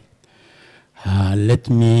gentlemen, let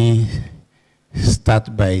me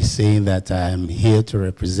start by saying that I am here to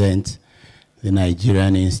represent the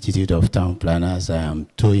Nigerian Institute of Town Planners. I am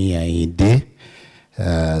Toyin Ayinde,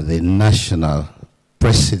 the national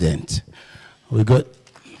president.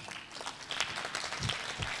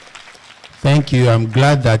 Thank you. I'm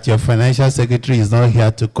glad that your financial secretary is not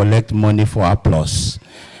here to collect money for applause.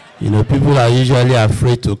 You know, people are usually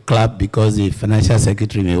afraid to clap because the financial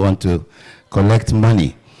secretary may want to collect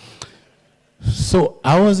money. So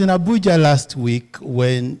I was in Abuja last week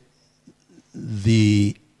when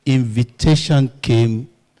the invitation came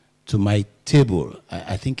to my table.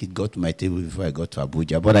 I think it got to my table before I got to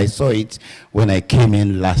Abuja, but I saw it when I came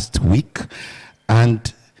in last week.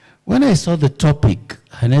 And when I saw the topic,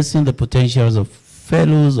 harnessing the potentials of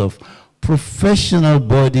fellows of professional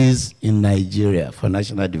bodies in Nigeria for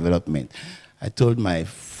national development, I told my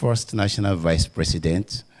first national vice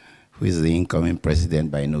president, who is the incoming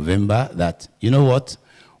president by November, that, you know what,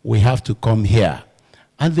 we have to come here.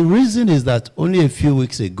 And the reason is that only a few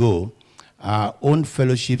weeks ago, our own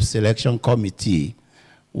fellowship selection committee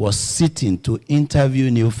was sitting to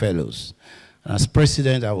interview new fellows. And as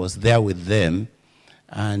president, I was there with them,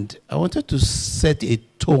 and I wanted to set a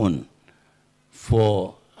tone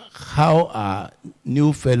for how our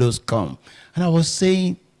new fellows come. And I was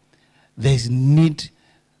saying there's need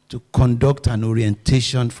to conduct an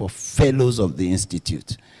orientation for fellows of the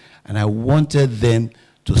Institute. And I wanted them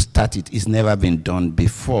to start it. It's never been done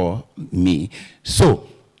before me. So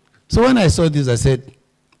when I saw this, I said,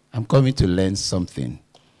 I'm coming to learn something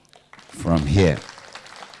from here.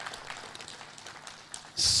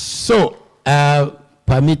 So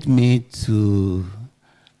permit me to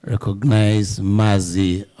recognize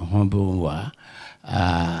Mazi Hombunwa,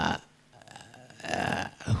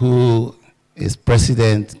 who is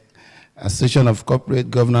President, Association of Corporate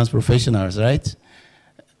Governance Professionals, right?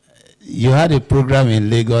 You had a program in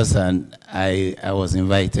Lagos and I was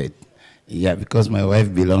invited. Yeah, because my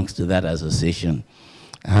wife belongs to that association.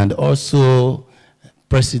 And also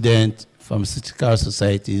President, Pharmaceutical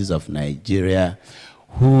Societies of Nigeria,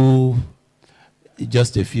 who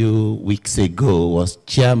just a few weeks ago was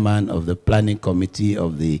chairman of the planning committee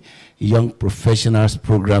of the Young Professionals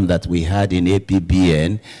program that we had in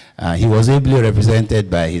APBN. He was ably represented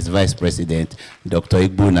by his vice president, Dr.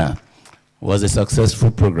 Igbuna. It was a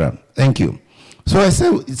successful program. Thank you. So I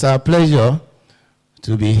said, it's our pleasure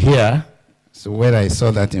to be here. So when I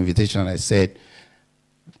saw that invitation, I said,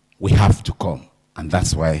 we have to come. And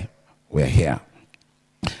that's why we're here.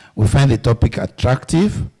 We find the topic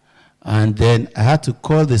attractive. And then I had to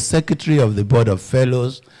call the secretary of the Board of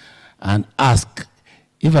Fellows and ask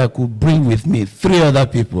if I could bring with me 3 other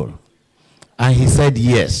people. And he said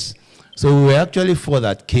yes. So we were actually 4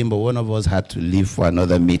 that came, but one of us had to leave for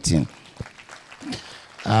another meeting.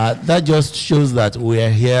 That just shows that we are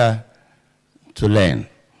here to learn.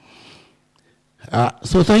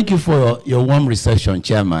 So thank you for your warm reception,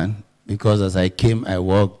 Chairman, because as I came, I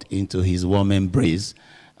walked into his warm embrace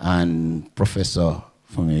and Professor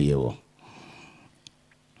Fumiyewo.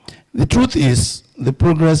 The truth is, the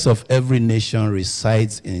progress of every nation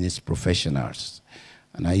resides in its professionals.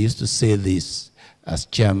 And I used to say this as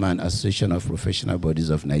chairman, Association of Professional Bodies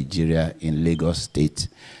of Nigeria in Lagos State,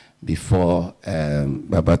 before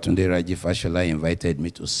Babatunde Raji Fashola invited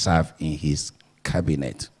me to serve in his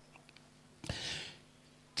cabinet.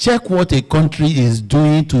 Check what a country is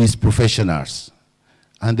doing to its professionals,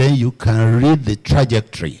 and then you can read the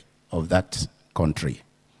trajectory of that country.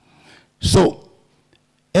 So,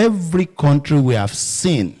 every country we have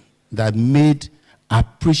seen that made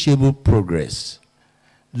appreciable progress,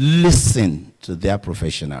 listen to their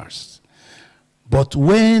professionals. But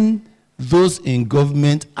when those in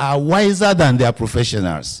government are wiser than their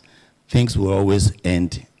professionals, things will always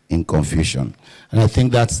end in confusion. And I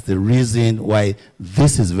think that's the reason why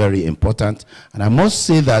this is very important. And I must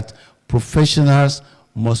say that professionals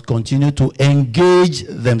must continue to engage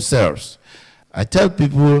themselves. I tell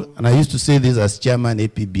people, and I used to say this as chairman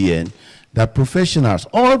APBN, that professionals,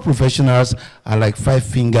 all professionals are like 5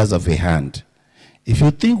 fingers of a hand. If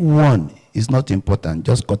you think one is not important,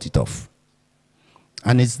 just cut it off.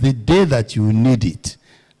 And it's the day that you need it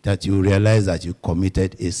that you realize that you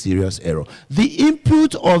committed a serious error. The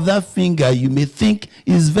input of that finger you may think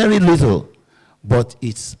is very little, but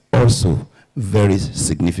it's also very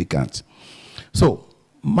significant. So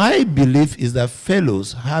my belief is that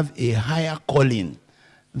fellows have a higher calling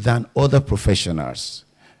than other professionals.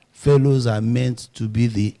 Fellows are meant to be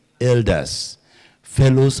the elders.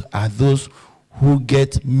 Fellows are those who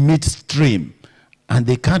get midstream and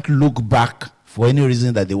they can't look back for any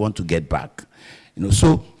reason that they want to get back.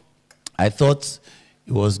 So I thought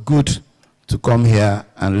it was good to come here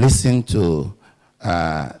and listen to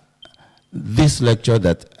this lecture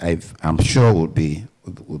that I'm sure will be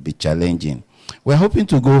challenging. We're hoping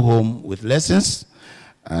to go home with lessons,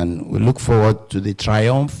 and we look forward to the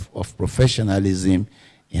triumph of professionalism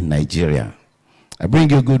in Nigeria. I bring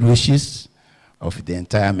you good wishes of the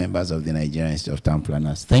entire members of the Nigerian Institute of Town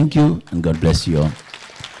Planners. Thank you, and God bless you all.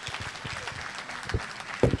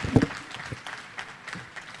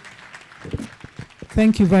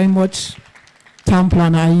 Thank you very much, Town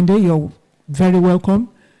Planner Ayinde. You're very welcome.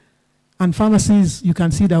 And pharmacists, you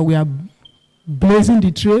can see that we are blazing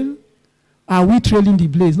the trail. Are we trailing the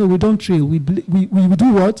blaze? No, we don't trail. We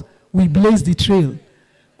do what? We blaze the trail.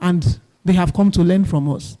 And they have come to learn from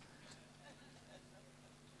us.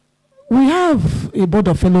 We have a board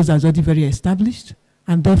of fellows that's already very established,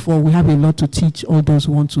 and therefore we have a lot to teach all those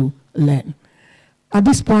who want to learn. At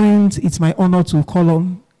this point, it's my honor to call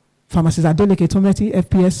on Pharmacist Adeleke Tometi,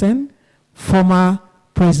 FPSN, former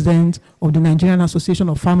president of the Nigerian Association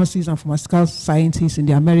of Pharmacists and Pharmaceutical Scientists in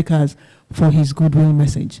the Americas, for his goodwill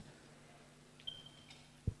message.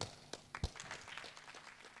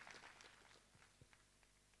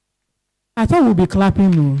 I thought we'd be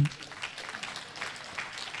clapping now.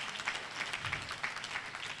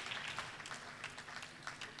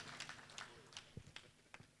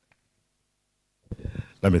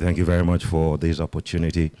 Let me thank you very much for this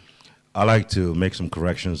opportunity. I'd like to make some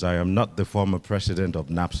corrections. I am not the former president of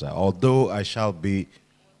NAPSA, although I shall be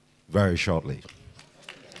very shortly.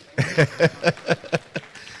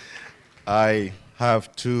 I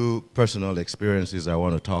have 2 personal experiences I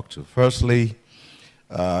want to talk to. Firstly,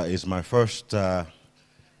 it's my first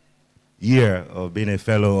year of being a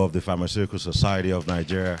fellow of the Pharmaceutical Society of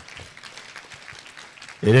Nigeria.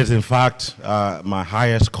 It is, in fact, my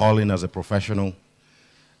highest calling as a professional.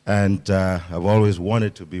 And I've always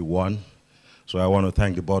wanted to be one. So I want to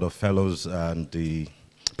thank the Board of Fellows and the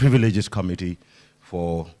Privileges Committee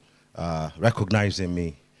for recognizing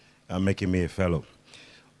me and making me a fellow.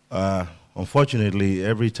 Unfortunately,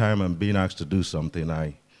 every time I'm being asked to do something,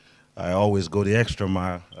 I always go the extra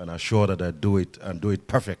mile and assure that I do it and do it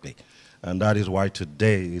perfectly. And that is why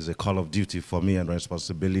today is a call of duty for me and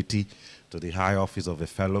responsibility to the high office of a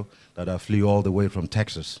fellow, that I flew all the way from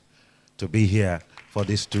Texas to be here for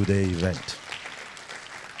this 2-day event.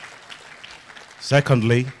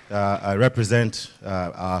 Secondly, I represent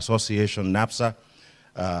our association, NAPSA,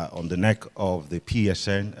 on the neck of the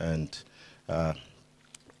PSN, and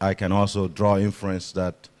I can also draw inference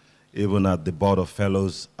that even at the Board of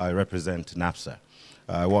Fellows, I represent NAPSA.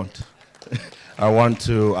 I want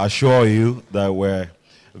to assure you that we're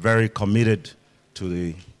very committed to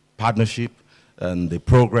the partnership and the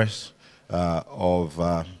progress of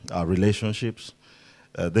our relationships.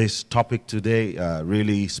 This topic today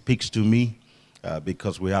really speaks to me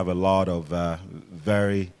because we have a lot of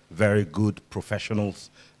very, very good professionals,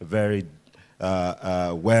 very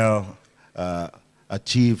well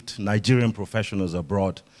achieved Nigerian professionals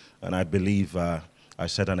abroad. And I believe I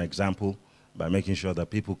set an example by making sure that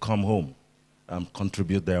people come home and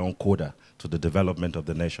contribute their own quota to the development of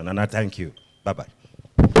the nation. And I thank you. Bye-bye.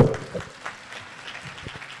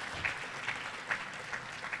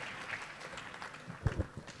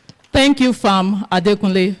 Thank you, Farm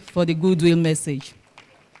Adekunle, for the goodwill message.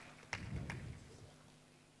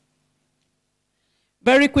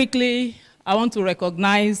 Very quickly, I want to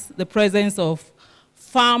recognize the presence of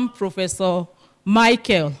Farm Professor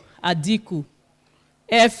Michael Adiku,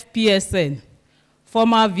 FPSN,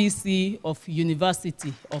 former VC of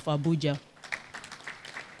University of Abuja.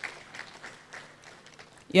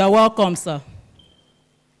 You're welcome, sir.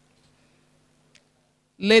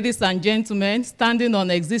 Ladies and gentlemen, standing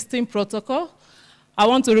on existing protocol, I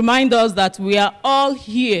want to remind us that we are all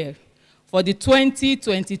here for the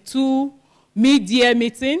 2022 mid-year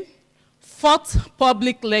meeting, 4th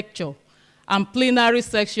public lecture, and plenary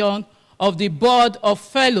section of the Board of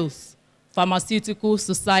Fellows, Pharmaceutical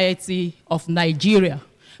Society of Nigeria.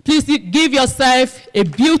 Please give yourself a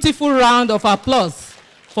beautiful round of applause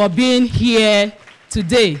for being here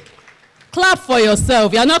today. Clap for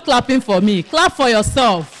yourself. You're not clapping for me. Clap for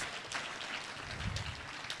yourself.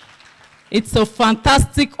 It's a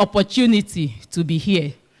fantastic opportunity to be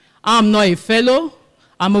here. I'm not a fellow.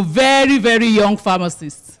 I'm a very, very young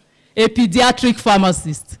pharmacist, a pediatric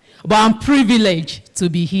pharmacist, but I'm privileged to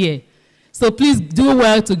be here. So please do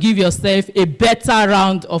well to give yourself a better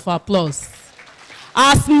round of applause.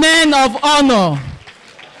 As men of honor,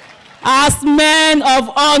 as men of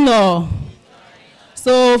honor.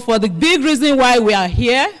 So for the big reason why we are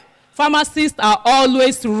here, pharmacists are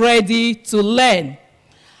always ready to learn.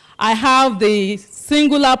 I have the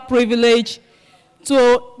singular privilege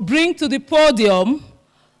to bring to the podium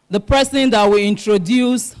the person that will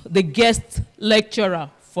introduce the guest lecturer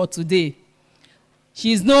for today.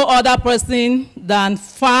 She is no other person than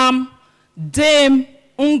Farm Dame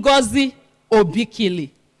Ngozi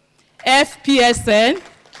Obikili, FPSN,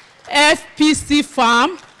 FPC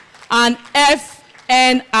Farm, and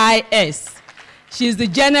FNIS. She is the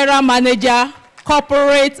General Manager,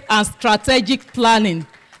 Corporate and Strategic Planning,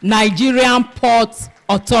 Nigerian Ports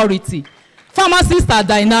Authority. Pharmacists are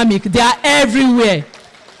dynamic. They are everywhere.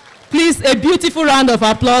 Please, a beautiful round of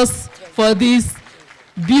applause for this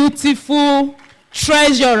beautiful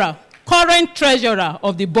treasurer, current treasurer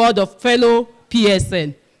of the Board of Fellow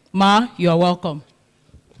PSN. Ma, you are welcome.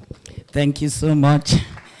 Thank you so much.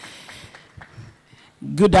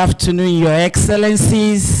 Good afternoon, Your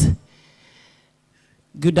Excellencies.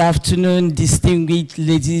 Good afternoon, distinguished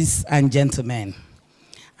ladies and gentlemen.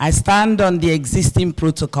 I stand on the existing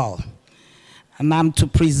protocol, and I'm to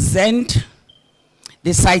present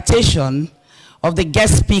the citation of the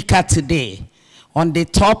guest speaker today on the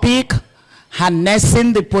topic,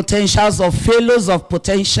 harnessing the potentials of fellows of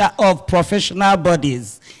professional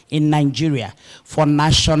bodies in Nigeria for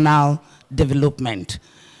national development.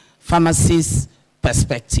 Pharmacist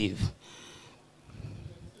perspective.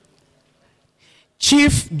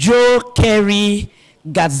 Chief Joe-Kyari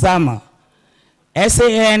Gadzama,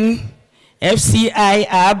 SAN, FCI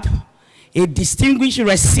AB, a distinguished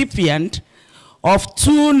recipient of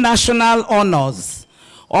 2 national honors,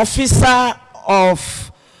 officer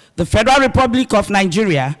of the Federal Republic of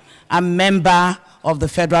Nigeria and member of the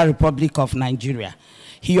Federal Republic of Nigeria.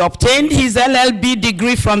 He obtained his LLB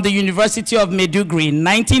degree from the University of Maiduguri in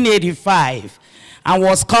 1985 and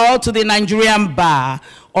was called to the Nigerian bar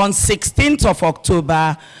on 16th of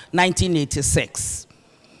October 1986.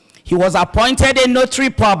 He was appointed a notary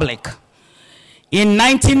public in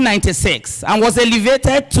 1996 and was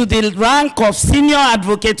elevated to the rank of Senior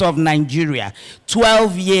Advocate of Nigeria,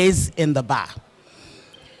 12 years in the bar.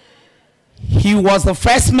 He was the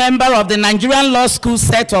first member of the Nigerian Law School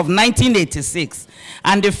set of 1986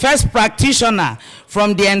 and the first practitioner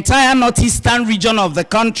from the entire northeastern region of the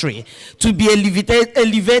country to be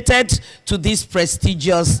elevated to this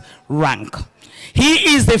prestigious rank.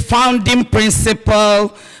 He is the founding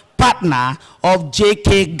principal partner of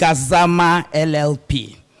J.K. Gadzama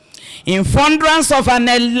LLP. In furtherance of an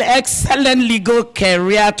excellent legal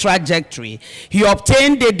career trajectory, he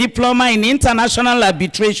obtained a diploma in international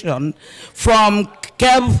arbitration from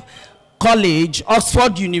Kev College,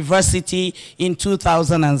 Oxford University in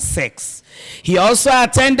 2006. He also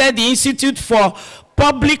attended the Institute for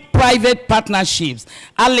Public-Private Partnerships,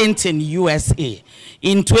 Arlington, USA,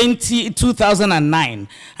 in 2009,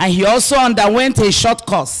 and he also underwent a short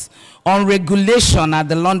course on regulation at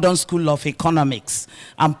the London School of Economics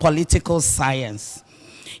and Political Science.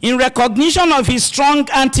 In recognition of his strong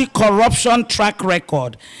anti-corruption track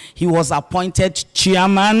record, he was appointed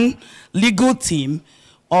chairman, legal team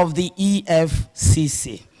of the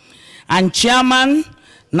EFCC, and chairman,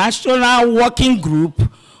 National Working Group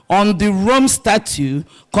on the Rome Statute,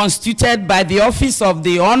 constituted by the Office of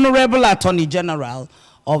the Honorable Attorney General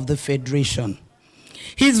of the Federation.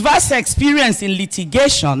 His vast experience in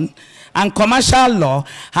litigation and commercial law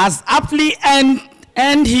has aptly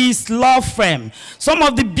earned his law firm some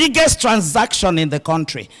of the biggest transactions in the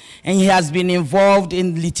country, and he has been involved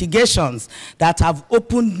in litigations that have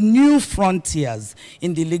opened new frontiers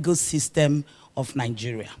in the legal system of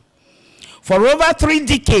Nigeria. For over 3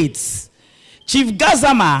 decades, Chief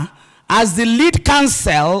Gadzama, as the lead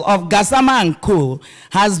counsel of Gadzama & Co.,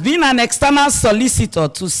 has been an external solicitor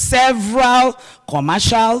to several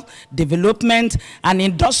commercial, development, and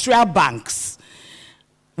industrial banks,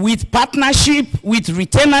 with partnership, with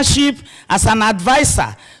retainership as an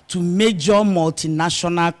advisor to major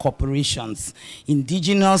multinational corporations,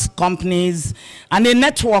 indigenous companies, and a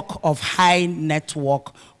network of high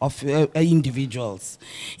network of individuals.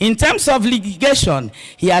 In terms of litigation,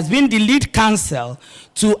 he has been the lead counsel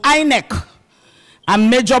to INEC and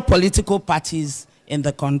major political parties in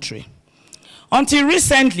the country. Until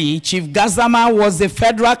recently, Chief Gadzama was a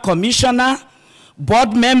federal commissioner,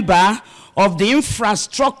 board member of the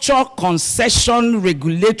Infrastructure Concession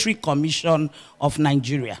Regulatory Commission of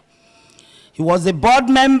Nigeria. He was a board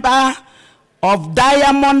member of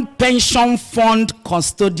Diamond Pension Fund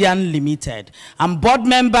Custodian Limited and board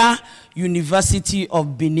member, University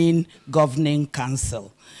of Benin Governing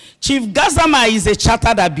Council. Chief Gadzama is a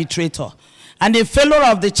chartered arbitrator and a fellow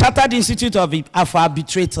of the Chartered Institute of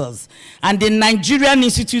Arbitrators and the Nigerian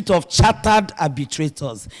Institute of Chartered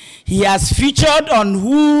Arbitrators. He has featured on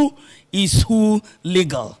Who is Who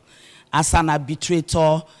Legal as an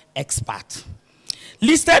arbitrator expert.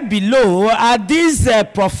 Listed below are these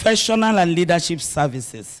professional and leadership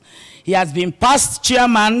services. He has been past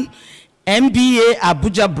chairman, MBA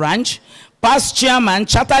Abuja branch, past chairman,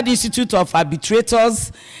 Chartered Institute of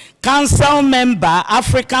Arbitrators, council member,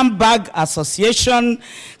 African Bar Association,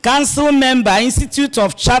 council member, Institute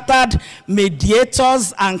of Chartered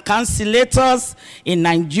Mediators and Conciliators in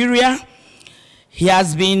Nigeria. He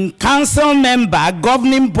has been council member,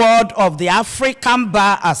 governing board of the African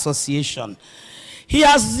Bar Association. He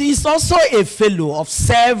is also a fellow of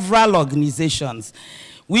several organizations,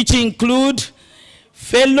 which include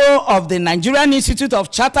fellow of the Nigerian Institute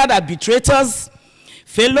of Chartered Arbitrators,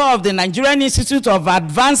 fellow of the Nigerian Institute of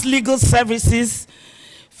Advanced Legal Services,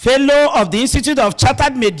 fellow of the Institute of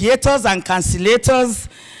Chartered Mediators and Conciliators,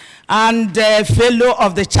 and fellow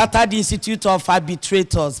of the Chartered Institute of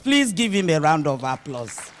Arbitrators. Please give him a round of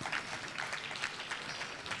applause.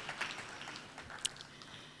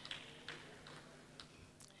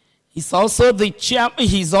 He's also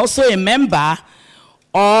a member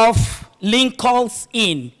of Lincoln's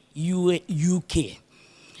Inn, UK.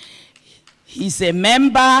 He's a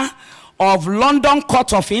member of London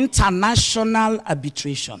Court of International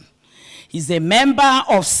Arbitration. He's a member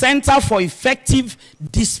of Center for Effective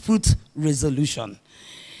Dispute Resolution.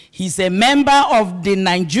 He's a member of the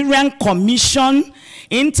Nigerian Commission,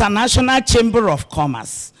 International Chamber of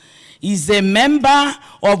Commerce. He's a member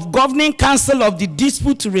of Governing Council of the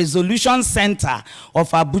Dispute Resolution Center of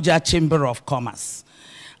Abuja Chamber of Commerce,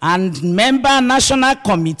 and member National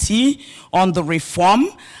Committee on the Reform,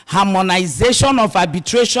 Harmonization of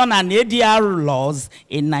Arbitration and ADR laws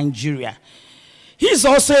in Nigeria. He is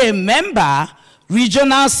also a member,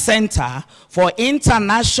 Regional Center for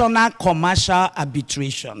International Commercial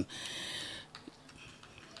Arbitration.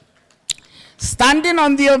 Standing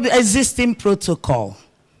on the existing protocol,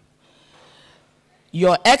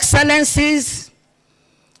 Your Excellencies,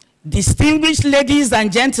 distinguished ladies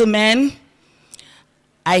and gentlemen,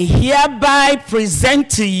 I hereby present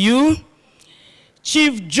to you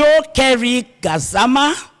Chief Joe-Kyari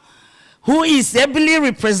Gadzama, who is ably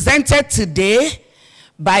represented today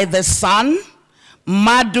by the son,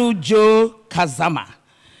 Madu Joe Gadzama.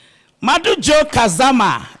 Madu Joe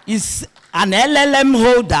Gadzama is an LLM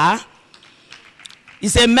holder,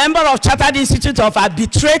 is a member of Chartered Institute of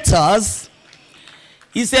Arbitrators,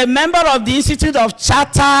 is a member of the Institute of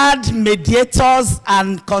Chartered Mediators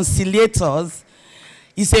and Conciliators,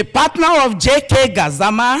 is a partner of J.K.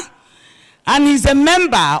 Gadzama, and is a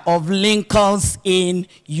member of Lincoln's Inn,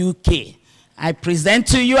 UK. I present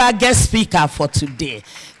to you our guest speaker for today.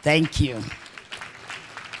 Thank you.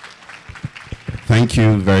 Thank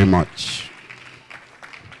you very much.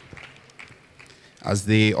 As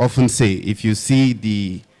they often say, if you see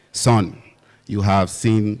the son, you have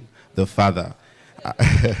seen the father.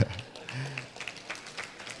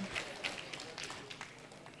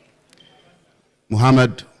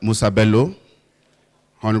 Muhammad Musa Bello,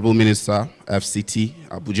 Honorable Minister, FCT,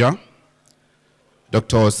 Abuja.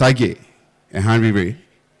 Dr. Sage Ehanrire,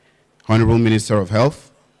 Honorable Minister of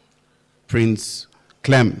Health. Prince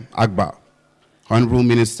Clem Agba, Honorable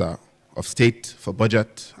Minister of State for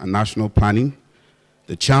Budget and National Planning,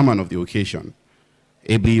 the chairman of the occasion,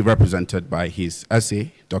 ably represented by his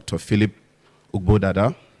essay, Dr. Philip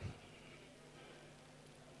Ugbodada.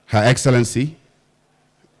 Her Excellency,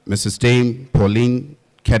 Mrs. Dame Pauline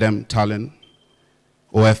Kedem Talen,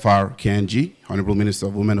 OFR KNG, Honorable Minister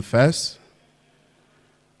of Women Affairs.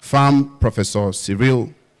 FARM Professor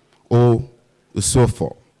Cyril O.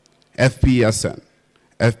 Usofo, FPSN,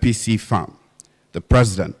 FPC FARM, the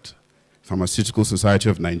President, Pharmaceutical Society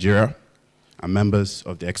of Nigeria, and members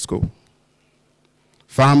of the EXCO.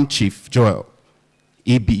 FARM Chief Joel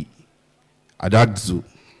E.B. Adagzu,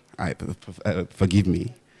 forgive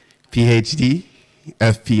me, PhD,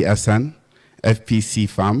 FPSN, FPC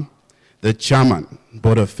Farm, the Chairman,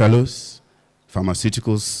 Board of Fellows,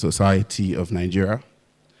 Pharmaceutical Society of Nigeria,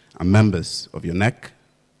 and members of your NEC,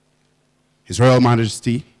 His Royal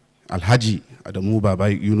Majesty Alhaji Adamu Baba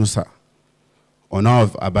Yunusa, Honor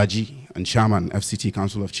of Abaji and Chairman, FCT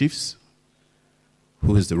Council of Chiefs,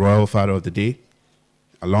 who is the Royal Father of the Day,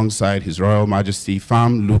 alongside His Royal Majesty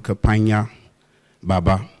Farm Luka Panya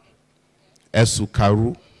Baba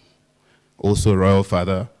Esukaru, also Royal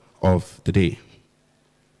Father of the Day.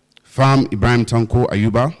 Farm Ibrahim Tanko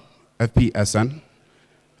Ayuba, FPSN,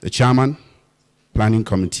 the Chairman, Planning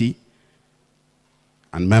Committee,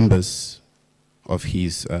 and members of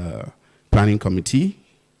his Planning Committee,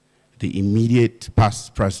 the immediate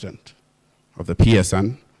past President of the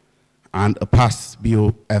PSN, and a past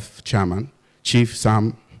BOF Chairman, Chief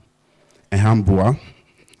Sam Ehambua,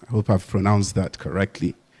 I hope I've pronounced that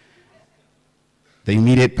correctly, the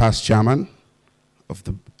immediate past Chairman of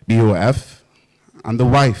the BOF, and the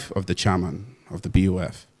wife of the Chairman of the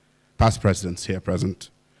BOF, past Presidents here present,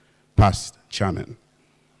 past Chairman.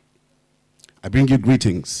 I bring you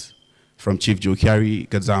greetings from Chief Joe-Kyari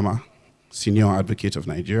Gadzama, Senior Advocate of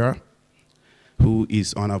Nigeria, who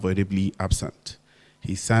is unavoidably absent.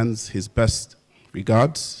 He sends his best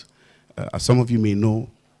regards. As some of you may know,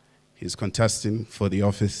 he's contesting for the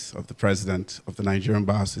office of the President of the Nigerian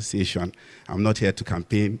Bar Association. I'm not here to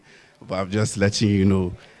campaign, but I'm just letting you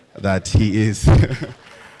know that he is,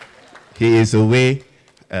 he is away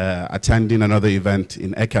attending another event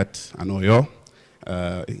in Eket and Oyo.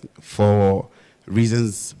 For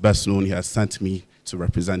reasons best known, he has sent me to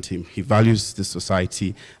represent him. He values this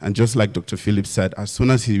society, and just like Dr. Phillips said, as soon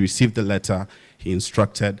as he received the letter, he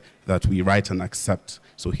instructed that we write and accept.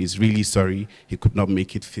 So he's really sorry he could not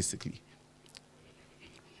make it physically.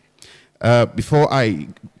 Before I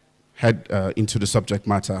head into the subject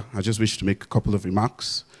matter, I just wish to make a couple of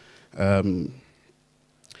remarks.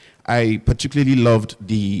 I particularly loved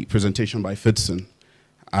the presentation by Fidson.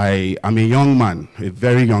 I am a young man, a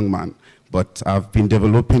very young man, but I've been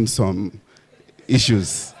developing some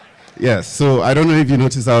issues. Yes, so I don't know if you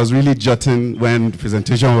noticed, I was really jotting when the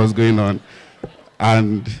presentation was going on.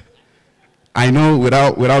 And I know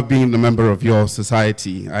without being a member of your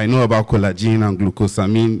society, I know about collagen and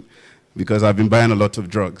glucosamine because I've been buying a lot of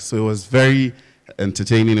drugs. So it was very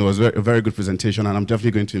entertaining. It was a very good presentation, and I'm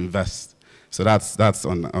definitely going to invest. So that's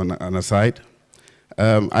on an aside.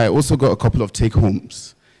 I also got a couple of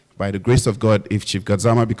take-homes. By the grace of God, if Chief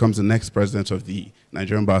Gadzama becomes the next president of the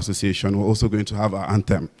Nigerian Bar Association, we're also going to have our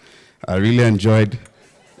anthem. I really enjoyed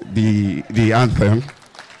the anthem.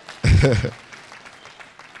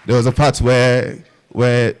 There was a part where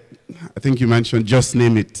I think you mentioned, just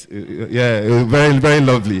name it. Yeah, it was very, very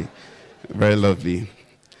lovely. Very lovely.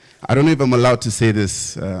 I don't know if I'm allowed to say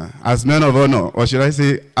this. As men of honor, or should I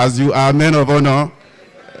say, as you are men of honor,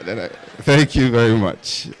 thank you very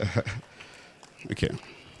much. Okay.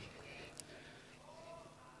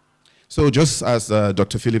 So just as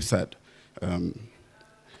Dr. Phillips said,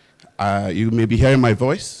 you may be hearing my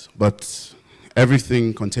voice, but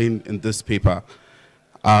everything contained in this paper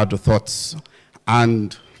are the thoughts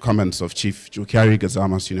and comments of Chief Joe-Kyari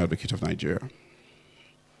Gadzama, Senior Advocate of Nigeria.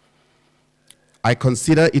 I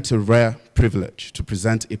consider it a rare privilege to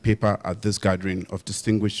present a paper at this gathering of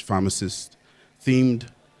distinguished pharmacists themed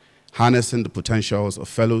Harnessing the Potentials of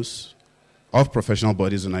Fellows of Professional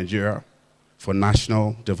Bodies in Nigeria for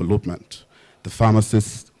National Development, the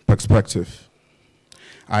Pharmacist Perspective.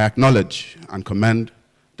 I acknowledge and commend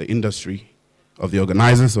the industry of the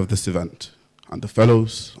organizers of this event and the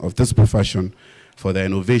fellows of this profession for their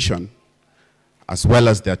innovation, as well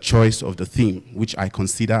as their choice of the theme, which I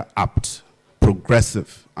consider apt,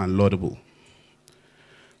 progressive, and laudable.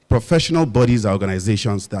 Professional bodies are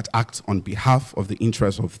organizations that act on behalf of the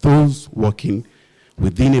interests of those working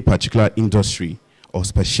within a particular industry or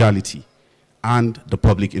specialty and the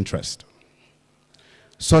public interest.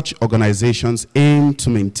 Such organizations aim to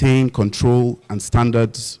maintain control and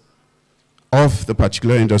standards of the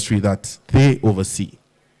particular industry that they oversee.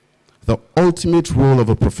 The ultimate role of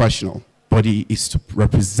a professional body is to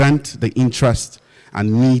represent the interests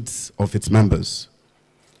and needs of its members.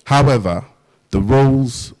 However, the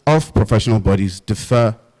roles of professional bodies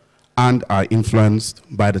differ and are influenced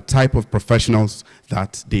by the type of professionals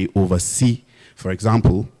that they oversee. For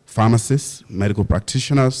example, pharmacists, medical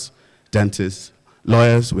practitioners, dentists,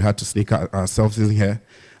 lawyers, we had to sneak ourselves in here,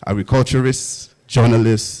 agriculturists,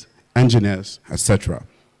 journalists, engineers, etc.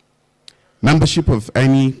 Membership of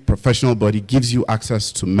any professional body gives you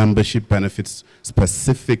access to membership benefits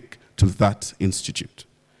specific to that institute.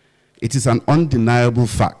 It is an undeniable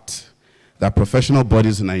fact that professional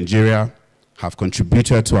bodies in Nigeria have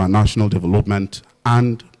contributed to our national development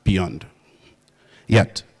and beyond.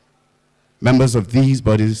 Yet, members of these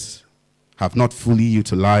bodies have not fully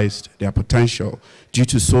utilized their potential due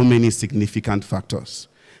to so many significant factors.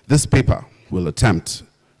 This paper will attempt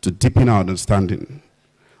to deepen our understanding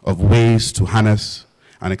of ways to harness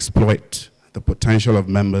and exploit the potential of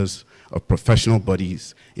members of professional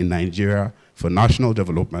bodies in Nigeria for national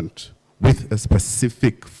development, with a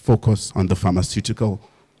specific focus on the pharmaceutical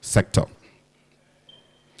sector.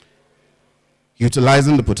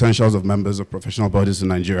 Utilizing the potentials of members of professional bodies in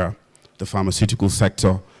Nigeria, the pharmaceutical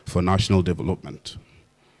sector for national development.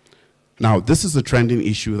 Now, this is a trending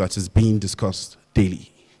issue that is being discussed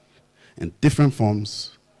daily in different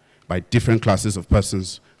forms by different classes of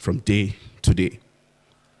persons from day to day.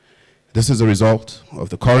 This is a result of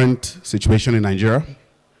the current situation in Nigeria,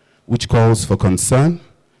 which calls for concern.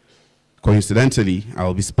 Coincidentally, I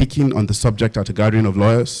will be speaking on the subject at a gathering of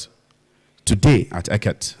lawyers today at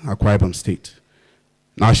Eket, Akwa Ibom State.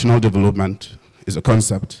 National development is a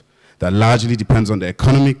concept that largely depends on the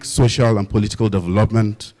economic, social, and political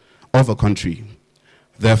development of a country.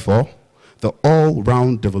 Therefore, the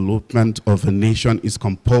all-round development of a nation is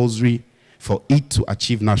compulsory for it to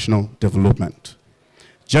achieve national development.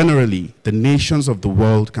 Generally, the nations of the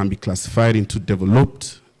world can be classified into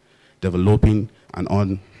developed, developing, and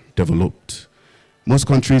undeveloped. Most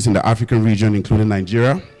countries in the African region, including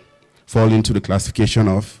Nigeria, fall into the classification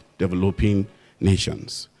of developing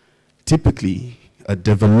nations. Typically, a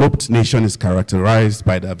developed nation is characterized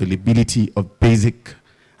by the availability of basic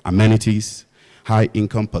amenities, high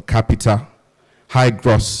income per capita, high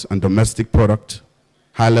gross and domestic product,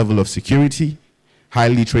 high level of security, high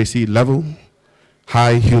literacy level,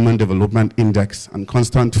 high human development index, and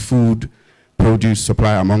constant food produce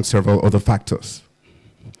supply, among several other factors.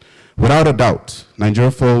 Without a doubt,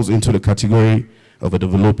 Nigeria falls into the category of a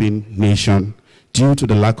developing nation due to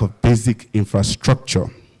the lack of basic infrastructure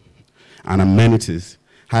and amenities,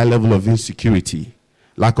 high level of insecurity,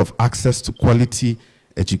 lack of access to quality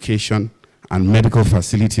education and medical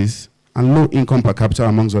facilities, and low income per capita,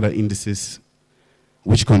 amongst other indices,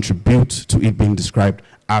 which contribute to it being described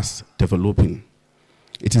as developing.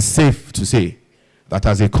 It is safe to say that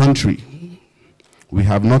as a country, we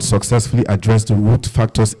have not successfully addressed the root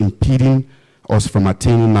factors impeding us from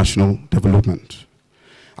attaining national development.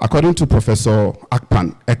 According to Professor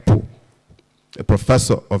Ekpo, a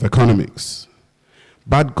professor of economics,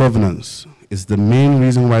 bad governance is the main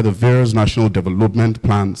reason why the various national development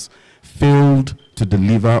plans failed to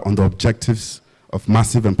deliver on the objectives of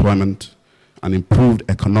massive employment and improved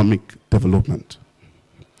economic development.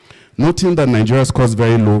 Noting that Nigeria scores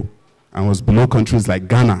very low and was below countries like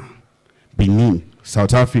Ghana, Benin,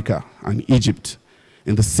 South Africa, and Egypt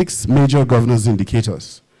in the 6 major governance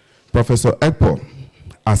indicators, Professor Ekpo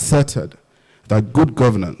asserted that good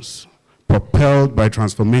governance, propelled by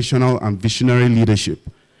transformational and visionary leadership,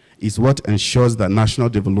 is what ensures that national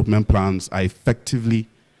development plans are effectively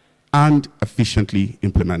and efficiently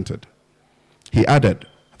implemented. He added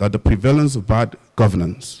that the prevalence of bad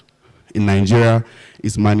governance in Nigeria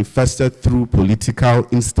is manifested through political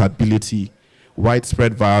instability,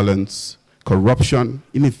 widespread violence, corruption,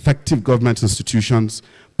 ineffective government institutions,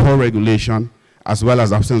 poor regulation, as well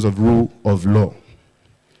as absence of rule of law.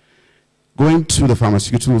 Going to the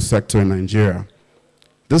pharmaceutical sector in Nigeria,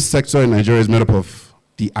 this sector in Nigeria is made up of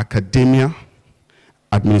the academia,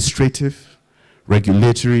 administrative,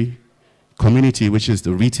 regulatory, community, which is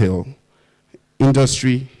the retail,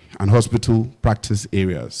 industry, and hospital practice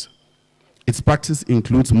areas. Its practice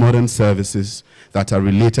includes modern services that are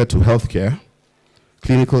related to healthcare,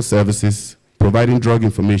 clinical services, providing drug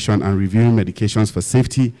information, and reviewing medications for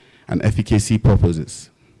safety and efficacy purposes.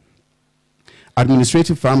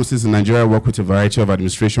 Administrative pharmacists in Nigeria work with a variety of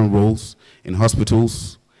administration roles in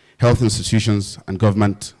hospitals, health institutions, and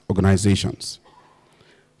government organizations.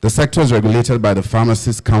 The sector is regulated by the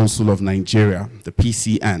Pharmacists Council of Nigeria, the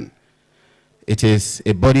PCN. It is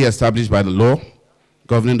a body established by the law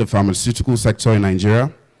governing the pharmaceutical sector in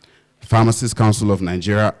Nigeria, Pharmacists Council of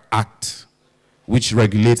Nigeria Act, which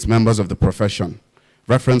regulates members of the profession.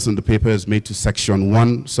 Reference in the paper is made to Section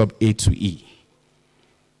 1, sub A to E.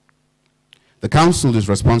 The council is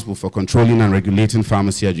responsible for controlling and regulating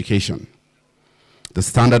pharmacy education, the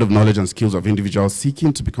standard of knowledge and skills of individuals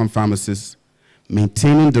seeking to become pharmacists,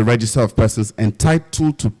 maintaining the register of persons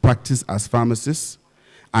entitled to practice as pharmacists,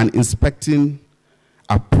 and inspecting,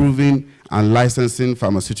 approving, and licensing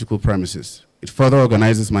pharmaceutical premises. It further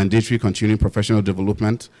organizes mandatory continuing professional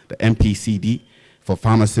development, the MPCD, for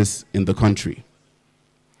pharmacists in the country.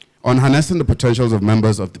 On harnessing the potentials of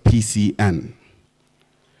members of the PCN,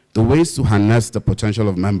 The ways to harness the potential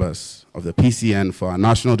of members of the PCN for our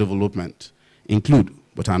national development include,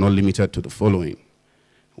 but are not limited to, the following.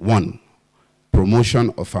 1.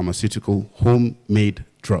 Promotion of pharmaceutical homemade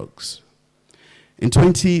drugs. In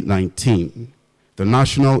 2019, the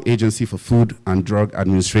National Agency for Food and Drug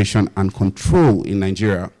Administration and Control in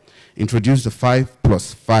Nigeria introduced the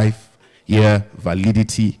 5+5-year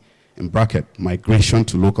validity, in bracket, migration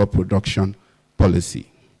to local production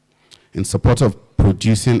policy in support of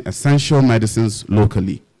producing essential medicines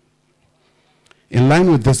locally. In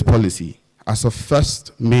line with this policy, as of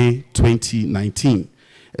 1st May 2019,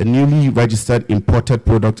 a newly registered imported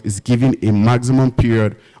product is given a maximum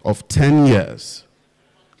period of 10 years,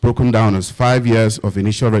 broken down as 5 years of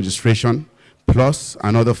initial registration plus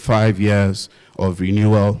another 5 years of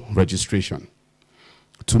renewal registration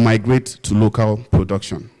to migrate to local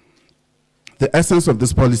production. The essence of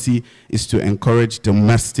this policy is to encourage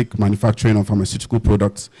domestic manufacturing of pharmaceutical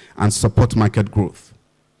products and support market growth.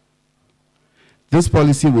 This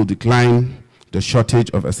policy will decline the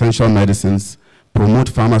shortage of essential medicines, promote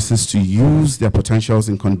pharmacists to use their potentials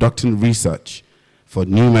in conducting research for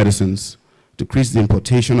new medicines, decrease the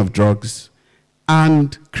importation of drugs,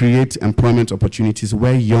 and create employment opportunities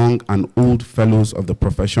where young and old fellows of the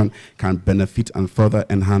profession can benefit and further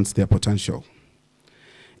enhance their potential.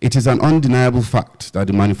 It is an undeniable fact that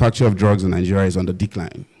the manufacture of drugs in Nigeria is on the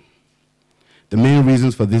decline. The main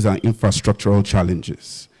reasons for this are infrastructural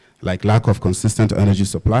challenges, like lack of consistent energy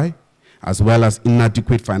supply, as well as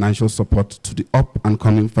inadequate financial support to the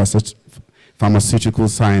up-and-coming pharmaceutical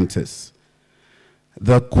scientists.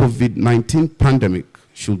 The COVID-19 pandemic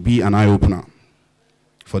should be an eye-opener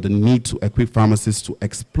for the need to equip pharmacists to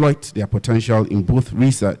exploit their potential in both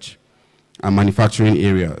research and manufacturing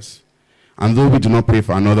areas. And though we do not pray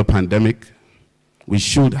for another pandemic, we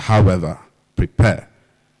should, however, prepare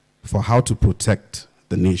for how to protect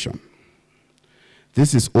the nation.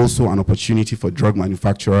 This is also an opportunity for drug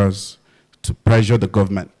manufacturers to pressure the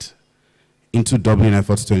government into doubling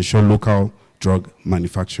efforts to ensure local drug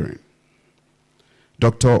manufacturing.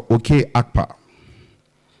 Dr. Agba,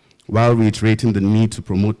 while reiterating the need to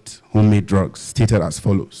promote homemade drugs, stated as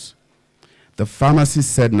follows: the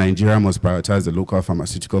pharmacist said Nigeria must prioritize the local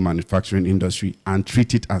pharmaceutical manufacturing industry and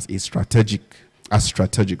treat it as strategic.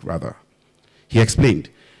 He explained,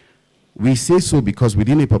 we say so because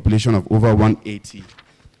within a population of over 180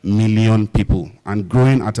 million people and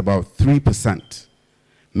growing at about 3%,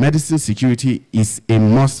 medicine security is a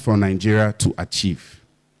must for Nigeria to achieve.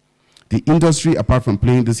 The industry, apart from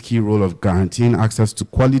playing this key role of guaranteeing access to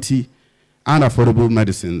quality and affordable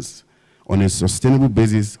medicines on a sustainable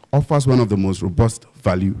basis, offers one of the most robust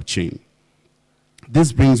value chain.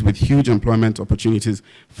 This brings with huge employment opportunities,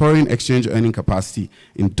 foreign exchange earning capacity,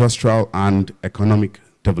 industrial and economic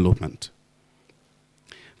development.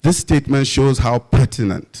 This statement shows how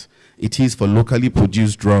pertinent it is for locally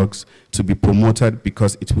produced drugs to be promoted,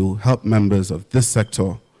 because it will help members of this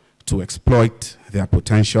sector to exploit their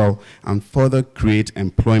potential and further create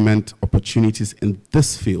employment opportunities in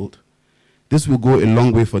this field. This will go a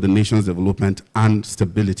long way for the nation's development and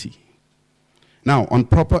stability. Now, on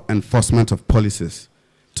proper enforcement of policies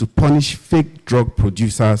to punish fake drug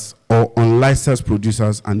producers or unlicensed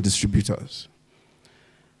producers and distributors.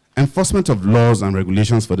 Enforcement of laws and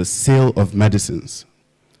regulations for the sale of medicines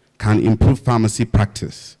can improve pharmacy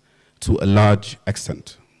practice to a large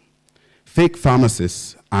extent. Fake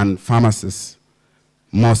pharmacists and pharmacists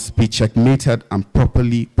must be checkmated and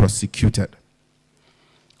properly prosecuted.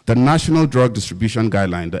 The National Drug Distribution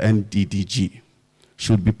Guideline, the NDDG,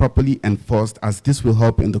 should be properly enforced, as this will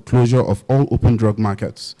help in the closure of all open drug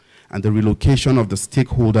markets and the relocation of the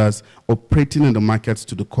stakeholders operating in the markets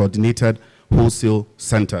to the coordinated wholesale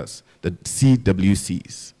centers, the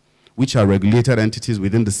CWCs, which are regulated entities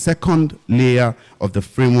within the second layer of the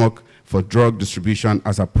framework for drug distribution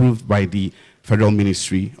as approved by the Federal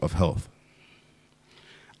Ministry of Health.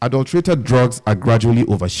 Adulterated drugs are gradually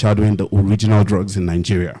overshadowing the original drugs in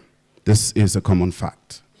Nigeria. This is a common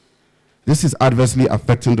fact. This is adversely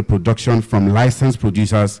affecting the production from licensed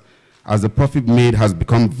producers, as the profit made has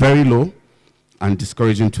become very low and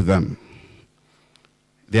discouraging to them.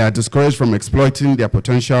 They are discouraged from exploiting their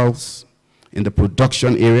potentials in the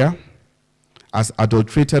production area, as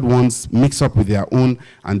adulterated ones mix up with their own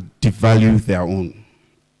and devalue their own.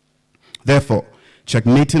 Therefore,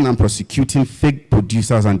 checkmating and prosecuting fake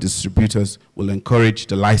producers and distributors will encourage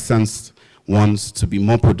the licensed ones to be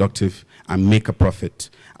more productive and make a profit,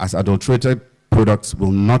 as adulterated products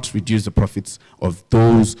will not reduce the profits of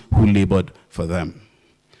those who labored for them.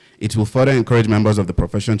 It will further encourage members of the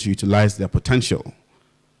profession to utilize their potential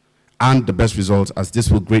and the best results, as this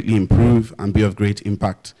will greatly improve and be of great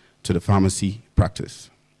impact to the pharmacy practice.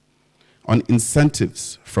 On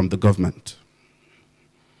incentives from the government.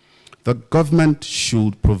 The government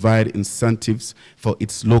should provide incentives for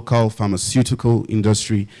its local pharmaceutical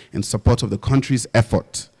industry in support of the country's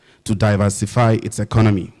effort to diversify its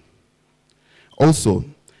economy. Also,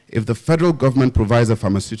 if the federal government provides a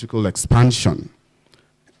pharmaceutical expansion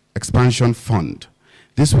fund,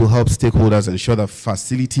 this will help stakeholders ensure that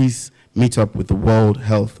facilities meet up with the World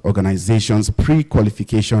Health Organization's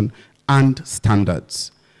pre-qualification and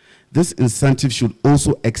standards. This incentive should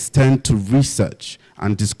also extend to research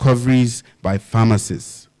and discoveries by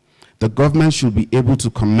pharmacists. The government should be able to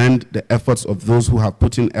commend the efforts of those who have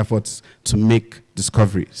put in efforts to make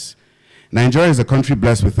discoveries. Nigeria is a country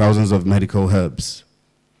blessed with thousands of medical herbs.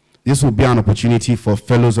 This will be an opportunity for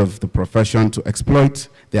fellows of the profession to exploit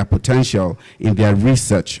their potential in their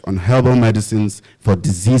research on herbal medicines for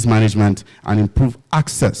disease management and improve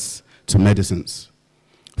access to medicines.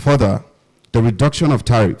 Further, the reduction of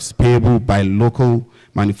tariffs payable by local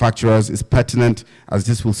manufacturers is pertinent, as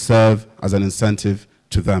this will serve as an incentive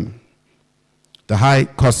to them. The high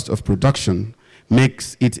cost of production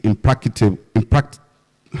makes it impracticable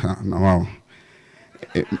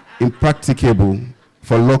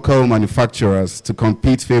for local manufacturers to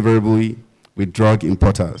compete favorably with drug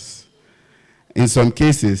importers. In some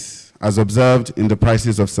cases, as observed in the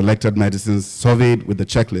prices of selected medicines surveyed with the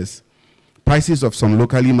checklist, prices of some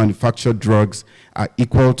locally manufactured drugs are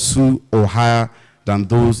equal to or higher than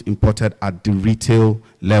those imported at the retail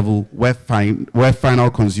level where final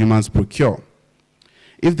consumers procure.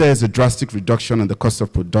 If there is a drastic reduction in the cost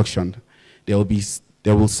of production, there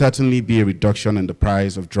will certainly be a reduction in the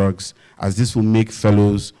price of drugs, as this will make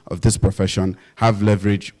fellows of this profession have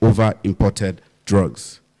leverage over imported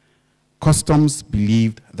drugs. Customs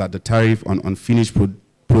believed that the tariff on unfinished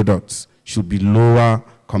products should be lower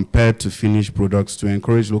compared to finished products to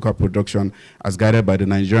encourage local production, as guided by the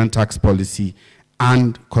Nigerian tax policy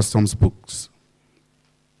and customs books.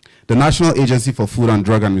 The National Agency for Food and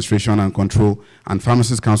Drug Administration and Control and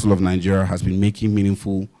Pharmacists Council of Nigeria has been making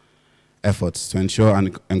meaningful efforts to ensure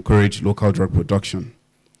and encourage local drug production.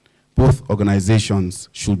 Both organizations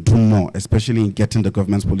should do more, especially in getting the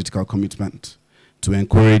government's political commitment to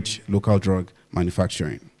encourage local drug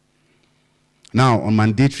manufacturing. Now, on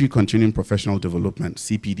mandatory continuing professional development,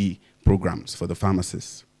 CPD programs for the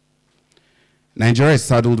pharmacists. Nigeria is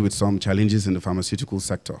saddled with some challenges in the pharmaceutical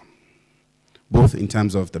sector, both in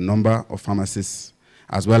terms of the number of pharmacists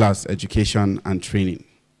as well as education and training.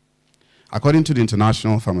 According to the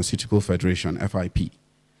International Pharmaceutical Federation, FIP,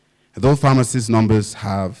 though pharmacist numbers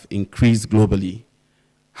have increased globally,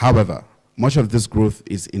 however, much of this growth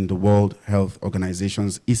is in the World Health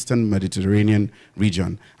Organization's Eastern Mediterranean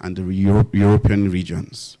region and the European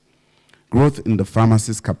regions. Growth in the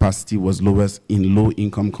pharmacist capacity was lowest in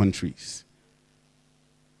low-income countries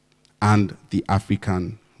and the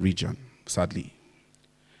African region, sadly.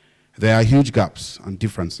 There are huge gaps and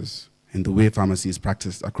differences in the way pharmacy is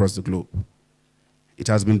practiced across the globe. It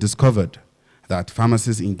has been discovered that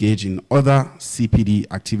pharmacists engage in other CPD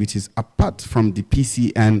activities apart from the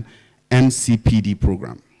PCN NCPD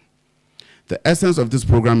program. The essence of this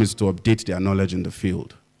program is to update their knowledge in the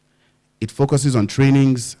field. It focuses on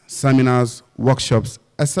trainings, seminars, workshops,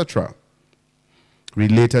 etc.,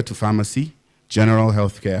 related to pharmacy, general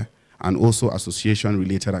healthcare, and also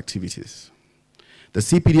association-related activities. The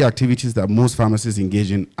CPD activities that most pharmacists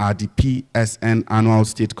engage in are the PSN annual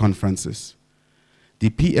state conferences. The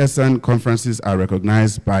PSN conferences are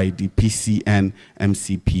recognized by the PCN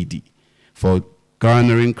MCPD for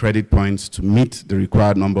garnering credit points to meet the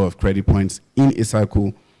required number of credit points in a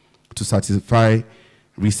cycle to satisfy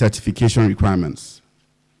recertification requirements.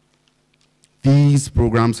 These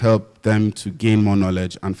programs help them to gain more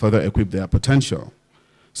knowledge and further equip their potential.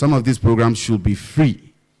 Some of these programs should be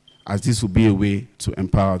free, as this will be a way to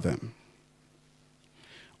empower them.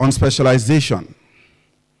 On specialization,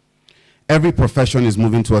 every profession is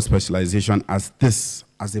moving towards specialization, as this,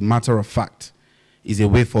 as a matter of fact, is a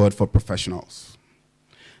way forward for professionals.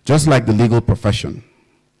 Just like the legal profession,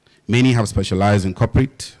 many have specialized in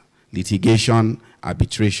corporate, litigation,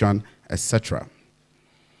 arbitration, etc.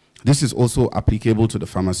 This is also applicable to the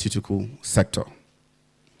pharmaceutical sector.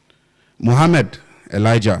 Mohammed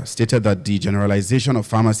Elijah stated that the generalization of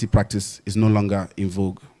pharmacy practice is no longer in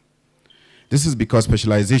vogue. This is because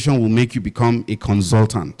specialization will make you become a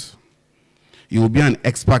consultant. You will be an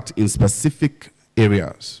expert in specific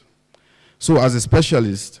areas. So as a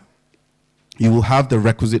specialist, you will have the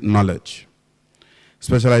requisite knowledge.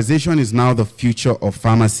 Specialization is now the future of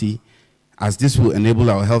pharmacy, as this will enable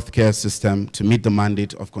our healthcare system to meet the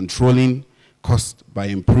mandate of controlling cost by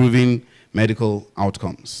improving medical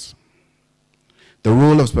outcomes. The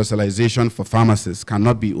role of specialization for pharmacists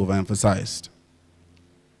cannot be overemphasized,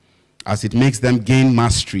 as it makes them gain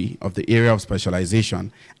mastery of the area of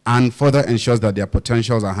specialization and further ensures that their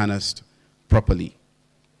potentials are harnessed properly.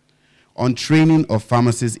 On training of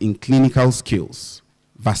pharmacists in clinical skills,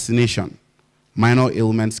 vaccination, minor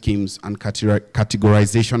ailment schemes, and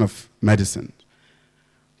categorization of medicine,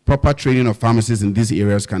 proper training of pharmacists in these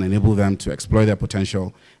areas can enable them to exploit their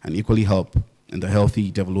potential and equally help in the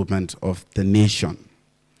healthy development of the nation.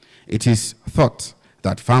 It is thought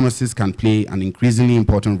that pharmacists can play an increasingly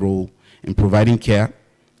important role in providing care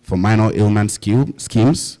for minor ailment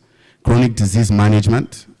schemes, chronic disease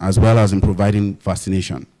management, as well as in providing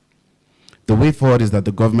vaccination. The way forward is that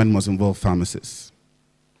the government must involve pharmacists,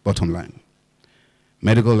 bottom line,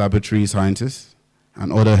 medical laboratory scientists,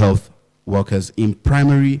 and other health workers in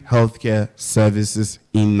primary healthcare services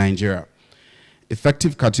in Nigeria.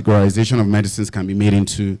 Effective categorization of medicines can be made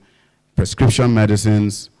into prescription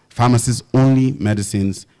medicines, pharmacist-only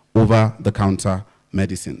medicines, over-the-counter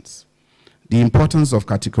medicines. The importance of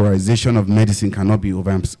categorization of medicine cannot be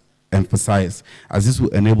overemphasized, as this will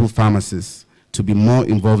enable pharmacists to be more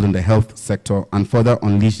involved in the health sector and further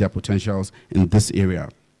unleash their potentials in this area.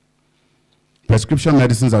 Prescription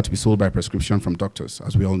medicines are to be sold by prescription from doctors,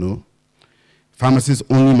 as we all know.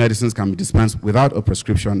 Pharmacist-only medicines can be dispensed without a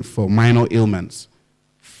prescription for minor ailments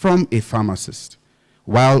from a pharmacist,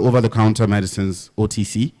 while over-the-counter medicines,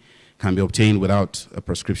 OTC, can be obtained without a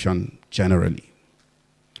prescription generally.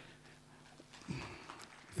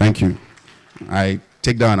 Thank you. I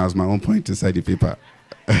take that as my own point inside the paper.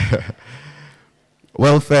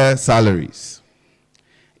 Welfare salaries.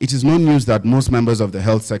 It is no news that most members of the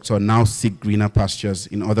health sector now seek greener pastures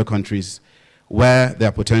in other countries where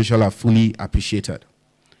their potential are fully appreciated.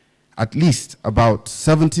 At least about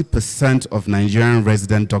 70% of Nigerian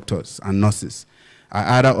resident doctors and nurses are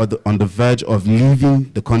either on the verge of leaving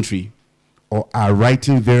the country or are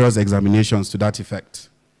writing various examinations to that effect.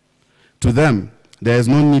 To them, there is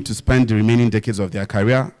no need to spend the remaining decades of their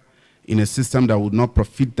career in a system that would not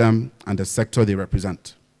profit them and the sector they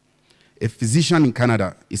represent. A physician in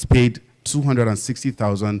Canada is paid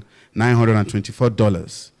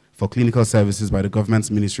 $260,924 for clinical services by the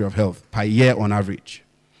government's Ministry of Health per year on average.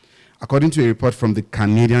 According to a report from the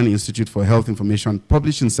Canadian Institute for Health Information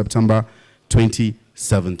published in September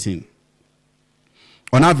 2017.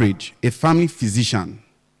 On average, a family physician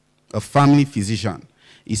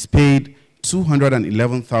is paid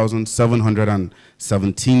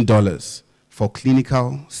 $211,717 for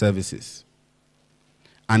clinical services,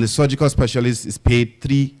 and a surgical specialist is paid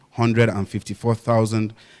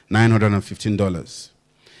 $354,915.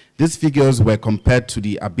 These figures were compared to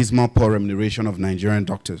the abysmal poor remuneration of Nigerian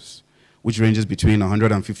doctors, which ranges between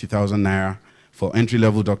 150,000 naira for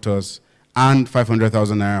entry-level doctors and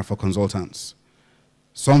 500,000 naira for consultants.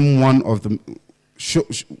 Show one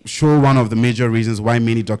of the major reasons why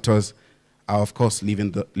many doctors are, of course,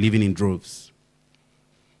 living in droves.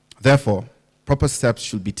 Therefore, proper steps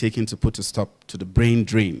should be taken to put a stop to the brain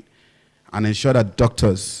drain and ensure that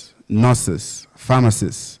doctors, nurses,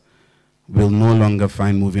 pharmacists will no longer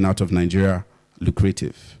find moving out of Nigeria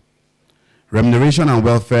lucrative. Remuneration and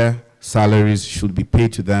welfare salaries should be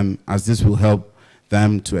paid to them, as this will help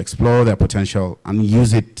them to explore their potential and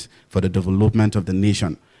use it for the development of the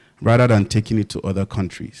nation, rather than taking it to other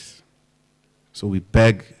countries. So we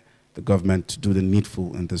beg the government to do the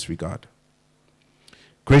needful in this regard.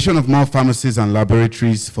 Creation of more pharmacies and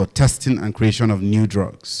laboratories for testing and creation of new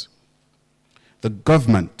drugs. The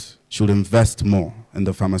government should invest more in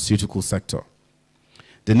the pharmaceutical sector.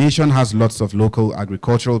 The nation has lots of local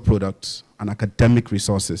agricultural products and academic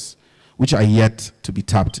resources which are yet to be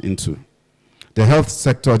tapped into. The health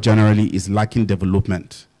sector generally is lacking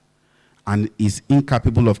development and is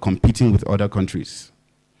incapable of competing with other countries.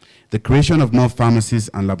 The creation of more pharmacies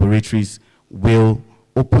and laboratories will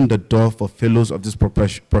open the door for fellows of this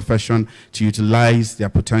profession to utilize their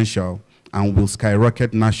potential and will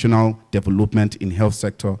skyrocket national development in health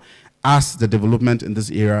sector, as the development in this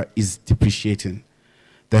area is depreciating.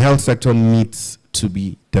 The health sector needs to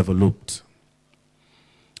be developed.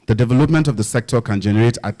 The development of the sector can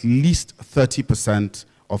generate at least 30%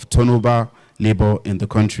 of turnover labor in the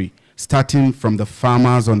country, starting from the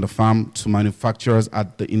farmers on the farm to manufacturers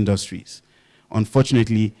at the industries.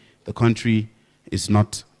 Unfortunately, the country is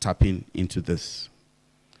not tapping into this.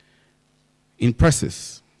 In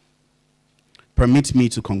process, permit me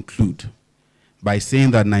to conclude by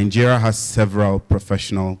saying that Nigeria has several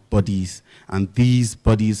professional bodies, and these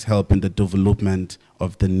bodies help in the development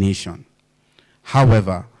of the nation.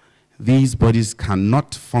 However, these bodies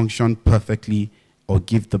cannot function perfectly or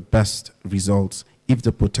give the best results if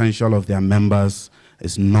the potential of their members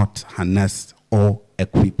is not harnessed or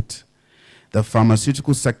equipped. The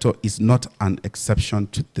pharmaceutical sector is not an exception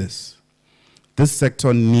to this. This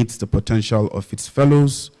sector needs the potential of its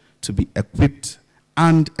fellows to be equipped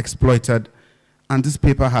and exploited, and this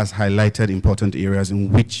paper has highlighted important areas in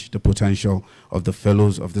which the potential of the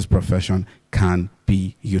fellows of this profession can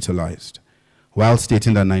be utilized. While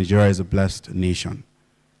stating that Nigeria is a blessed nation,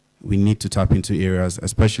 we need to tap into areas,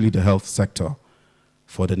 especially the health sector,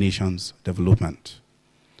 for the nation's development.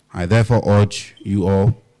 I therefore urge you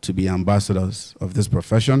all to be ambassadors of this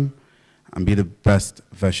profession and be the best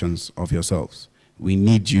versions of yourselves. We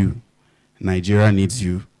need you. Nigeria needs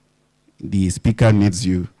you. The speaker needs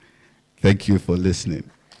you. Thank you for listening.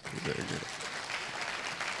 Very good.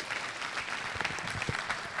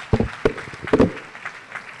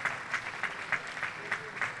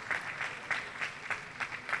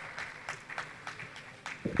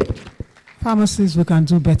 Pharmacists, we can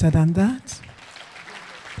do better than that.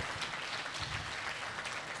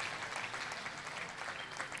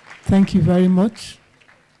 Thank you very much.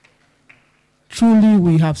 Truly,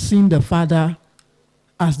 we have seen the Father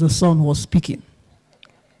as the Son was speaking.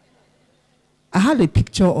 I had a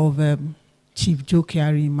picture of Chief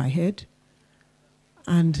Joe-Kyari in my head,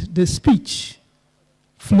 and the speech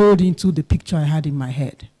flowed into the picture I had in my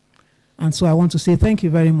head. And so I want to say thank you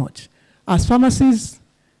very much. As pharmacists,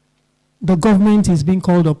 the government is being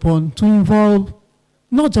called upon to involve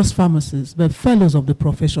not just pharmacists, but fellows of the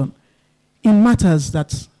profession in matters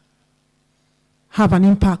that have an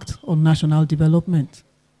impact on national development.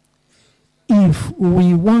 If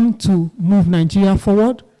we want to move Nigeria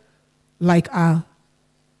forward, like our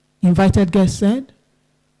invited guest said,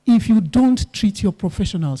 if you don't treat your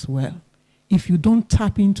professionals well, if you don't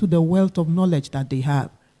tap into the wealth of knowledge that they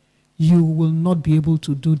have, you will not be able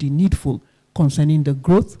to do the needful concerning the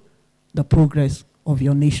growth, the progress of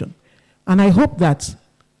your nation. And I hope that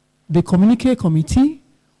the Communique Committee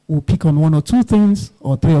will pick on one or two things,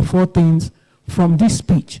 or three or four things from this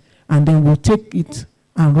speech, and then we'll take it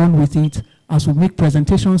and run with it as we make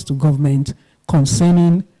presentations to government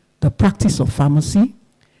concerning the practice of pharmacy,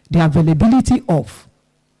 the availability of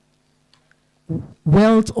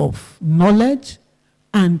wealth of knowledge,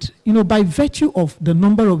 and by virtue of the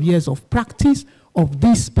number of years of practice of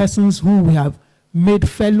these persons who we have made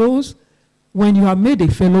fellows. When you are made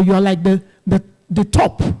a fellow, you are like the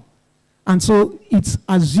top. And so it's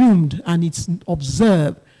assumed and it's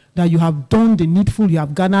observed that you have done the needful, you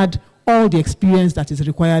have garnered all the experience that is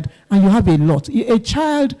required, and you have a lot. A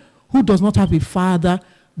child who does not have a father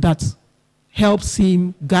that helps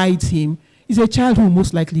him, guides him, is a child who will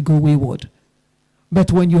most likely go wayward.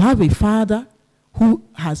 But when you have a father who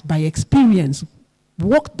has, by experience,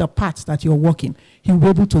 walked the paths that you're walking, he will be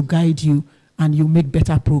able to guide you and you make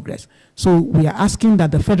better progress. So we are asking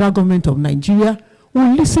that the federal government of Nigeria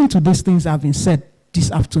will listen to these things that have been said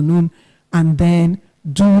this afternoon and then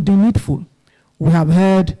do the needful. We have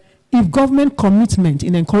heard if government commitment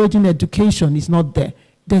in encouraging education is not there,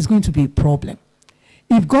 there's going to be a problem.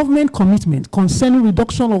 If government commitment concerning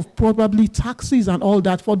reduction of probably taxes and all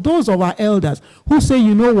that, for those of our elders who say,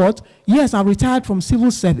 you know what, yes, I'm retired from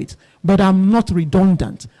civil service, but I'm not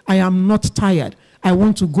redundant. I am not tired. I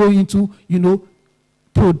want to go into,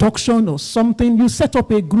 production or something. You set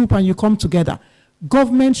up a group and you come together.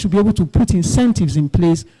 Government should be able to put incentives in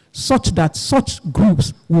place such that such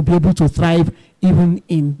groups will be able to thrive even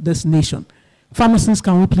in this nation. Pharmacists,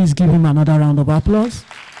 can we please give him another round of applause?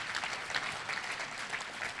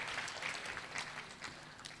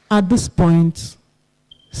 At this point,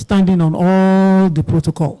 standing on all the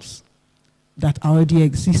protocols that are already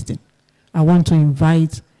existing, I want to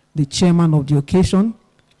invite the chairman of the occasion,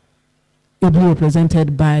 ably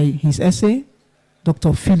represented by his essay,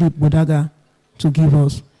 Dr. Philip Bodaga, to give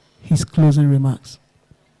us his closing remarks.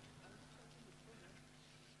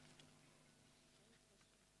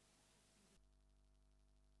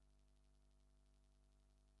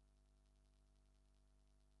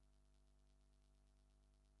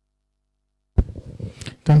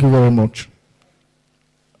 Thank you very much.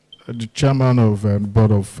 The chairman of the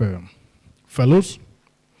Board of Fellows,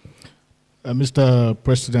 Mr.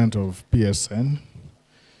 President of PSN,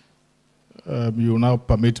 you now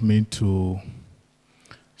permit me to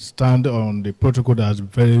stand on the protocol that is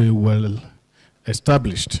very well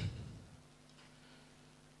established.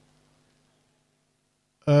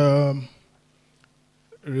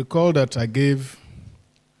 Recall that I gave,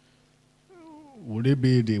 would it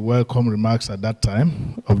be the welcome remarks at that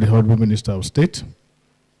time of the Honorable Minister of State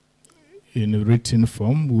in a written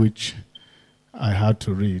form, which I had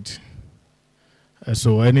to read.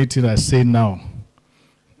 So anything I say now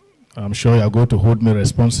I'm sure you're going to hold me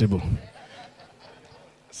responsible.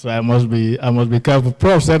 So I must be careful.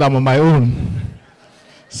 Prof said I'm on my own.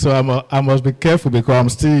 So I must be careful because I'm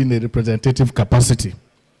still in a representative capacity.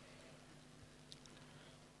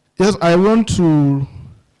 Yes, I want to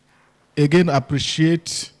again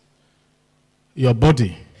appreciate your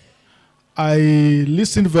body. I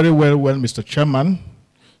listened very well when Mr. Chairman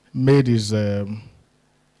made his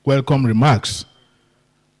welcome remarks.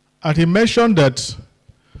 And he mentioned that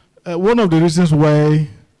one of the reasons why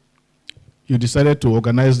you decided to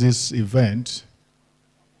organize this event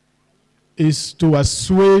is to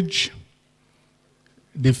assuage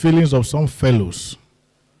the feelings of some fellows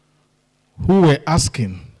who were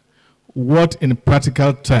asking what in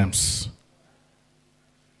practical terms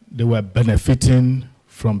they were benefiting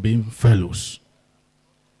from being fellows.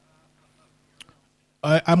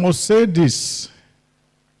 I must say this,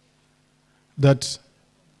 that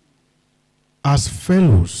as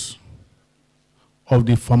fellows of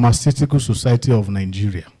the Pharmaceutical Society of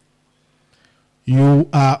Nigeria, you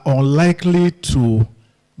are unlikely to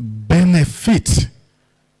benefit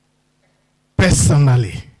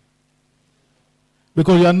personally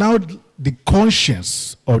because you are now the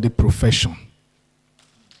conscience of the profession.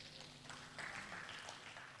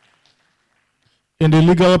 In the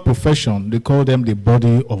legal profession, they call them the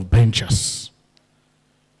body of benchers,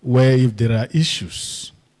 where if there are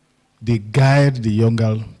issues, they guide the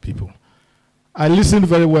younger people. I listened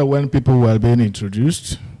very well when people were being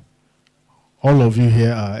introduced. All of you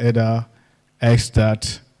here are either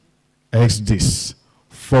ex-that, ex-this,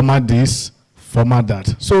 former this, former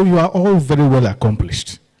that. So you are all very well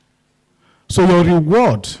accomplished. So your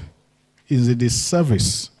reward is the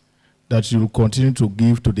service that you will continue to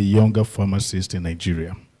give to the younger pharmacists in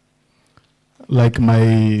Nigeria. Like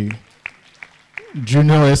my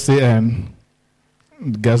junior SAN,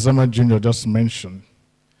 Gadzama Jr. just mentioned,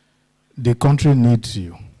 the country needs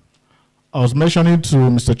you. I was mentioning to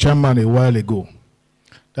Mr. Chairman a while ago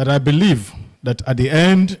that I believe that at the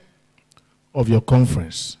end of your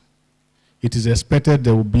conference, it is expected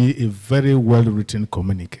there will be a very well-written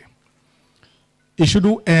communiqué. It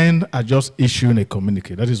shouldn't end at just issuing a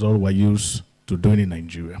communiqué. That is all we're used to doing in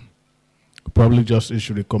Nigeria. We probably just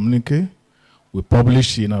issue a communiqué. We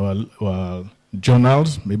publish in our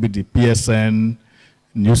journals, maybe the PSN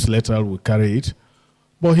newsletter will carry it.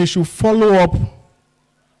 But he should follow up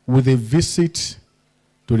with a visit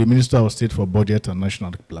to the Minister of State for Budget and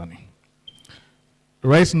National Planning.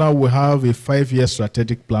 Right now, we have a 5-year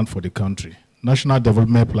strategic plan for the country, National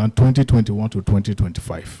Development Plan 2021 to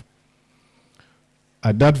 2025.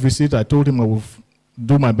 At that visit, I told him I will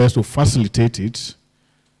do my best to facilitate it,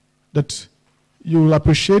 that you will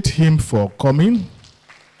appreciate him for coming.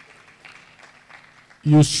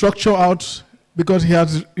 You structure out, because he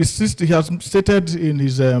has stated in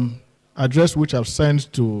his address, which I've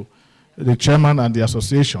sent to the chairman and the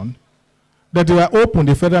association, that they are open,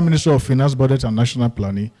 the Federal Ministry of Finance, Budget and National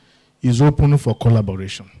Planning is open for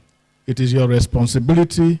collaboration. It is your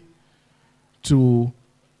responsibility to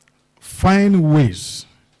find ways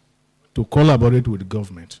to collaborate with the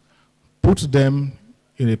government, put them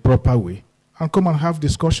in a proper way, and come and have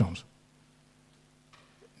discussions.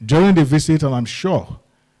 During the visit, and I'm sure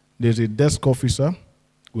there's a desk officer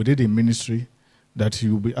within the ministry that he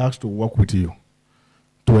will be asked to work with you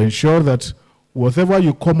to ensure that whatever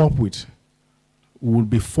you come up with will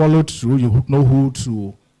be followed through. You know who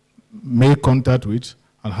to make contact with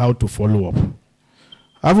and how to follow up.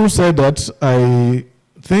 Having said that, I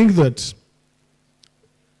think that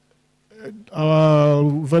our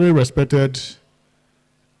very respected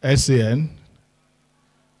SAN,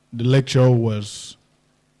 the lecture was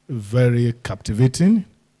very captivating,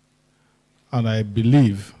 and I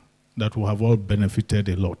believe that we have all benefited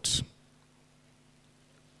a lot.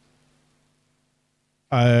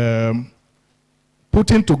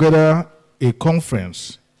 Putting together a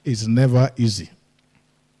conference is never easy.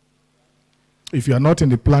 If you are not in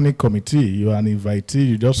the planning committee, you are an invitee,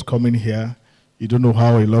 you just come in here, you don't know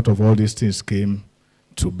how a lot of all these things came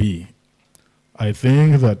to be. I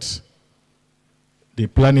think that the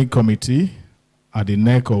planning committee at the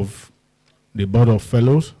neck of the Board of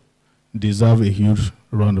Fellows deserve a huge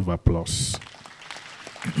round of applause.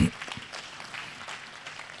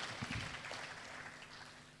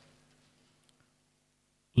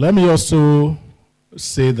 Let me also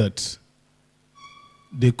say that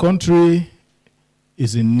the country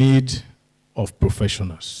is in need of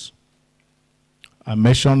professionals. I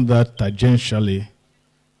mentioned that tangentially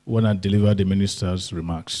when I delivered the minister's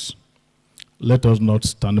remarks. Let us not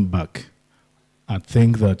stand back and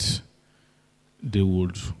think that they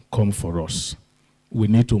would come for us. We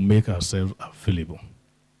need to make ourselves available.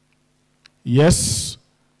 Yes,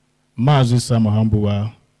 Mazi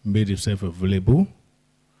Samahambuwa made himself available.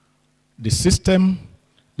 The system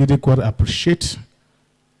didn't quite appreciate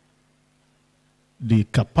the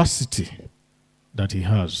capacity that he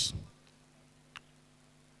has.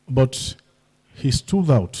 But he stood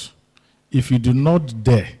out. If you do not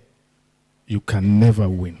dare, you can never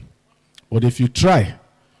win. But if you try,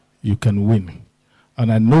 you can win.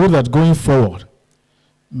 And I know that going forward,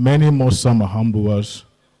 many more Samahambuwas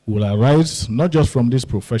will arise, not just from this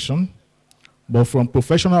profession, but from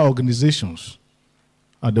professional organizations,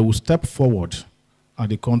 and they will step forward, and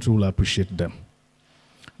the country will appreciate them.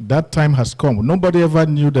 That time has come. Nobody ever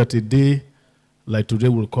knew that a day like today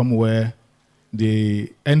will come where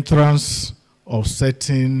the entrance of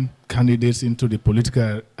certain candidates into the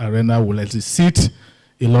political arena will elicit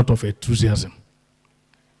a lot of enthusiasm.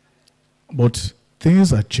 But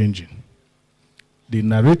things are changing. The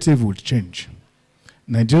narrative will change.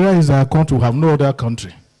 Nigeria is a country we have no other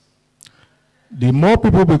country. The more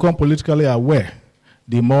people become politically aware,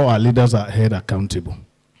 the more our leaders are held accountable.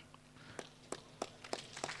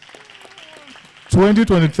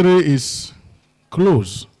 2023 is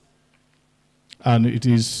close, and it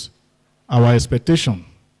is our expectation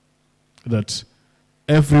that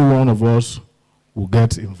every one of us will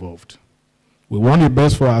get involved. We want the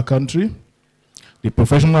best for our country. The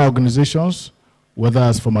professional organizations, whether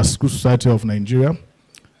as Pharmaceutical Society of Nigeria,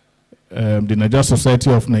 the Nigerian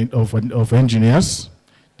Society of Engineers,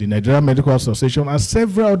 the Nigerian Medical Association, and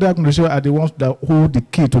several other organizations are the ones that hold the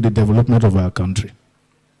key to the development of our country.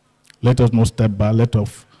 Let us not step back, let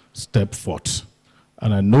us step forth.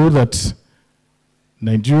 And I know that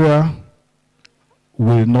Nigeria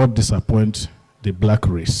will not disappoint the black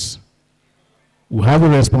race. We have a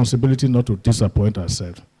responsibility not to disappoint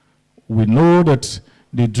ourselves. We know that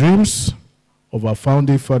the dreams of our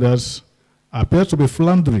founding fathers appear to be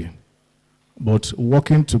floundering, but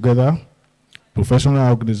working together, professional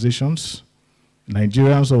organizations,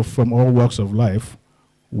 Nigerians from all walks of life,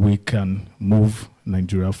 we can move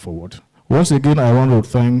Nigeria forward. Once again, I want to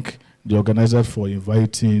thank the organizers for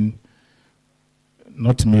inviting,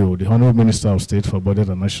 not me, the Honorable Minister of State for Budget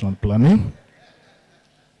and National Planning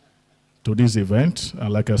to this event.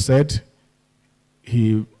 And like I said,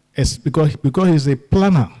 because he's a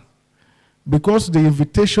planner, because the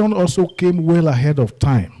invitation also came well ahead of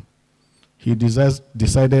time, he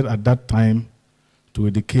decided at that time to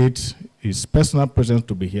indicate his personal presence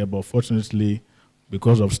to be here, but fortunately,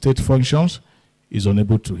 because of state functions, he's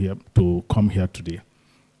unable to come here today.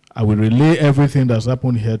 I will relay everything that's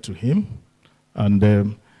happened here to him, and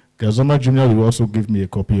Gadzama Jr. will also give me a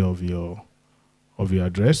copy of your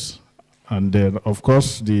address, and then, of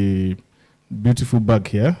course, the beautiful bag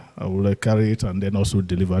here, I will carry it and then also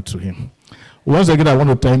deliver it to him. Once again, I want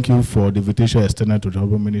to thank you for the invitation extended to the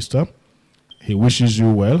Honorable Minister. He wishes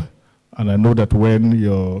you well, and I know that when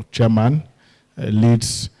your chairman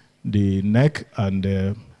leads the NEC and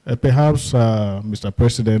perhaps Mr.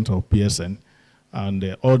 President of PSN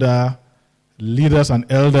and other leaders and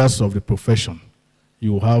elders of the profession,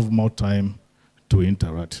 you will have more time to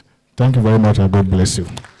interact. Thank you very much, and God bless you.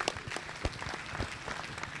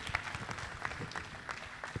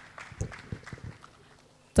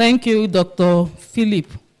 Thank you, Dr. Philip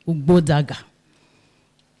Ugbodaga.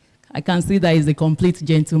 I can see that he's a complete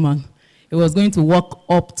gentleman. He was going to walk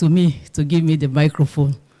up to me to give me the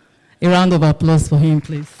microphone. A round of applause for him,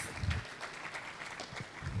 please.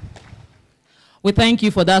 We thank you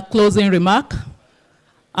for that closing remark,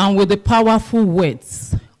 and with the powerful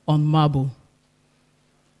words on marble.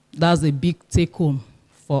 That's a big take-home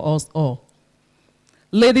for us all.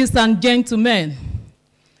 Ladies and gentlemen,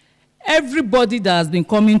 everybody that has been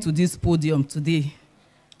coming to this podium today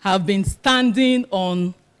have been standing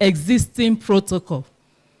on existing protocol.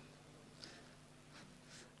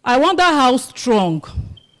 I wonder how strong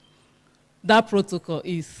that protocol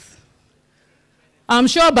is. I'm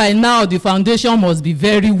sure by now the foundation must be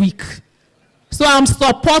very weak. So I'm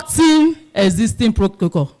supporting existing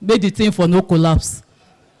protocol. Make the thing for no collapse.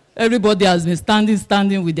 Everybody has been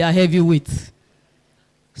standing with their heavyweight.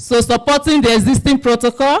 So supporting the existing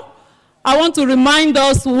protocol, I want to remind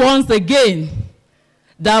us once again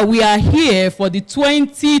that we are here for the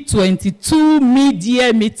 2022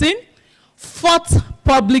 mid-year meeting, 4th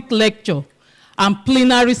public lecture and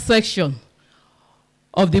plenary section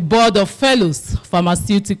of the Board of Fellows,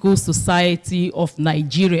 Pharmaceutical Society of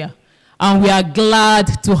Nigeria. And we are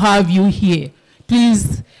glad to have you here.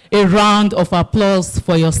 Please, a round of applause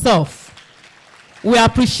for yourself. We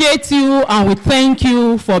appreciate you and we thank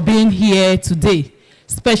you for being here today.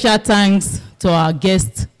 Special thanks to our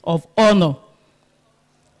guest of honor.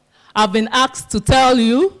 I've been asked to tell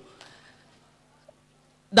you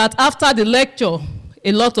that after the lecture,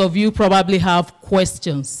 a lot of you probably have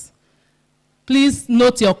questions. Please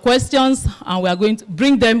note your questions, and we are going to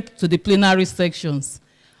bring them to the plenary sections.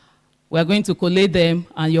 We are going to collate them,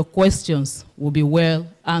 and your questions will be well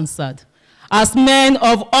answered. As men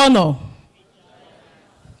of honor,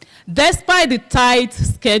 despite the tight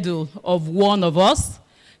schedule of one of us,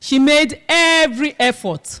 she made every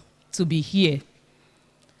effort to be here.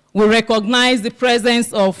 We recognize the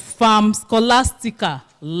presence of PHARMACEUTICAL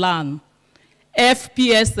LAN,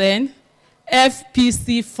 FPSN,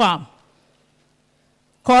 FPC Farm,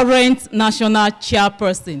 current national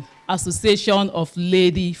chairperson, Association of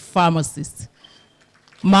Lady Pharmacists.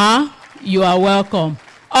 Ma, you are welcome.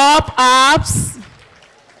 Up, ups.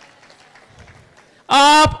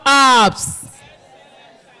 Up, ups.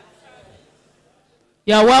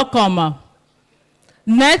 You are welcome, ma.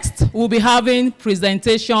 Next, we'll be having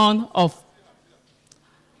presentation of,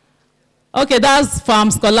 okay, that's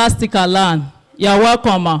PHARMACEUTICAL LAN. You are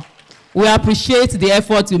welcome, ma. We appreciate the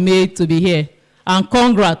effort you made to be here, and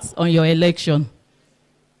congrats on your election.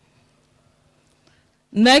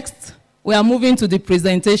 Next, we are moving to the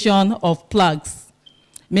presentation of plaques.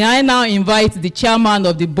 May I now invite the chairman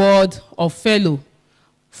of the board of fellow,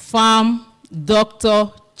 Farm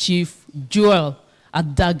Dr. Chief Joel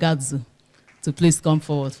Adagadzu, to please come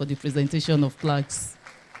forward for the presentation of plaques.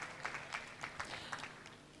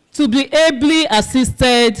 To be ably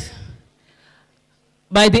assisted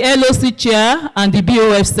by the LOC chair and the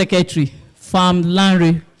BOF secretary, Farm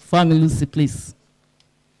Lanre Familusi, please.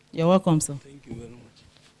 You're welcome, sir. Thank you very much.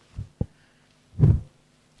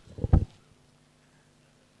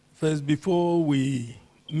 First, before we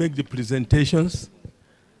make the presentations,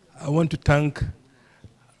 I want to thank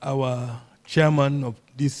our chairman of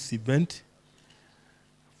this event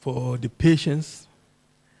for the patience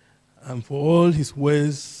and for all his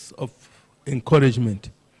words of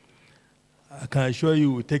encouragement. I can assure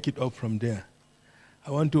you we'll take it up from there.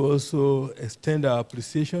 I want to also extend our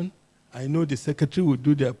appreciation. I know the secretary will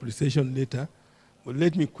do the appreciation later, but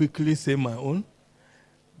let me quickly say my own.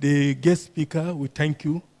 The guest speaker, we thank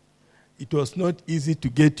you. It was not easy to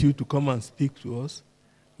get you to come and speak to us.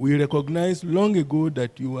 We recognized long ago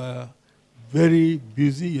that you are very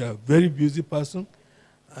busy, you are a very busy person,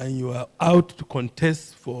 and you are out to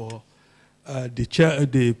contest for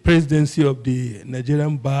the presidency of the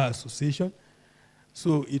Nigerian Bar Association.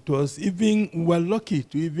 So it was even, we were lucky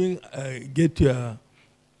to even get your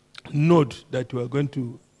note that you are going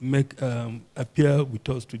to make appear with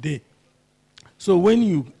us today. So when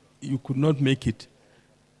you could not make it,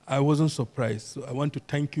 I wasn't surprised. So I want to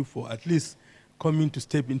thank you for at least coming to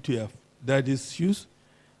step into your daddy's shoes.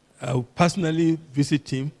 I will personally visit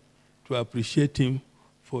him to appreciate him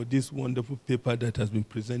for this wonderful paper that has been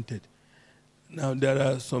presented. Now, there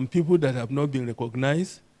are some people that have not been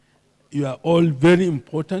recognized. You are all very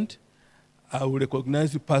important. I will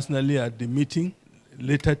recognize you personally at the meeting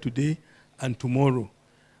later today and tomorrow.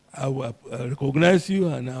 I will recognize you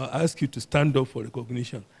and I'll ask you to stand up for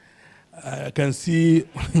recognition. I can see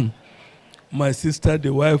my sister,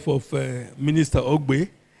 the wife of Minister Agba.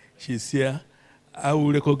 She's here. I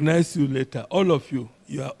will recognize you later. All of you,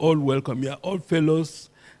 you are all welcome. You are all fellows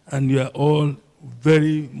and you are all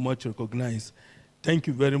very much recognized. Thank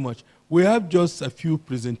you very much. We have just a few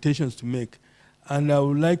presentations to make, and I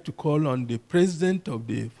would like to call on the president of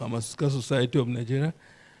the Pharmaceutical Society of Nigeria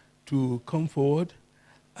to come forward,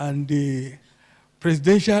 and the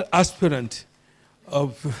presidential aspirant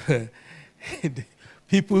of the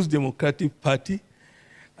People's Democratic Party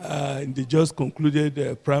in the just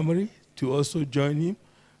concluded primary to also join him.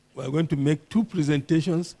 We are going to make two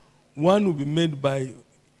presentations. One will be made by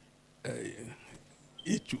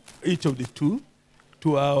each of the two,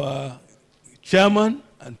 to our chairman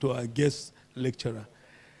and to our guest lecturer.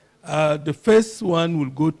 The first one will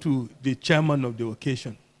go to the chairman of the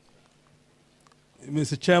occasion.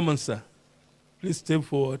 Mr. Chairman, sir, please step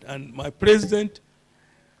forward, and my president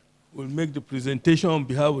will make the presentation on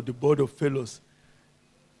behalf of the Board of Fellows.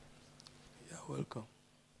 You're welcome.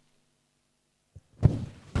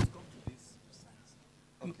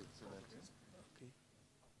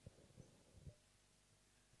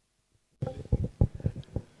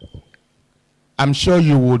 I'm sure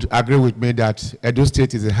you would agree with me that Edo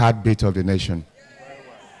State is the heartbeat of the nation.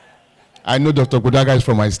 I know Dr. Godaga is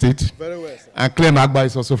from my state. Very well, sir. And Clem Agba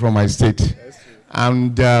is also from my state.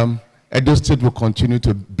 And Edo State will continue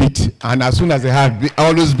to beat. And as soon as they have,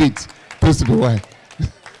 always beat. Please to be well.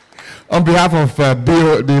 On behalf of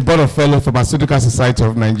the Board of Fellows Pharmaceutical Society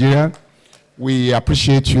of Nigeria, we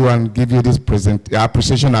appreciate you and give you this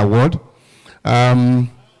appreciation award.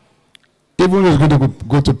 Even though it's going to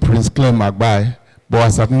go to Prince Clem Agba, But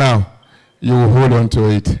as of now, you will hold on to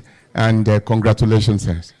it. And congratulations,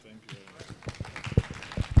 sir.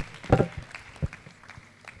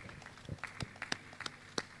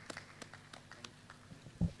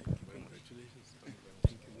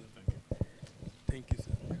 Thank you,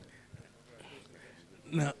 sir.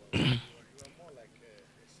 Now,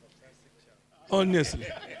 honestly,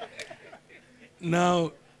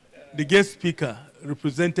 now the guest speaker,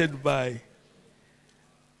 represented by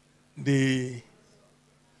the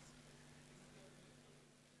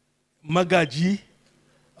Magaji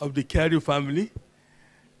of the Kyari family,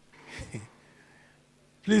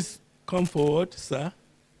 please come forward, sir,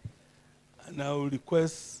 and I will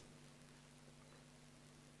request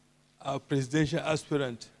our presidential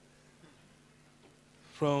aspirant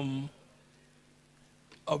of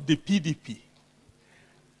the PDP.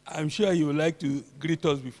 I'm sure he would like to greet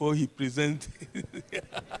us before he presents.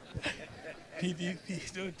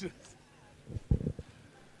 PDP, don't do it.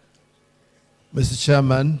 Mr.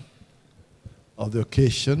 Chairman of the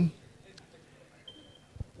occasion,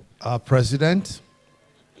 our President,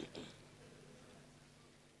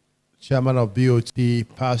 Chairman of BOT,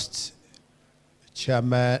 past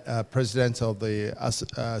Chairman, President of the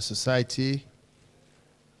Society,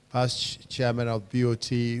 past Chairman of BOT,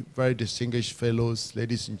 very distinguished fellows,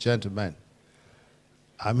 ladies and gentlemen.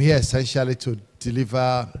 I'm here essentially to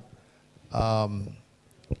deliver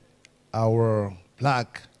our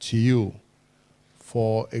plaque to you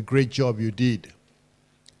for a great job you did.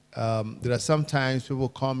 There are sometimes people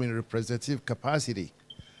come in representative capacity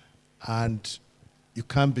and you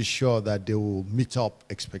can't be sure that they will meet up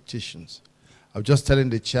expectations. I was just telling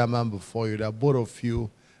the chairman before you that both of you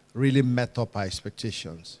really met up our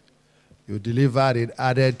expectations. You delivered it,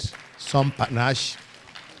 added some panache,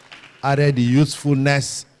 added the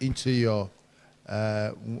usefulness into your,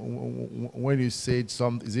 when you said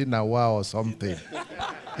something, is it Nawa or something?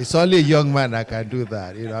 It's only a young man that can do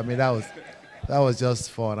that. You know, I mean, that was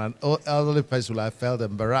just fun. And elderly people, I felt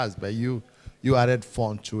embarrassed, but you added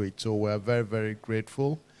fun to it. So we're very, very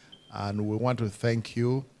grateful. And we want to thank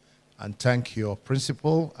you and thank your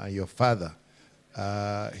principal and your father.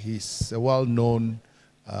 He's a well-known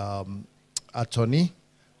attorney,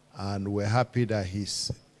 and we're happy that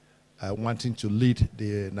he's wanting to lead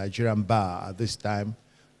the Nigerian bar at this time,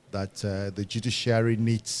 that the judiciary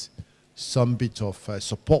needs some bit of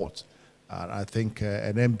support. And I think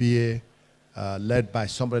an MBA led by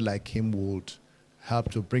somebody like him would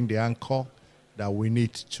help to bring the anchor that we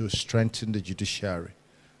need to strengthen the judiciary.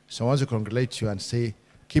 So I want to congratulate you and say,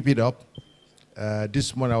 keep it up.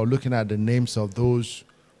 This morning I was looking at the names of those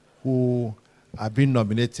who have been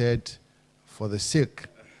nominated for the sick,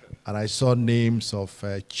 and I saw names of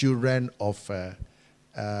children of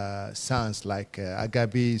sons like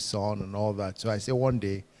Agabi's son and all that. So I say one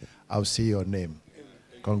day I'll see your name.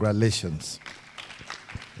 Congratulations.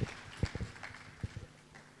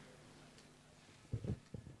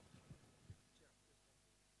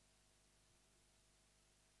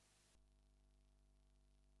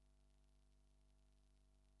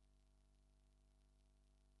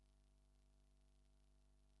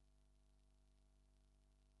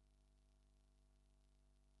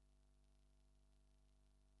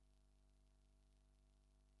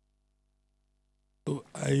 So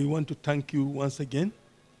I want to thank you once again.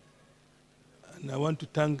 And I want to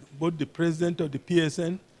thank both the president of the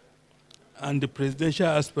PSN and the presidential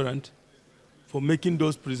aspirant for making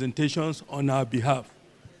those presentations on our behalf.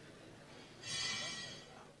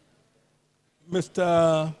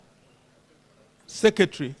 Mr.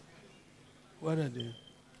 Secretary, what are they?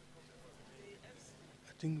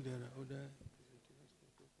 I think there are other.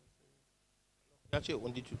 Actually,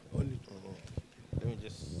 only two. Only two. Let me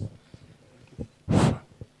just.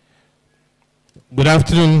 Good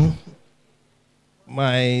afternoon,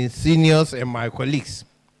 my seniors and my colleagues.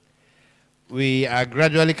 We are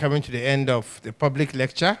gradually coming to the end of the public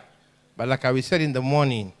lecture, but like I said in the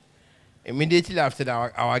morning, immediately after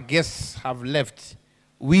our guests have left,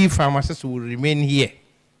 we pharmacists will remain here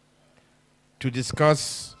to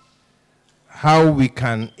discuss how we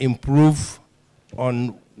can improve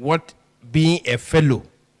on what being a fellow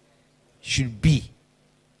should be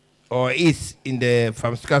or is in the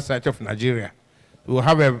Pharmaceutical Society of Nigeria. We'll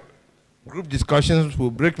have a group discussions.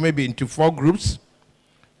 We'll break maybe into 4 groups.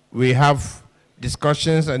 We have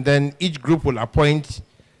discussions, and then each group will appoint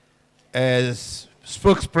a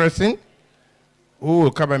spokesperson who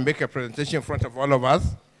will come and make a presentation in front of all of us.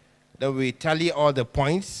 Then we tally all the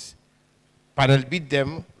points, panel beat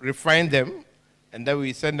them, refine them, and then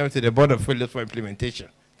we send them to the Board of Fellows for implementation.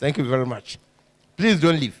 Thank you very much. Please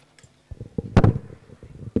don't leave.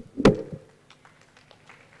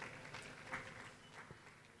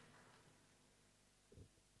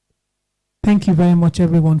 Thank you very much,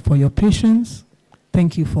 everyone, for your patience.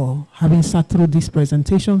 Thank you for having sat through these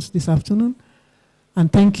presentations this afternoon.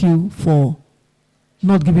 And thank you for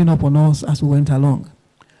not giving up on us as we went along.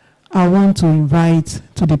 I want to invite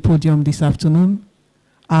to the podium this afternoon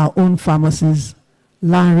our own pharmacist,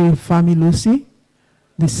 Larry Familusi,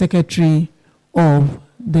 the Secretary of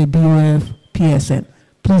the BOF PSN.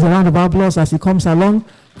 Please, a round of applause as he comes along.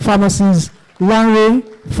 Pharmacist Larry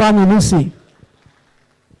Familusi.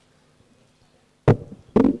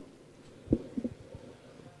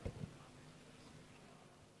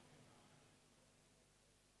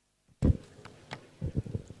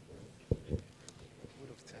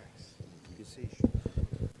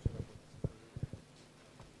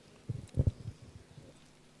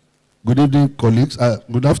 Good evening, colleagues.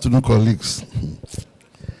 Good afternoon, colleagues.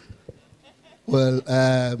 Well,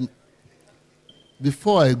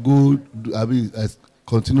 before I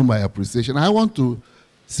continue my appreciation, I want to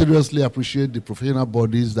seriously appreciate the professional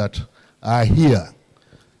bodies that are here.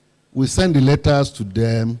 We sent the letters to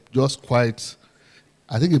them just I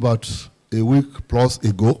think about a week plus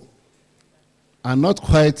ago, and not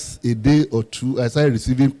quite a day or two, I started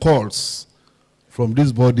receiving calls from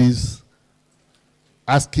these bodies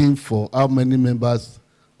asking for how many members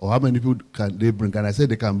or how many people can they bring. And I said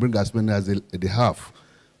they can bring as many as they have,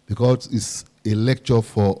 because it's a lecture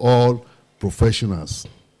for all professionals.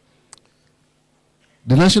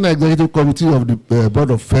 The National Executive Committee of the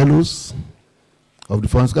Board of Fellows of the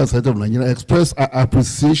Pharmaceutical Society of Nigeria expressed our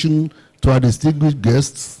appreciation to our distinguished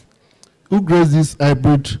guests who graced this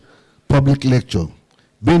hybrid public lecture,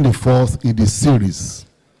 being the fourth in this series.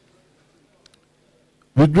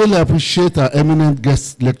 We greatly appreciate our eminent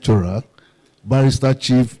guest lecturer, Barrister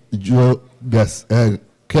Chief Joe-Kyari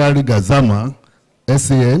Gadzama,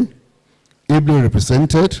 SAN, ably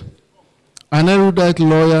represented, an erudite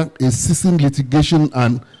lawyer, a seasoned litigation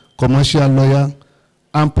and commercial lawyer,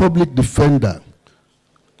 and public defender.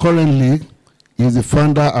 Currently, he is the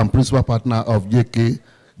founder and principal partner of J.K.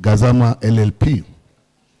 Gadzama LLP.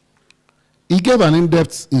 He gave an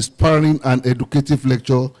in-depth, inspiring, and educative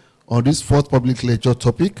lecture on this fourth public lecture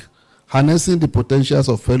topic, harnessing the potentials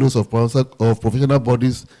of fellows of professional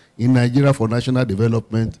bodies in Nigeria for national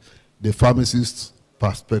development, the pharmacist's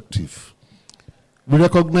perspective. We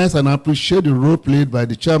recognize and appreciate the role played by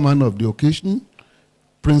the chairman of the occasion,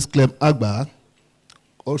 Prince Clem Agba,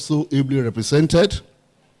 also ably represented,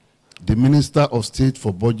 the Minister of State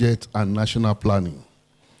for Budget and National Planning.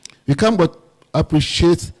 We can but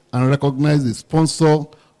appreciate and recognize the sponsor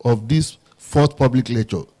of this fourth public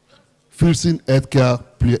lecture, Filson Healthcare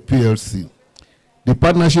PLC. The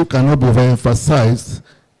partnership cannot be overemphasized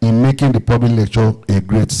in making the public lecture a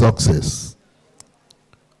great success.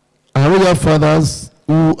 Our royal fathers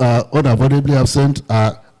who are unavoidably absent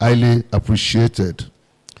are highly appreciated.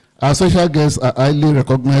 Our special guests are highly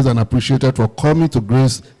recognized and appreciated for coming to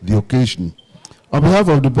grace the occasion. On behalf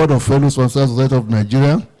of the Board of Fellows of the Society of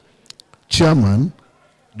Nigeria, Chairman,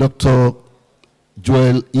 Dr.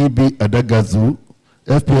 Joel E.B. Adagazu,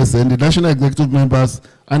 FPSN, the national executive members,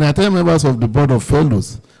 and the entire members of the Board of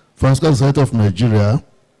Fellows, Pharmaceutical Society of Nigeria,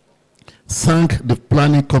 thank the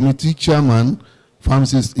Planning Committee Chairman,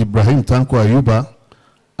 Pharmacist Ibrahim Tanko Ayuba,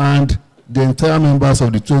 and the entire members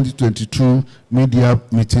of the 2022 media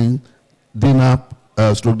meeting, dinner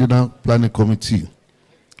Planning Committee,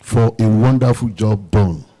 for a wonderful job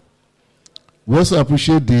done. We also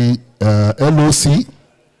appreciate the LOC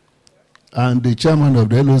and the chairman of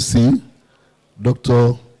the LOC,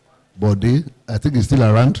 Dr. Bode, I think he's still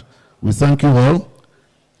around. We thank you all.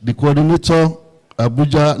 The coordinator,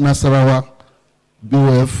 Abuja Nasarawa,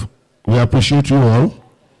 BOF, we appreciate you all.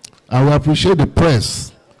 And we appreciate the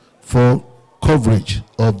press for coverage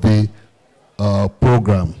of the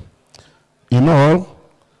program. In all,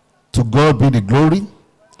 to God be the glory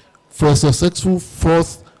for a successful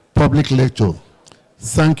fourth public lecture.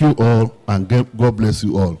 Thank you all, and God bless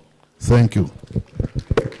you all. Thank you.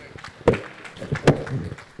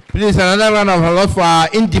 Please, another round of applause for our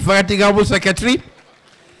indefatigable secretary.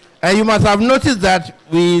 You must have noticed that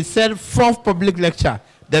we said fourth public lecture.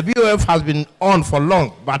 The BOF has been on for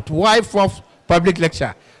long, but why fourth public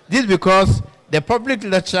lecture? This is because the public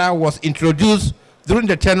lecture was introduced during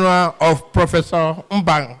the tenure of Professor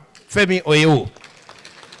Mbang Femi Oyewo.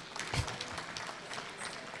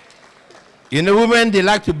 You know, women, they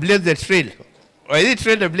like to blaze the trail. Or is it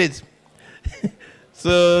trail the blaze?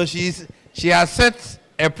 So she has set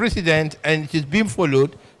a precedent, and it is being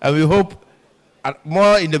followed, and we hope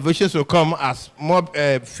more innovations will come as more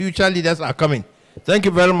future leaders are coming. Thank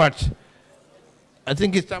you very much. I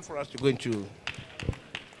think it's time for us to go into...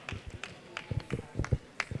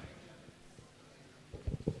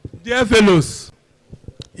 Dear fellows,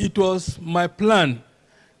 it was my plan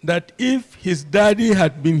that if his daddy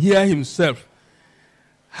had been here himself,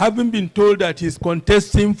 having been told that he's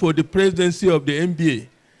contesting for the presidency of the NBA,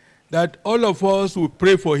 that all of us will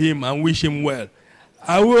pray for him and wish him well.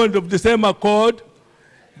 Are we of the same accord?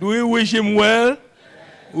 Do we wish him well?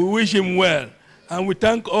 We wish him well. And we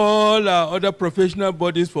thank all our other professional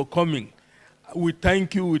bodies for coming. We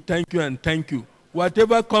thank you, and thank you.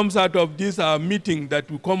 Whatever comes out of this our meeting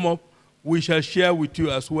that will come up, we shall share with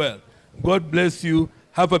you as well. God bless you.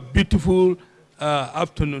 Have a beautiful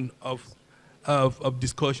afternoon of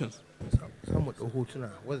discussions.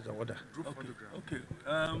 What's the order? Okay.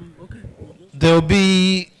 There will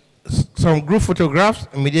be some group photographs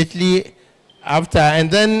immediately after,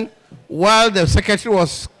 and then while the secretary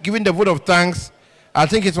was giving the vote of thanks, I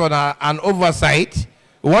think it was an oversight.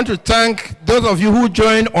 We want to thank those of you who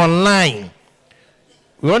joined online.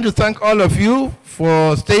 We want to thank all of you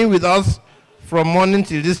for staying with us from morning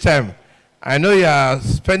till this time. I know you are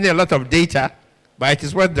spending a lot of data, but it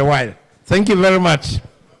is worth the while. Thank you very much.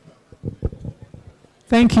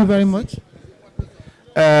 Thank you very much.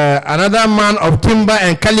 Another man of timber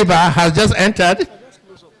and caliber has just entered.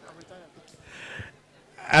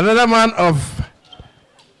 Another man of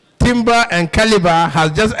timber and caliber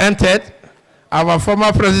has just entered. Our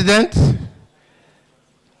former president,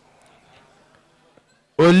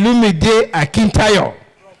 Olumide Akintayo.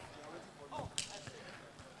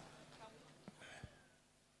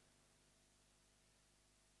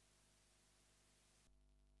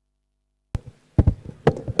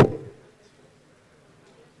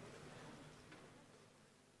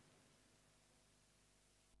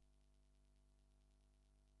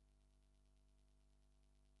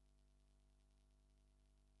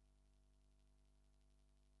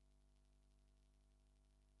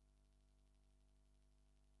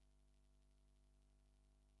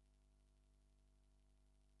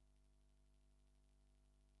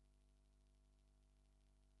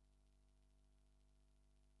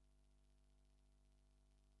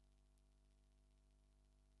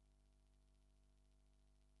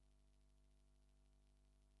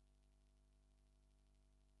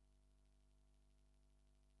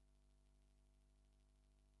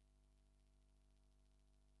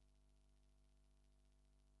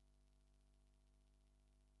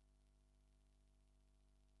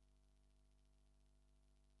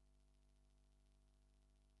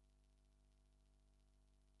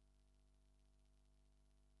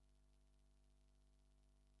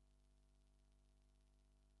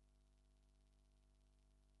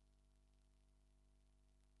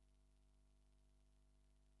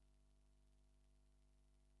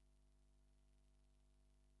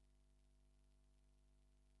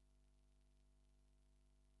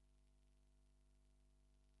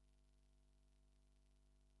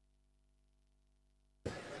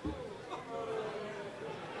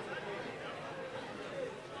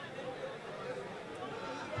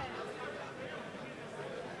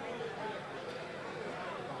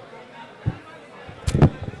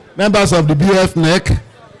 Members of the BFNEC,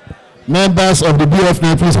 members of the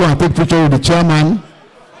BFNEC, please come and take picture with the chairman.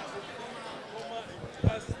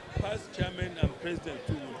 Past chairman and president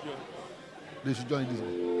too will join. They should join this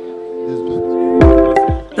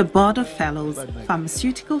one. The Board of Fellows,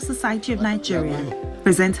 Pharmaceutical Society of Nigeria,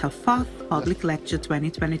 presents her 4th Public Lecture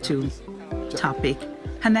 2022. Topic: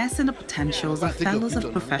 Harnessing the Potentials of Fellows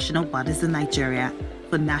of Professional Bodies in Nigeria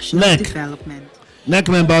for National Development. NEC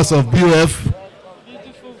members of BF.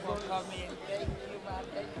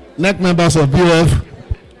 NEC members of BF.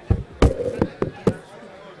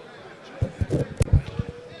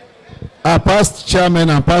 Our past chairmen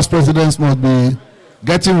and past presidents must be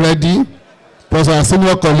getting ready, plus our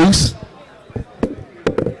senior colleagues.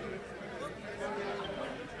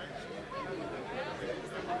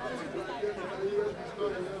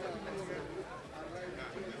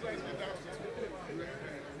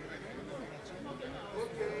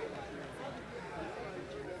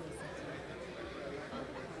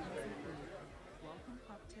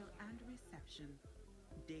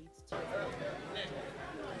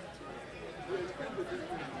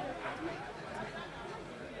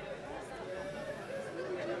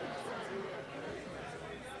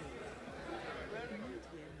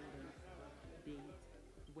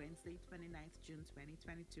 Wednesday, 29th June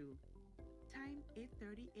 2022. Time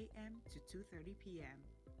 8:30 a.m. to 2:30 p.m.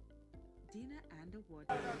 Dinner and award.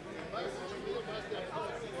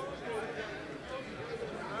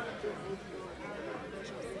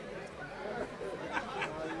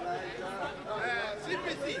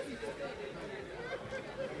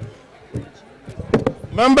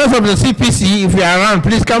 Members of the CPC, if you are around,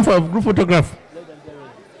 please come for a group photograph.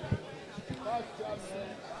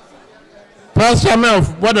 Past chairman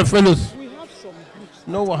of Board of Fellows.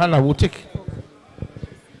 No wahala, we'll take.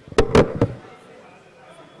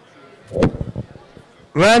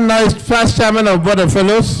 Right now is past chairman of Board of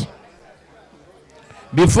Fellows.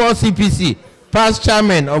 Before CPC, past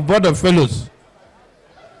chairman of Board of Fellows.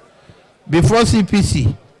 Before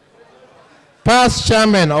CPC, past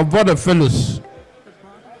chairman of Board of Fellows.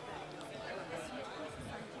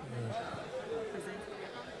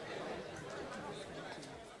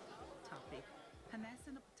 Topic: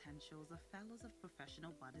 Harnessing the potentials of fellows of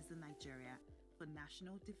professional bodies in Nigeria for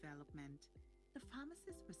national development. The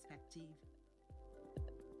pharmacist perspective.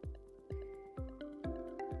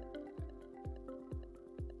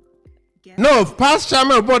 No, past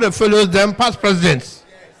chairman of Board of Fellows, then past presidents.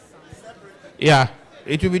 Yeah,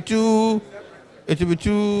 it will be two. This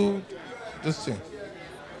thing.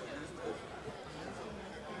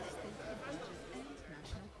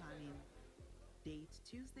 National planning. Date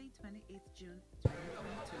Tuesday, 28th June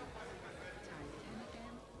 2022. Time 10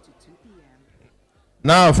 a.m. to 2 p.m.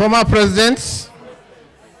 Now, former presidents.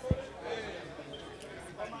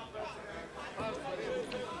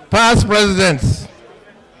 Past presidents.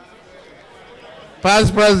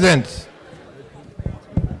 Past presidents.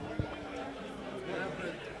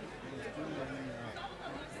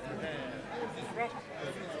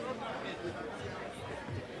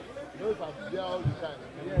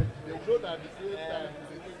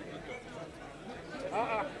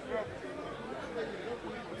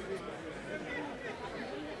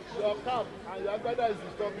 Your cap and your brother is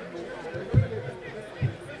disturbing you.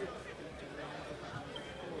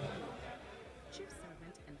 Chief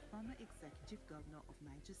Servant and former Executive Governor of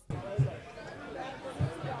Niger State.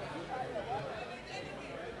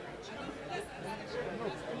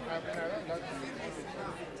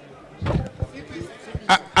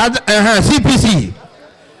 CPC.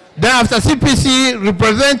 Then after CPC,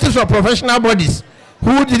 representatives of professional bodies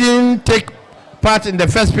who didn't take part in the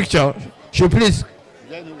first picture should please.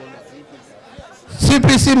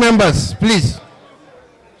 CPC members, please.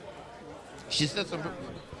 She said something.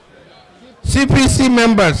 CPC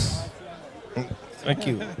members. Thank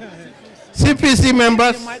you. CPC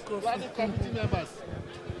members.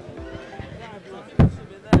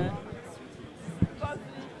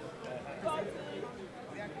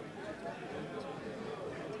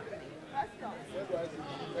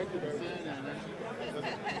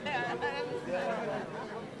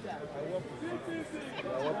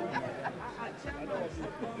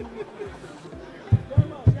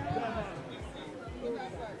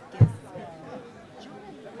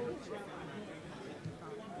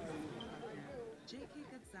 J.K.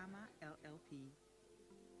 Gadzama, LLP.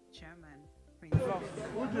 Chairman, Prince Clem,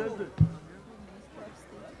 Honorable Minister of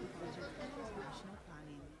State for Budget and International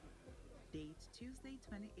Planning. Date Tuesday,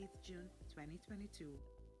 28th June 2022.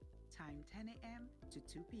 Time 10 a.m. to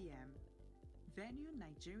 2 p.m. Venue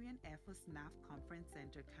Nigerian Airforce NAF Conference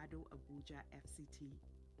Center, Kado, Abuja, FCT.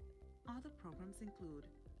 Other programs include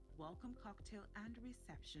welcome cocktail and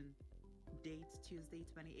reception. Date Tuesday,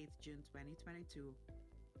 28th June 2022.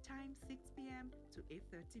 Time 6 p.m. to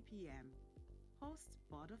 8:30 p.m. Host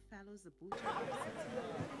Board of Fellows, Abuja, FCT,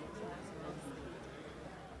 International State.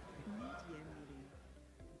 Mid-year meeting.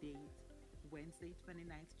 Date Wednesday,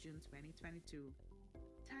 29th June 2022.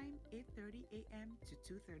 Time 8:30 a.m. to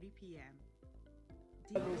 2:30 p.m.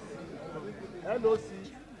 LOC.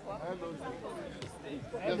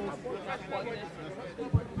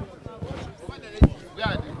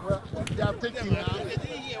 They are taking now.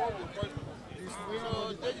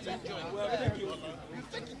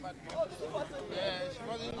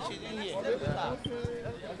 She didn't hear.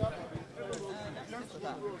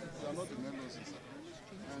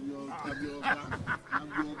 I'm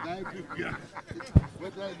your guy.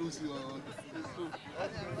 Whether I lose you or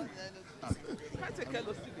I take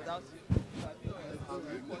LOC without you.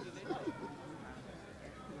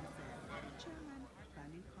 Chairman,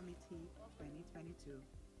 Planning Committee 2022.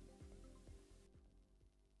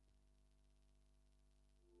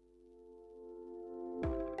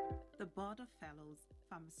 The Board of Fellows,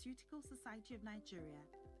 Pharmaceutical Society of Nigeria,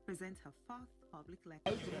 presents her fourth public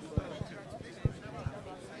lecture.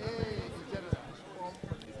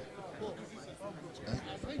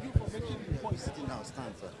 Thank you for making the point. Sitting now,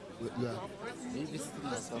 stand, sir. Maybe sitting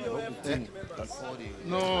now, sir. What we think that's all the.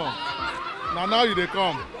 No. Now you they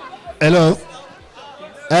come. Hello.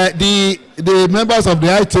 The members of the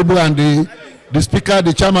high table and the speaker,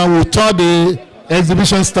 the chairman, will tour the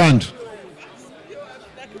exhibition stand.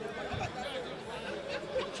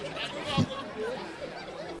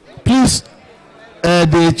 Please,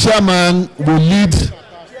 the chairman will lead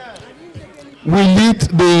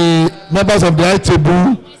the members of the high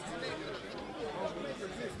table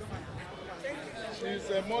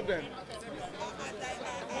She's modern.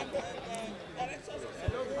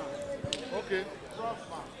 Okay.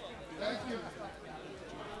 Thank you.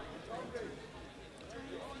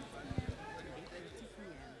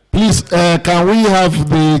 Please, can we have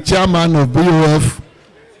the chairman of BOF,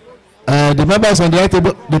 the members on the right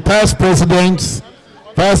table, the past presidents,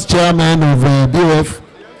 past chairman of BOF,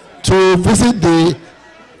 to visit the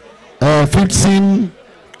FICMC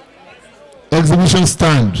exhibition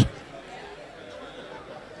stand.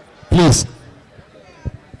 Please.